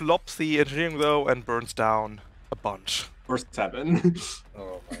 Flops the engineering though and burns down a bunch. Or 7.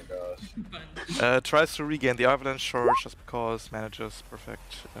 Oh my gosh. Fun. Tries to regain the avalanche charge just because manages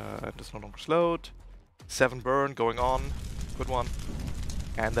perfect and is no longer slowed. 7 burn going on, good one,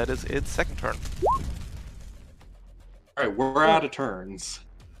 and that is its second turn. Alright, we're out of turns.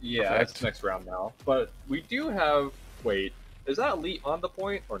 Yeah, Perfect. it's next round now. But we do have. Wait, is that elite on the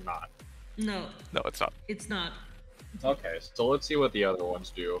point or not? No, No, it's not. it's not. Okay, so let's see what the other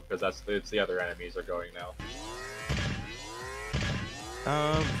ones do, because it's the other enemies are going now.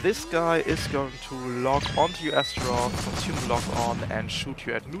 This guy is going to lock onto you, Astaroth, consume lock on, and shoot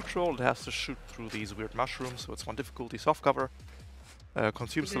you at neutral. It has to shoot through these weird mushrooms, so it's 1 difficulty, soft cover.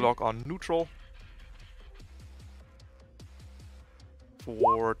 Consumes the Okay. lock on neutral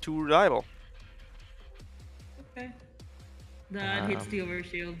for 2 reliable. Okay. That hits the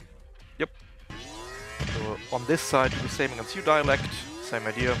overshield. Yep. So on this side, do the same against you, Dialect. Same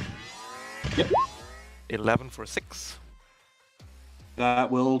idea. Yep. 11 for 6.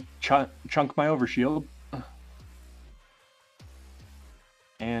 That will chunk my overshield.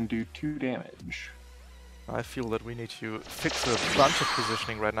 And do 2 damage. I feel that we need to fix a bunch of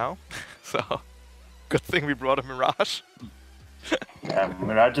positioning right now. So, good thing we brought a Mirage. Yeah,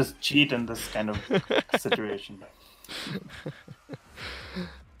 Mirages cheat in this kind of situation.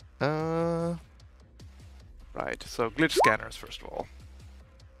 Right, so glitch scanners first of all.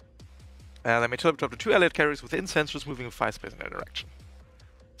 Let me teleport up to 2 allied carriers within sensors moving in 5 space in that direction.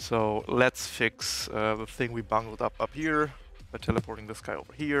 So let's fix the thing we bungled up here by teleporting this guy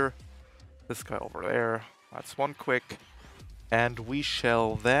over here, this guy over there. That's 1 quick. And we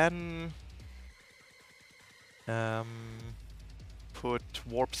shall then put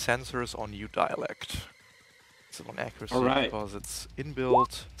warp sensors on you, Dialect. It's on accuracy Alright. because it's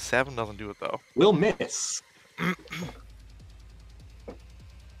inbuilt. 7 doesn't do it though. Will miss.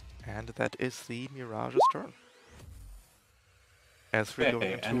 And that is the Mirage's turn. As we're going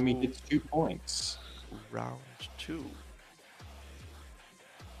Okay, into enemy gets 2 points. round 2.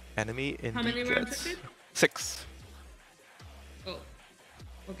 Enemy indeed How many rounds gets is it? 6. Oh,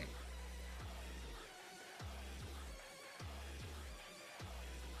 okay.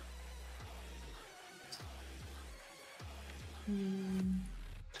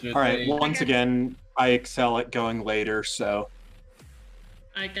 Did Alright, they- once Okay. again, I excel at going later, so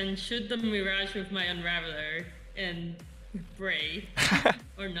I can shoot the Mirage with my Unraveler and pray.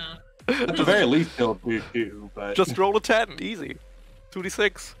 Or not. at the very least he'll do 2, but Just roll a 10, easy.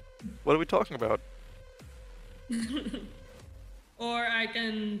 2d6. What are we talking about? Or I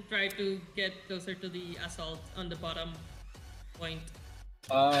can try to get closer to the assault on the bottom point.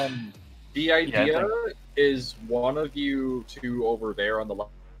 The idea I is one of you two over there on the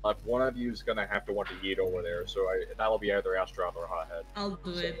left. One of you is gonna have to want to yeet over there, so that'll be either Astronaut or Hothead. I'll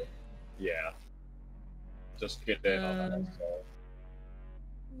do it. Yeah. Just get in on that. So.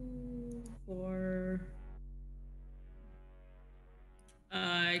 4.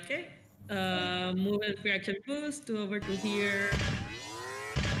 Okay. Move and free action boost to over to here.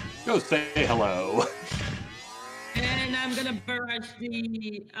 go say hello. And I'm gonna barrage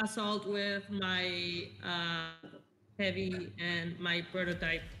the assault with my heavy and my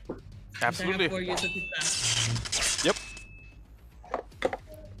prototype. I Absolutely. have 4 uses of that Yep.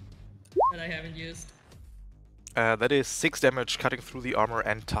 that I haven't used. That is 6 damage cutting through the armor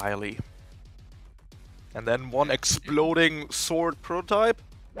entirely. And then 1 exploding sword prototype.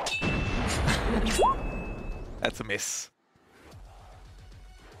 That's a miss.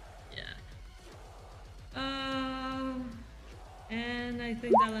 Yeah. And I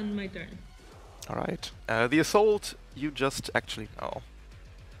think that'll end my turn. Alright. The assault, you just actually... No.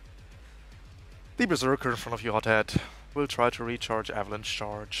 The Berserker in front of you, Hothead, will try to recharge Avalanche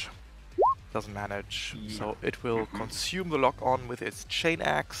Charge. Doesn't manage, so it will consume the lock-on with its Chain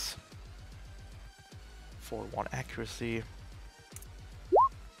Axe. For 1 accuracy.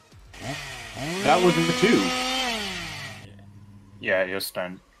 That was a 2. Yeah, you're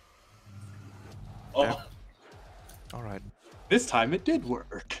stunned. Oh, Yeah. Alright. This time it did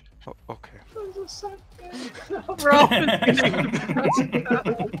work. Oh, okay.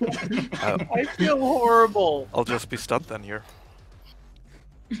 I feel horrible. I'll just be stunned then here.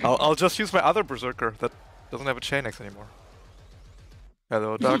 I'll just use my other Berserker that doesn't have a Chain Axe anymore.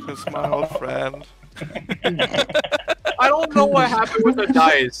 Hello, darkness, my old friend. I don't know what happened with the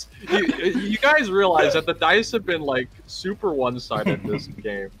dice. You guys realize that the dice have been like super one-sided this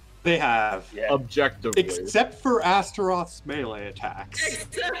game, They have. Yeah. objectively. Except for Astaroth's melee attacks.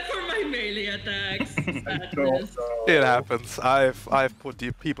 Except for my melee attacks. No, Sadness. It happens. I've put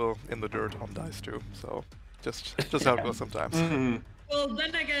the people in the dirt on dice too, so just how it goes sometimes. Mhm. Well,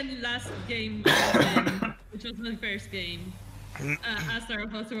 then again, last game, which was my first game, Astar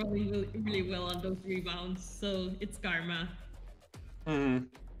was rolling really well on those rebounds, so it's karma. Mhm.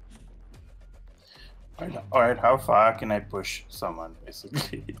 Alright, how far can I push someone,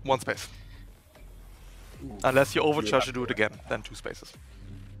 basically? 1 space. Unless you overcharge to do it again, then 2 spaces.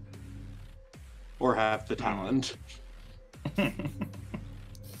 Or have the talent.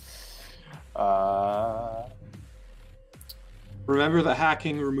 uh, Remember that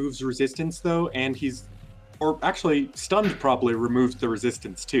hacking removes resistance though, and or actually, stunned probably removes the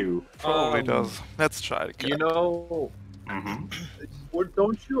resistance too. Probably does. Let's try it again. You know,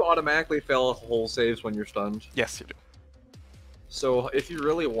 don't you automatically fail hull saves when you're stunned? Yes, you do. So if you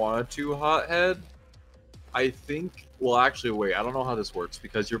really wanted to, Hothead, I think. Well, actually, wait. I don't know how this works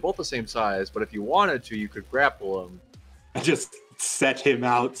because you're both the same size. But if you wanted to, you could grapple him Just set him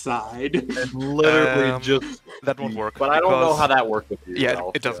outside. and literally just. That won't work. But I don't know because- how that worked with you. Yeah,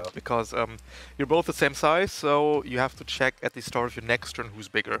 Ralph, it doesn't, because you're both the same size, so you have to check at the start of your next turn who's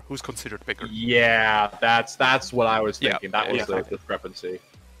bigger, who's considered bigger. Yeah, that's what I was Yeah, thinking. That was yeah. the discrepancy.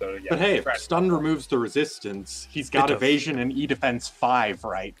 So, yeah, But hey, if stun removes the resistance, he's got does. evasion and E defense 5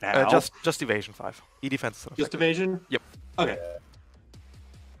 right now. Just evasion 5. E defense is Just unaffected. evasion? Yep. Okay.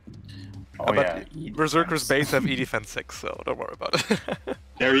 oh But yeah. Berserker's base have E defense 6, so don't worry about it.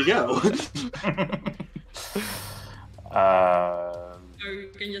 There you go. Or you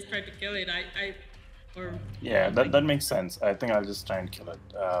can just try to kill it. Or Yeah, that makes sense. I think I'll just try and kill it.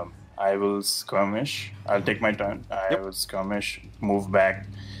 I will skirmish. I'll take my turn. I will skirmish, move back.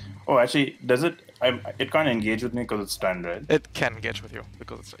 Oh, actually, does it? It can't engage with me because it's stunned, right? It can engage with you,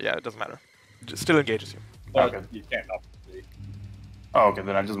 because it's, yeah, it doesn't matter. It still engages you. But Okay. you can't obviously. Oh, okay,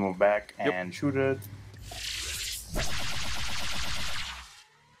 then I'll just move back Yep. and shoot it.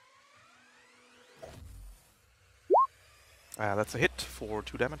 That's a hit for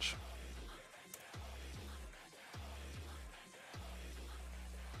 2 damage.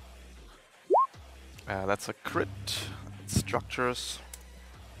 That's a crit. Structures.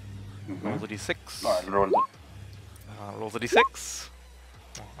 Rolls a d6. Oh, I'll roll it. Rolls a d6.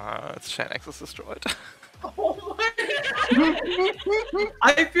 Its Chain Axe is destroyed.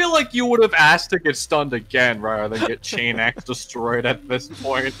 I feel like you would have asked to get stunned again rather than get Chain Axe destroyed at this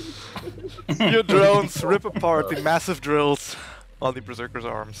point. Your drones rip apart the massive drills on the Berserker's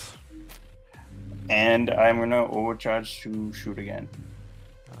arms. And I'm gonna overcharge to shoot again.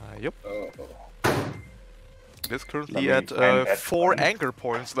 Yep. It is currently Let me at find that 4 one. anger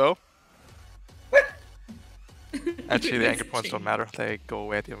points, though. Actually, the anger points don't matter. They go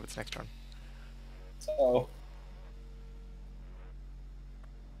away at the end of its next turn. So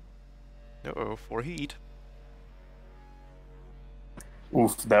Uh-oh, 4 heat.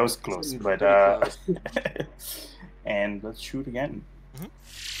 Oof, that was close. Seems But pretty and let's shoot again.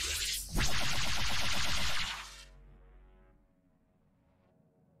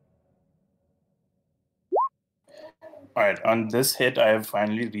 All right, on this hit, I have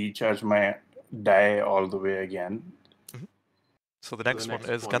finally recharged my die all the way again. So the next one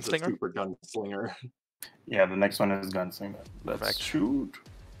is one's a Gunslinger. Super gunslinger. Yeah, the next one is Gunslinger. Let's Perfect. shoot.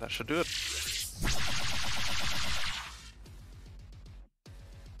 That should do it.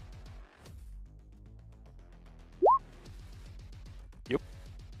 Yep.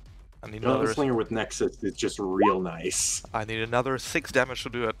 need another. Gunslinger with Nexus is just real nice. I need another 6 damage to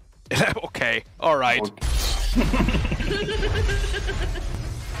do it. Okay, alright.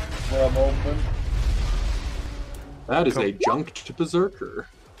 For a moment. That is a junked Berserker.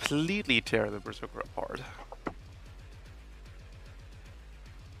 Completely tear the Berserker apart.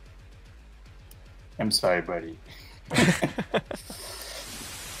 I'm sorry, buddy.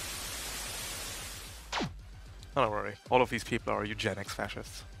 Don't worry, all of these people are eugenics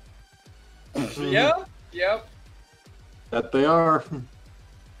fascists. Yeah. Yep. That they are.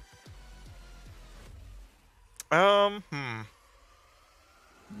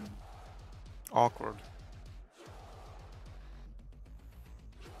 Awkward.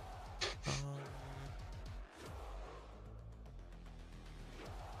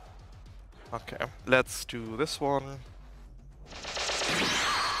 Okay, let's do this one.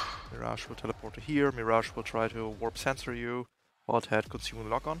 Mirage will teleport to here. Mirage will try to warp sensor you. Wildhead consume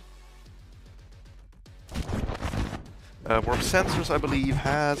lock on. Warp sensors, I believe,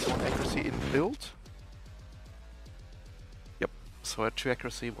 has 1 accuracy in build. Yep, so at 2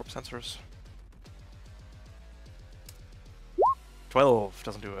 accuracy, warp sensors. 12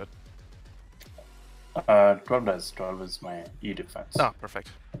 doesn't do it. 12 does. 12 is my E defense. Ah, perfect.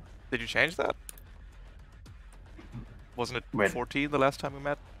 Did you change that? Wasn't it Wait. 14 the last time we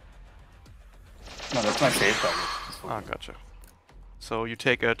met? No, that's my save target. It's Ah, 14. gotcha. So you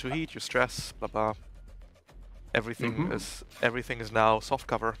take 2 heat, you stress, blah blah. Everything is now soft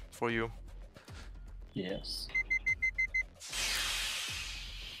cover for you. Yes.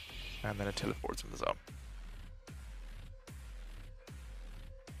 And then it teleports in the zone.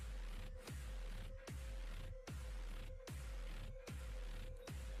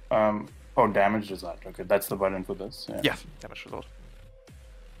 Oh, damage result. Okay, that's the button for this. Yeah. Yeah, damage result.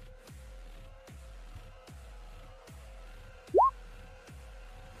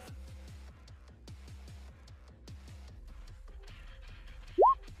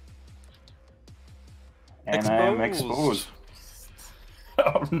 And I am exposed.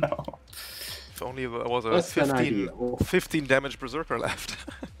 Oh no. If only there was a Less than ideal. 15 damage berserker left.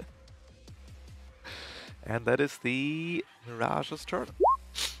 And that is the Mirage's turn.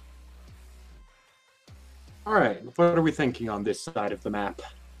 Alright, what are we thinking on this side of the map?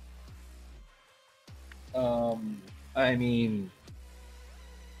 I mean,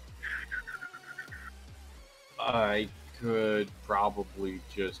 I could probably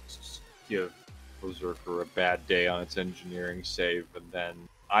just give Berserker a bad day on its engineering save, and then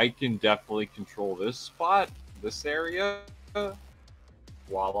I can definitely control this spot, this area,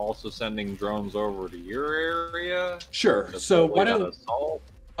 while also sending drones over to your area. Sure, so why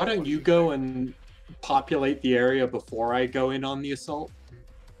don't you go and populate the area before I go in on the assault?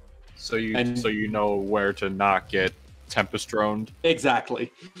 So you know where to not get Tempest droned?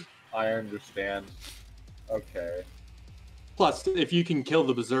 Exactly. I understand. Okay. Plus, if you can kill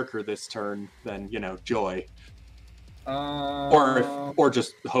the Berserker this turn, then, you know, joy. Or Or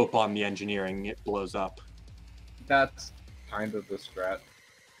just hope on the engineering it blows up. that's kind of the strat.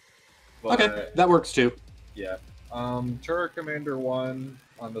 But, Okay, that works too. Yeah. Turret Commander 1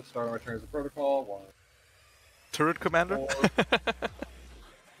 on the start of my turn as a protocol. 1. Turret commander? 4.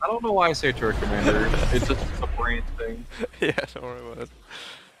 I don't know why I say Turret Commander. It's just a brain thing. Yeah, don't worry about it.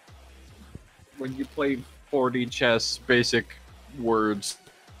 When you play 4D chess, basic words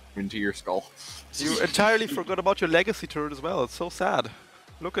into your skull. You entirely forgot about your legacy turret as well. It's so sad.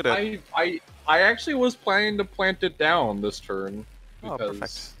 Look at it. I actually was planning to plant it down this turn. Oh, Because,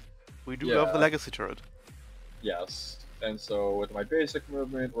 perfect. We do love the yeah. legacy turret. Yes. And so with my basic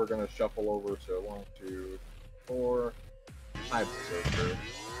movement, we're going to shuffle over to 1, 2, 4. Hi, Berserker.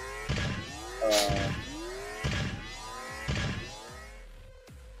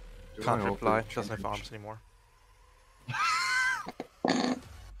 Do Can't I reply. open Doesn't have change? arms anymore.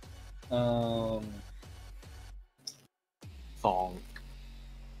 Thonk.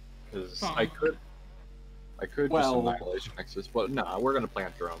 Because I Thonk. could do Well- some Annihilation Nexus, but nah, we're gonna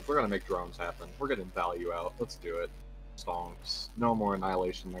plant drones. We're gonna make drones happen. We're getting value out. Let's do it. Stonks. No more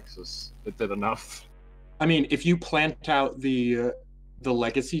Annihilation Nexus. It did enough. I mean, if you plant out the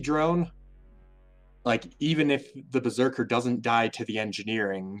legacy drone, like, even if the Berserker doesn't die to the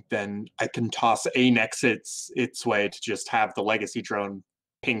engineering, then I can toss a Nexus its way to just have the legacy drone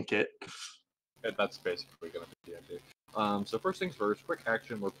pink it. That's basically gonna be the idea. So first things first, quick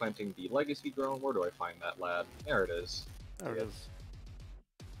action. We're planting the Legacy drone. Where do I find that lad? There it is. There it is.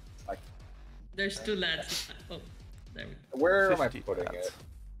 There's 2 lads. Oh, there we go. Where am I 50 putting lads. it?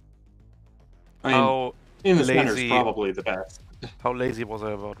 I mean, How in the center is lazy- probably the best. how lazy was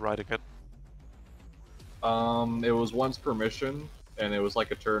I about writing it? It was once per mission, and it was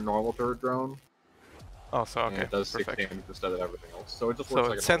like a normal turret drone. Oh, so And okay, it does 6 perfect. damage instead of everything else. So it just So works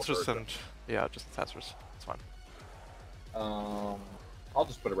like it's a normal sensors turret and yeah, just sensors. It's fine. drone. I'll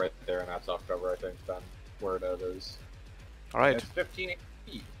just put it right there, and that's off cover. I think then where it is. All right. It's 15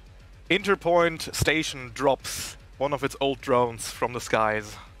 feet. Interpoint Station drops one of its old drones from the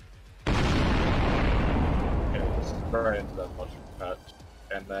skies. Okay, just right into that much pet,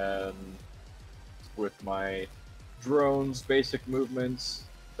 and then with my drone's basic movements,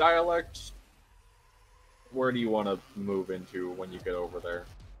 dialect. Where do you want to move into when you get over there?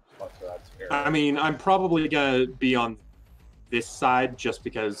 I mean, I'm probably gonna be on this side just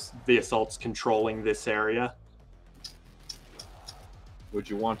because the assault's controlling this area. Would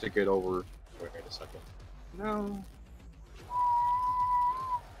you want to get over? Wait a second. No.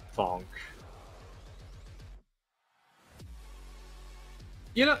 Thonk.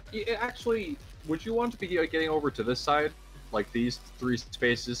 You know, actually, would you want to be getting over to this side? Like these 3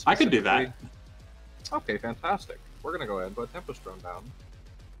 spaces? I could do that. Okay, fantastic. We're gonna go ahead and put Tempest Drone down.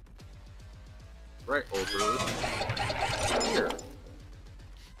 Right over here.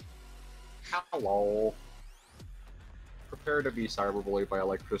 Hello. Prepare to be cyberbullied by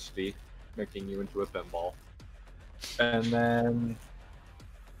electricity, making you into a pinball. And then,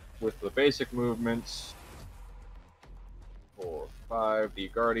 with the basic movements, 4, 5, the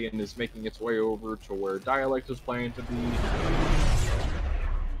Guardian is making its way over to where Dialect is planning to be.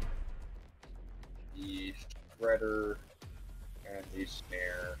 The Shredder and the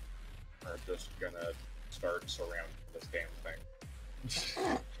Snare are just gonna start surrounding this damn thing.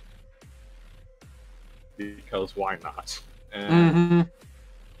 Because why not? And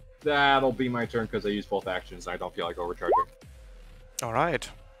that'll be my turn because I use both actions. I don't feel like overcharging. All right.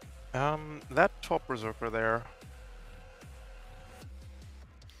 That top berserker there.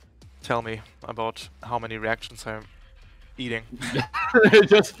 Tell me about how many reactions I'm eating.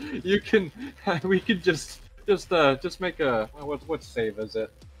 Just we could just make a what save is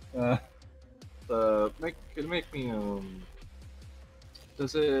it? Make me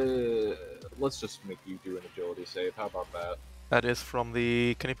does it? Let's just make you do an agility save. How about that? That is from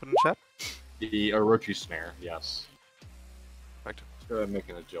the. Can you put in chat? The Orochi Snare. Yes. Right. Let's go ahead and make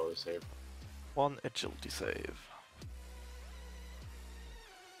an agility save. 1 agility save.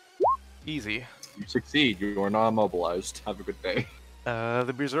 Easy. You succeed. You are not immobilized. Have a good day.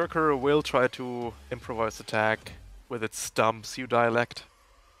 The berserker will try to improvise attack with its stumps. You dialect.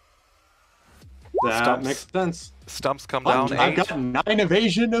 That Stumps. makes sense. Stumps come down. I've 8. got 9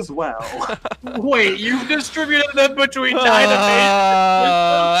 evasion as well. Wait, you've distributed them between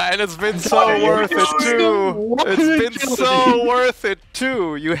And it's been so worth it too. It's been so worth it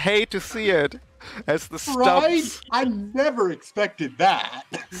too. You hate to see it, as the Right? stumps I never expected that.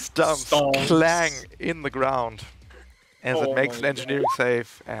 stumps clang in the ground as it makes an engineering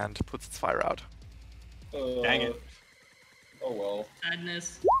save and puts its fire out. Dang it. Oh well.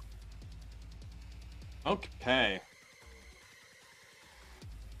 Sadness. Okay.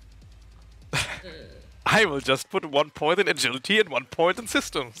 I will just put 1 point in agility and 1 point in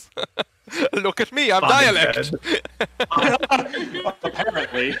systems. Look at me, I'm dialect.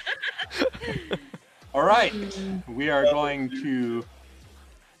 Apparently. All right. We are going to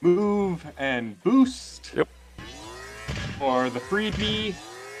move and boost. Yep. For the freebie.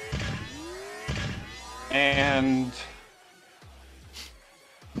 And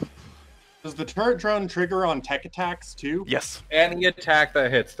does the turret drone trigger on tech attacks too? Yes. Any attack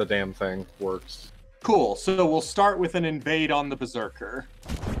that hits the damn thing works. Cool. So we'll start with an invade on the berserker.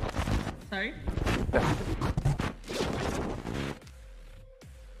 Sorry?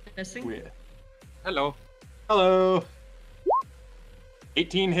 Testing? Hello. Hello.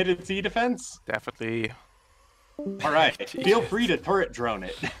 18 hit its E defense. Definitely. All right. Feel free to turret drone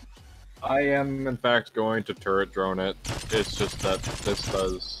it. I am, in fact, going to turret drone it. It's just that this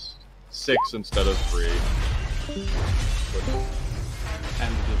does 6 instead of 3.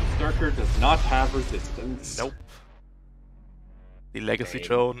 And the berserker does not have resistance. Nope. The legacy Dang.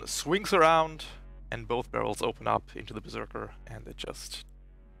 drone swings around, and both barrels open up into the berserker, and it just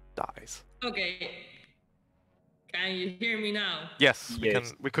dies. Okay. Can you hear me now? Yes,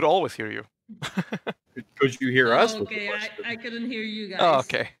 Yes. we could always hear you. Could you hear us? was the Okay, question. I couldn't hear you guys. Oh,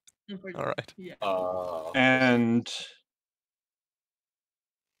 okay. Unfortunately. All right. Yeah. And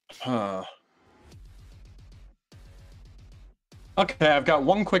okay, I've got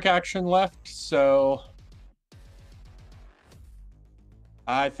 1 quick action left, so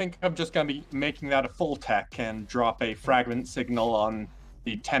I think I'm just gonna be making that a full tech and drop a fragment signal on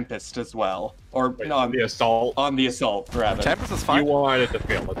the Tempest as well, or Wait, no, the assault. on the assault rather. Tempest is You fine. wanted to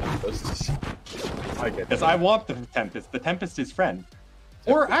fail at this. I get Because that. I want the Tempest. The Tempest is friend.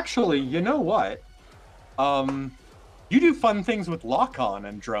 Or actually, you know what? You do fun things with lock-on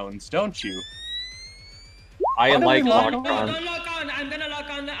and drones, don't you? I Why don't like we lock lock No, on. don't lock on. I'm gonna lock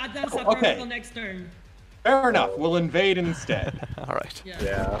on the Advanced Okay. Protocol next turn. Fair enough. We'll invade instead. All right. Yeah.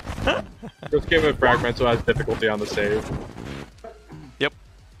 Yeah. Just give it fragment so it has difficulty on the save. Yep.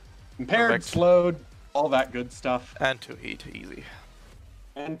 Impaired, Perfect. slowed, all that good stuff. And to heat, easy.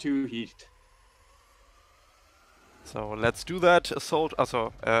 And to heat. So let's do that. Assault.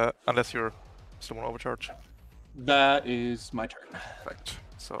 Also, unless you're still on overcharge. That is my turn. Perfect.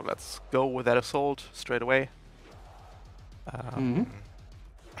 So let's go with that assault straight away.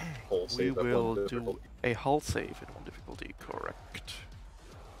 Whole We save at one will do difficulty. a hull save in 1 difficulty. Correct.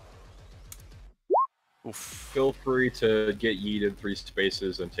 Oof. Feel free to get yeeted 3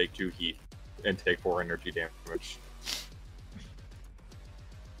 spaces and take 2 heat and take 4 energy damage.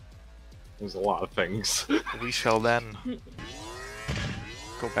 There's a lot of things. We shall then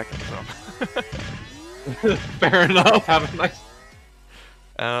go back in the zone. Fair enough. Have a nice.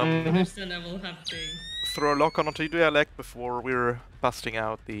 Understand I will have to. Throw a lock on onto dialect before we're busting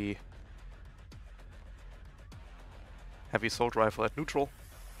out the heavy assault rifle at neutral.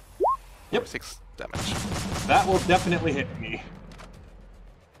 Yep. For 6 damage. That will definitely hit me.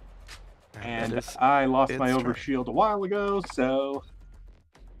 And that is I lost my its turn. overshield a while ago, so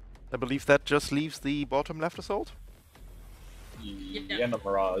I believe that just leaves the bottom left assault. Yeah, the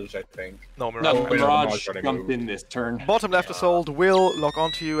Mirage, I think. No, no, Mirage. wait, no, Mirage Mirage already jumped moved. in this turn. Bottom left assault will lock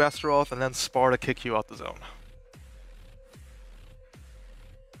onto you, Astaroth, and then Sparta kick you out the zone.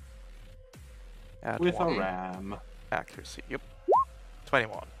 At With a 1 ram. accuracy. Yep.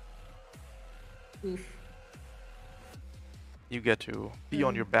 21. Oof. You get to be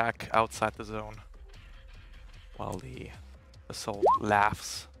on your back outside the zone while the assault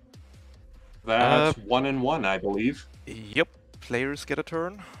laughs. That's 1 and 1, I believe. Yep. Players get a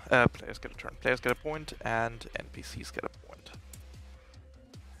turn. Players get a turn. Players get a point, and NPCs get a point.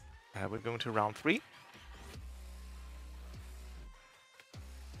 We're going to round 3.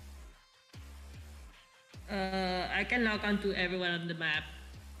 I can lock onto everyone on the map.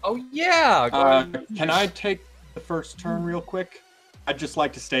 Oh yeah! Go ahead. Can I take the first turn real quick? I'd just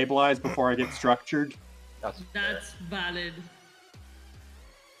like to stabilize before I get structured. That's That's valid.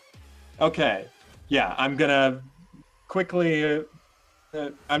 Okay. Yeah, I'm gonna quickly.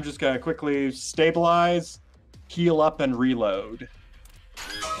 I'm just gonna quickly stabilize, heal up, and reload.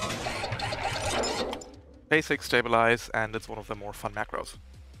 Basic stabilize, and it's one of the more fun macros.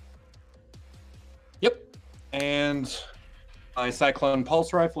 Yep. And my Cyclone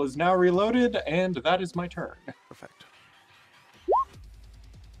Pulse Rifle is now reloaded, and that is my turn. Perfect.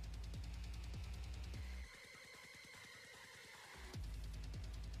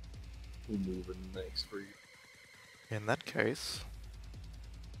 moving next for you. In that case,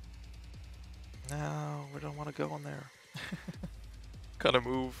 no, we don't want to go on there. Gotta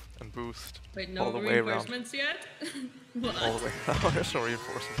move and boost Wait, no all the way around. reinforcements yet? What? All the way. Oh, there's no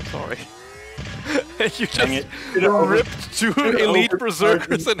reinforcements. Sorry. You Dang just it. ripped 2 elite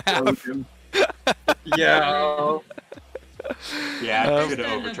berserkers in half. Yeah. Yeah, I should have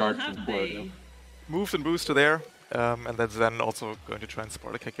Understandable, overcharged have and they? flowed. Moved and boost to there, and that's then also going to try and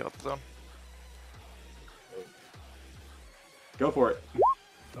Sparta kick you out the zone. Go for it.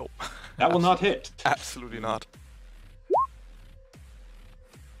 Nope. That will not hit. Absolutely not.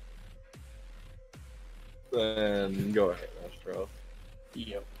 Then go ahead, Astro.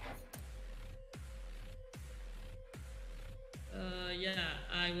 Yep. Yeah,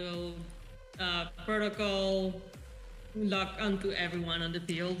 I will protocol lock onto everyone on the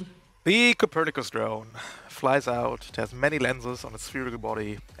field. The Copernicus drone flies out. It has many lenses on its spherical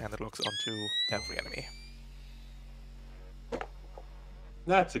body, and it looks onto every enemy.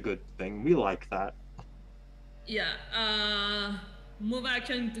 That's a good thing. We like that. Yeah, move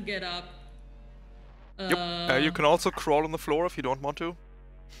action to get up. Yep. You can also crawl on the floor if you don't want to.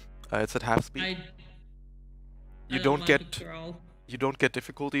 It's at half speed. I You don't don't want get to crawl. you don't get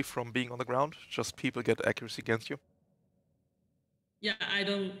difficulty from being on the ground. Just people get accuracy against you. Yeah, I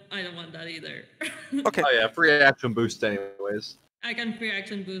don't want that either. Okay. Oh yeah, free action boost anyways. I can free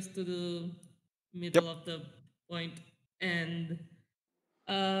action boost to the middle of the point, and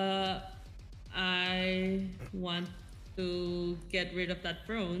I want to get rid of that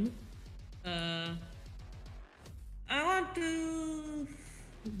prone. I want to.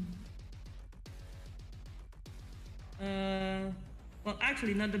 Well,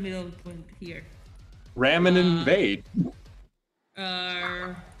 actually, not the middle of the point here. Ram and invade.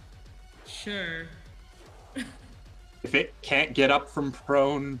 Sure. If it can't get up from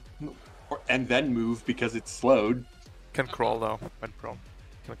prone, And then move because it's slowed. Can crawl though, when prone.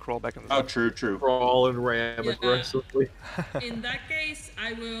 Can crawl back in the Oh, zone. true, true. Crawl and ram Yeah. aggressively. In that case,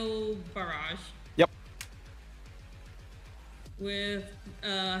 I will barrage Yep. with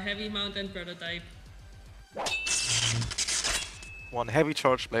heavy mountain prototype. One heavy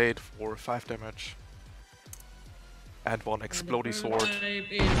charge blade for 5 damage. And one And the exploding sword. prototype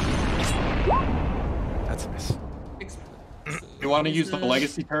is That's nice. You want to use the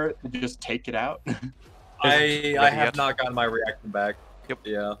legacy turret to just take it out? I ready have yet. not gotten my reaction back. Yep.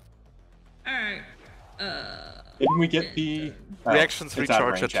 Yeah. Alright. Didn't we get the Reactions it's out of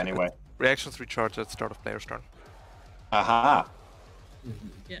recharge range at anyway? Reactions recharge at start of player's turn. Aha!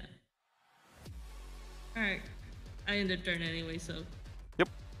 Yeah. Alright. I ended turn anyway, so. Yep.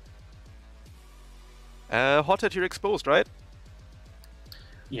 Hothead, you're exposed, right?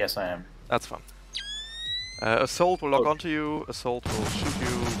 Yes, I am. That's fun. Assault will lock onto you. Assault will shoot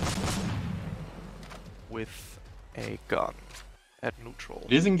you with a gun at neutral.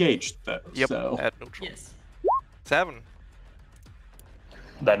 It is engaged though. Yep, So at neutral. Yes. 7.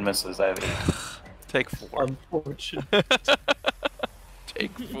 That misses. I have 8. Take 4. Unfortunate.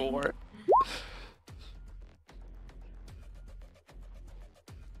 Take 4.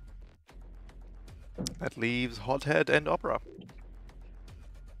 That leaves Hothead and Opera.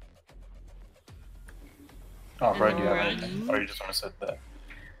 Oh, right, you have Alright. anything? Or you just want to set that?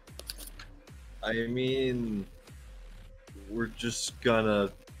 I mean, we're just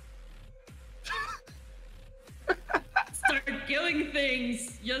gonna. Start killing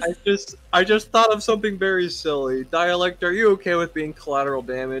things! Just I just thought of something very silly. Dialect, are you okay with being collateral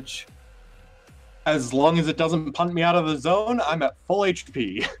damage? as long as it doesn't punt me out of the zone, I'm at full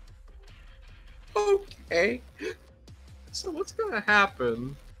HP. Okay. So what's gonna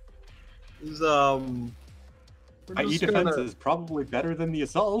happen is we're My just E-defense gonna- is probably better than the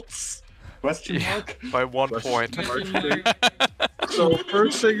assaults. Question Yeah. mark? By 1 Question point. mark. So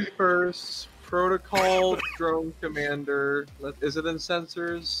first things first, protocol drone commander. Is it in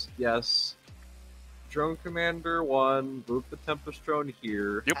sensors? Yes. Drone commander 1, move the Tempest drone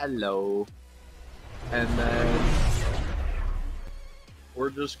here. Yep. Hello. And then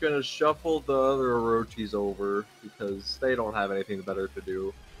we're just gonna shuffle the other Orochis over because they don't have anything better to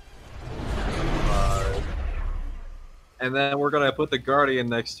do. And then we're gonna put the Guardian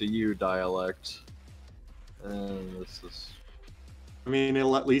next to you, Dialect. And this is I mean,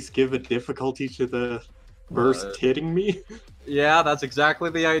 it'll at least give a difficulty to the burst Right. hitting me. Yeah, that's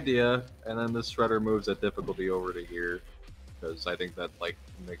exactly the idea. And then the Shredder moves that difficulty over to here, because I think that like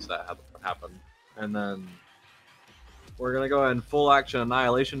makes that happen. And then we're gonna go ahead and full action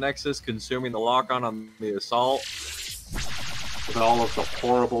Annihilation Nexus, consuming the lock-on the assault. With all of the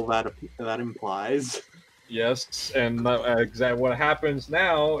horrible that implies. Yes, and what happens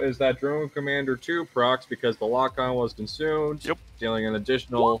now is that Drone Commander 2 procs because the lock-on was consumed, Yep. dealing an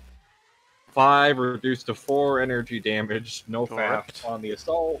additional 5 reduced to 4 energy damage, no Correct. faff on the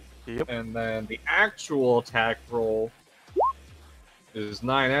assault. Yep. And then the actual attack roll is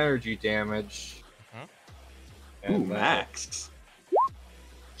 9 energy damage. Mhm. And Ooh, then max.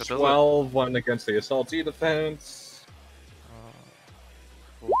 That does it. 12 one against the assault defense.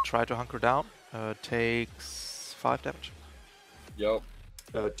 We'll try to hunker down. Takes 5 damage. Yep.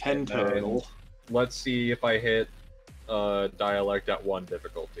 10 And then- total. Let's see if I hit dialect at 1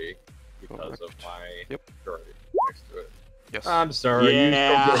 difficulty because of Correct. my Yep. Guardian next to it. Yes. I'm sorry,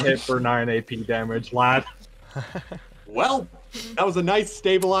 Yeah. you still get hit for 9 AP damage, lad. Well, that was a nice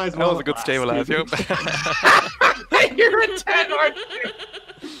stabilized That was a one. good stabilize. Yep. You're a 10, aren't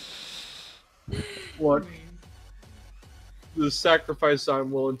you? Look, the sacrifice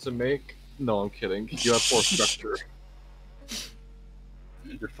I'm willing to make. No, I'm kidding. You have 4 structure.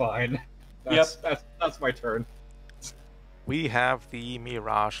 You're fine. That's my turn. We have the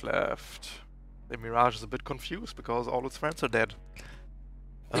Mirage left. The Mirage is a bit confused because all its friends are dead.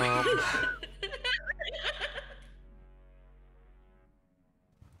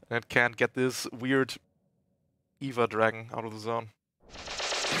 And it can't get this weird Eva dragon out of the zone.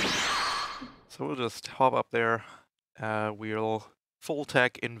 So we'll just hop up there. We'll full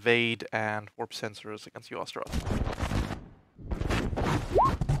tech, invade, and warp sensors against you, Astra.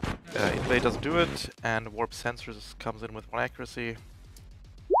 Invade doesn't do it, and warp sensors comes in with 1 accuracy.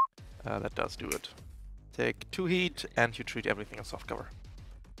 That does do it. Take 2 heat, and you treat everything as soft cover.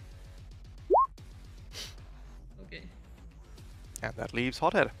 Okay. Uh, And that leaves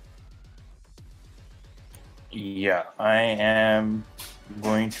Hothead. Yeah, I am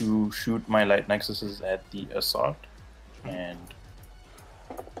going to shoot my light nexuses at the assault, and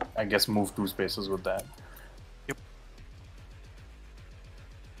I guess move 2 spaces with that. Yep.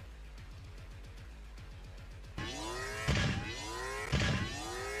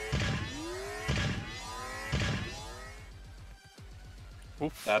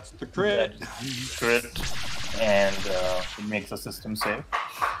 Oof. That's the crit. Crit, and it makes a system save.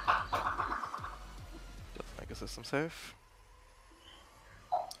 Does make a system save.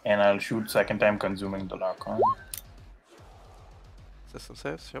 And I'll shoot second time, consuming the lock-on. System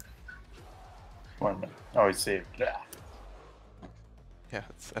saves, yep. 1 minute. Oh, it's saved. Yeah. Yeah,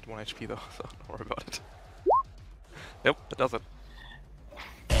 it's at 1 HP though, so don't worry about it. Yep, it does it.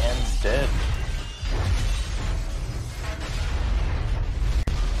 And dead.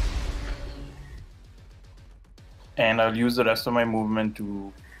 And I'll use the rest of my movement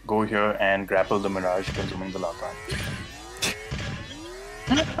to go here and grapple the Mirage, consuming the lock-on.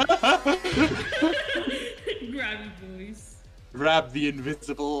 Grab it, boys. Grab the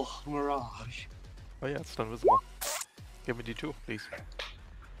invisible mirage. Oh yeah, it's still invisible. Give me D2, please.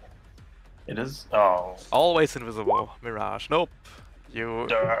 It is? Oh. Always invisible, Mirage. Nope. You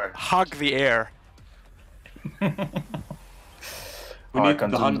Darn. hug the air. We I need the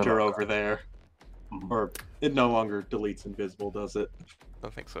consumed hunter lock-on. over there. Or it no longer deletes invisible, does it?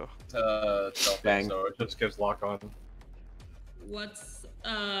 Don't think so. Don't think Bang. so. It just gives lock on. What's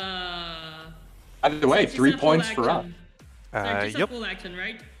Either way, Sarkis 3 at full points for us. action. Sarkis at Yep. full action,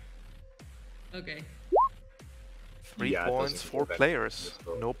 right? Okay. 3 Yeah, it points doesn't for give any players.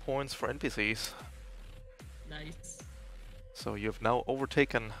 invisible. No points for NPCs. Nice. So you've now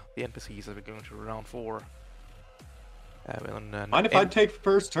overtaken the NPCs as we're going to round 4. Mind if I take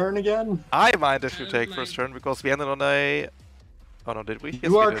first turn again? I mind if you I take don't first mind. turn because we ended on a. Oh no, did we? Yes,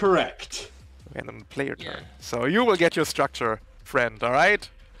 You we are did. correct. We ended on a player Yeah. turn. So you will get your structure, friend. All right.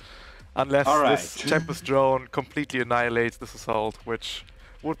 Unless All right. this Tempest drone completely annihilates this assault, which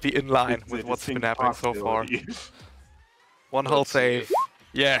would be in line It's with a what's been distinct happening so far. possibility. One hull Let's see. save.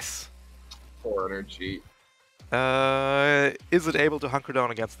 Yes. 4 energy. Is it able to hunker down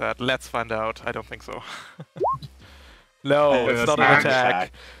against that? Let's find out. I don't think so. No, it's It's not an not an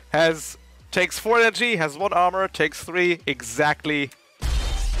attack. attack. Takes 4 energy, has 1 armor, takes 3 exactly.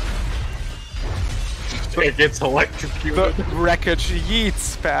 It gets electrocuted. The wreckage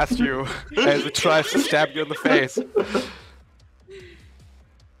yeets past you as it tries to stab you in the face.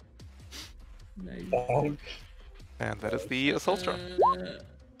 Nice. Bonk. And that is the assault turn.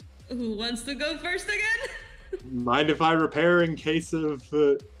 Who wants to go first again? Mind if I repair in case of...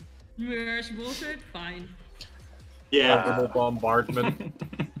 Mirage bullshit? Fine. yeah, Double bombardment.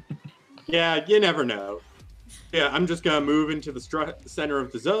 yeah, you never know. Yeah, I'm just gonna move into the center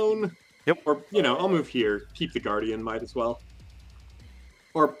of the zone. Yep. Or, I'll move here. Keep the Guardian, might as well.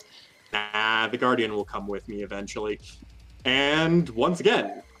 Or, nah, the Guardian will come with me eventually. And, once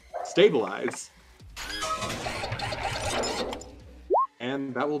again, stabilize.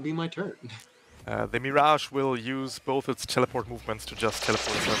 And that will be my turn. The Mirage will use both its teleport movements to just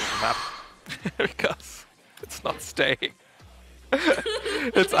teleport itself on the map. Because it's not staying.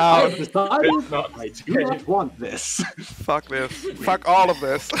 It's out. I've decided It's not I do not want this. Fuck this. Fuck all of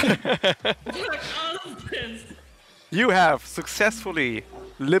this. Fuck all of this. You have successfully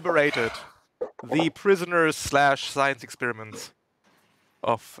liberated the prisoners / science experiments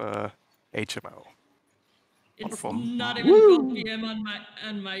of HMO. It's Wonderful. not even 12 p.m.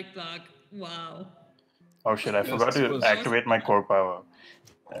 on my clock. Wow. Oh shit, I forgot this to was- activate my core power.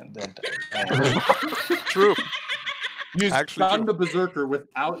 And then, True. You Actually stunned true. the Berserker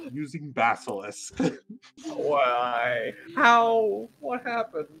without using Basilisk. Why? How? What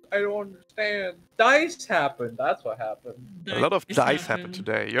happened? I don't understand. Dice happened. That's what happened. A lot of dice happened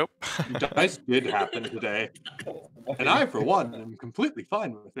today, yep. Dice did happen today. And I, for one, am completely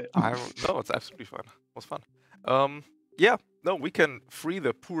fine with it. No, it's absolutely fun. It was fun. Yeah, no, we can free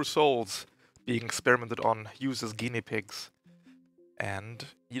the poor souls being experimented on, used as guinea pigs. And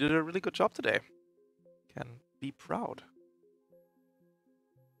you did a really good job today. Can be proud.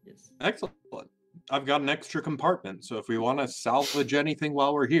 Yes. Excellent. I've got an extra compartment, so if we want to salvage anything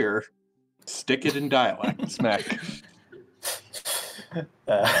while we're here, stick it in dialect, Smack.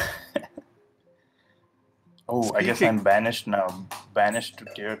 oh, I guess Speaking- I'm banished now. Banished to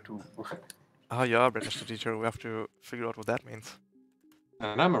tier 2. Ah, yeah, British teacher. We have to figure out what that means.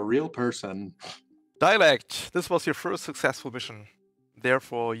 And I'm a real person. Dialect. This was your first successful mission.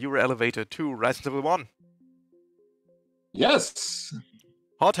 Therefore, you were elevated to Rise Level 1. Yes!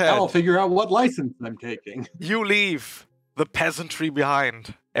 Hothead. I'll figure out what license I'm taking. You leave the peasantry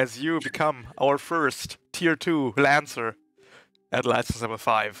behind as you become our first Tier 2 Lancer at License Level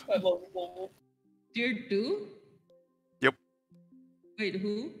 5. I love it. Tier 2? Yep. Wait,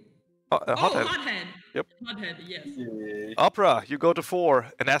 who? Hothead. Hothead. Yep. Hothead, yes. Opera, you go to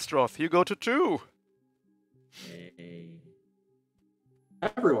 4. And Astaroth, you go to 2. Hey.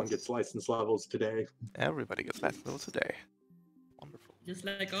 Everyone gets license levels today. Everybody gets license levels today. Wonderful. just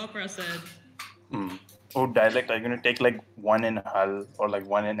like Opera said. Oh, dialect, are you going to take like one in Hull or like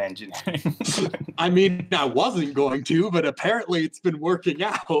one in engineering? I mean, I wasn't going to, but apparently it's been working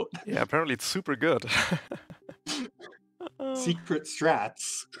out. Yeah, apparently it's super good. Secret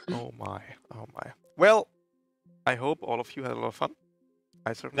strats. Oh my, oh my. Well, I hope all of you had a lot of fun.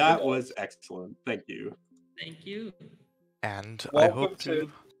 I certainly That did. was excellent. Thank you. Thank you. And I Welcome hope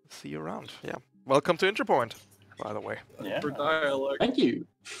to see you around. Yeah. Welcome to Interpoint, by the way. Yeah. For dialect. Thank you.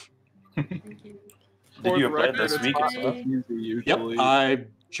 Thank you. Did you apply record, this it's week not as well? easy Yep, usually. I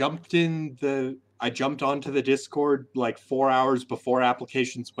jumped onto the Discord like 4 hours before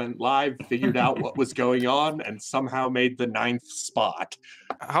applications went live, figured out what was going on, and somehow made the 9th spot.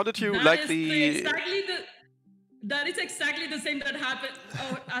 How did you That like is the... that is exactly the same that happened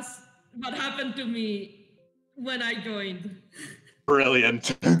as what happened to me when I joined.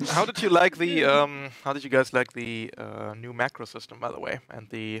 Brilliant. How did you like the how did you guys like the new macro system, by the way, and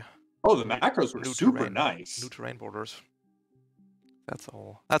the Oh, the macros were new super terrain, nice. new terrain borders? That's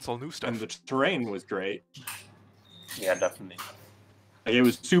all new stuff. And the terrain was great. Yeah, definitely. Like, it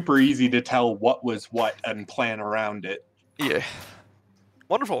was super easy to tell what was what and plan around it. Yeah.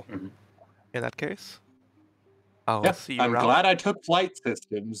 Wonderful. Mhm. In that case, I'll Yeah, see you I'm around. glad I took flight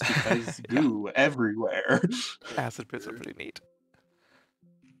systems because goo everywhere. Acid pits are pretty neat.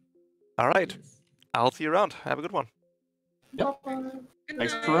 All right. I'll see you around. Have a good one. Yep. Good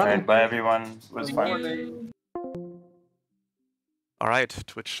Thanks night. for All running. right, bye everyone. It was Good fun. morning. All right,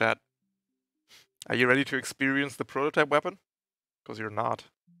 Twitch chat. Are you ready to experience the prototype weapon? Because you're not.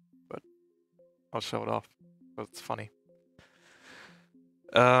 But I'll show it off. But it's funny.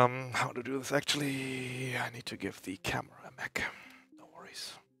 How to do this actually? I need to give the camera a mech. No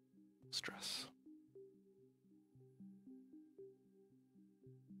worries. Stress.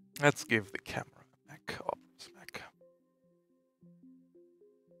 Let's give the camera a mech. Opera's mech.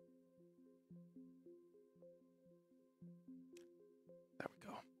 There we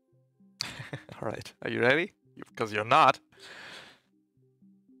go. Alright, are you ready? Because you're not.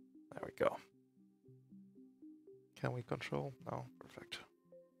 There we go. Can we control? No, perfect.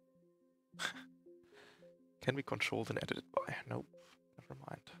 Can we control and edit it by? Nope, never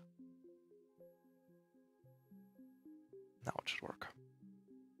mind. Now it should work.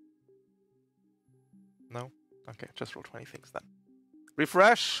 No? Okay, just roll 20 things then.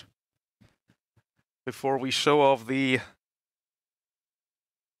 Refresh! Before we show off the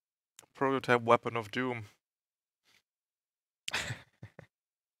prototype weapon of doom.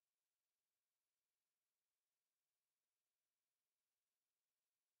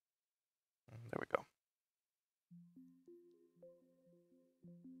 There we go.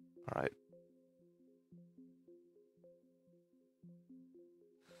 Alright.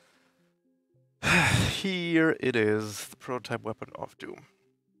 Here it is, the prototype weapon of doom.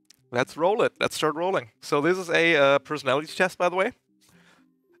 Let's roll it. Let's start rolling. So this is a personality test, by the way.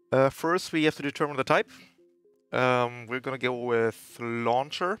 First, we have to determine the type. We're gonna go with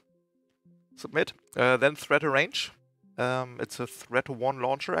launcher. Submit. Then threat to range. It's a threat to 1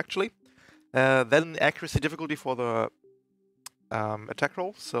 launcher, actually. Then accuracy difficulty for the attack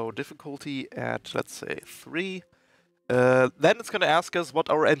roll. So difficulty at, let's say, 3. Then it's going to ask us what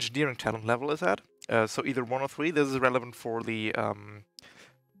our engineering talent level is at. So either 1 or 3. This is relevant for the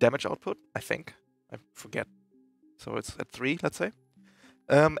damage output, I think. I forget. So it's at 3, let's say.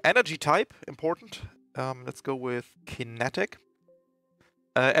 Energy type, important. Let's go with kinetic.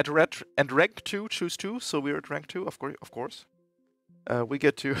 At rank 2, choose 2. So we're at rank 2, of course. We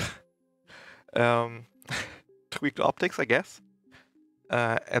get to tweak the optics, I guess.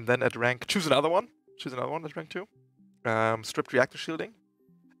 And then at rank, choose another one. Choose another one at rank 2. Stripped reactor shielding.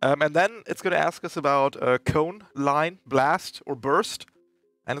 And then it's going to ask us about cone, line, blast, or burst.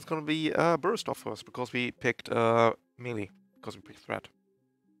 And it's going to be burst, of course, because we picked melee, because we picked threat.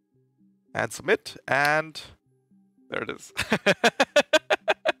 And submit, and there it is.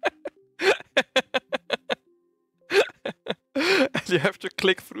 And you have to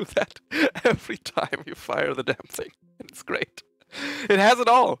click through that every time you fire the damn thing. And it's great. It has it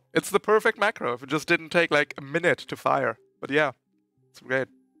all. It's the perfect macro if it just didn't take like a minute to fire. But yeah, it's great.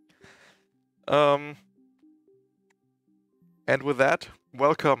 And with that,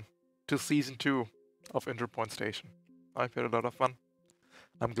 welcome to Season 2 of Interpoint Station. I've had a lot of fun.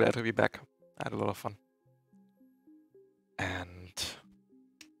 I'm glad to be back. I had a lot of fun. And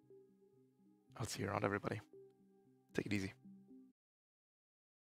I'll see you around, everybody. Take it easy.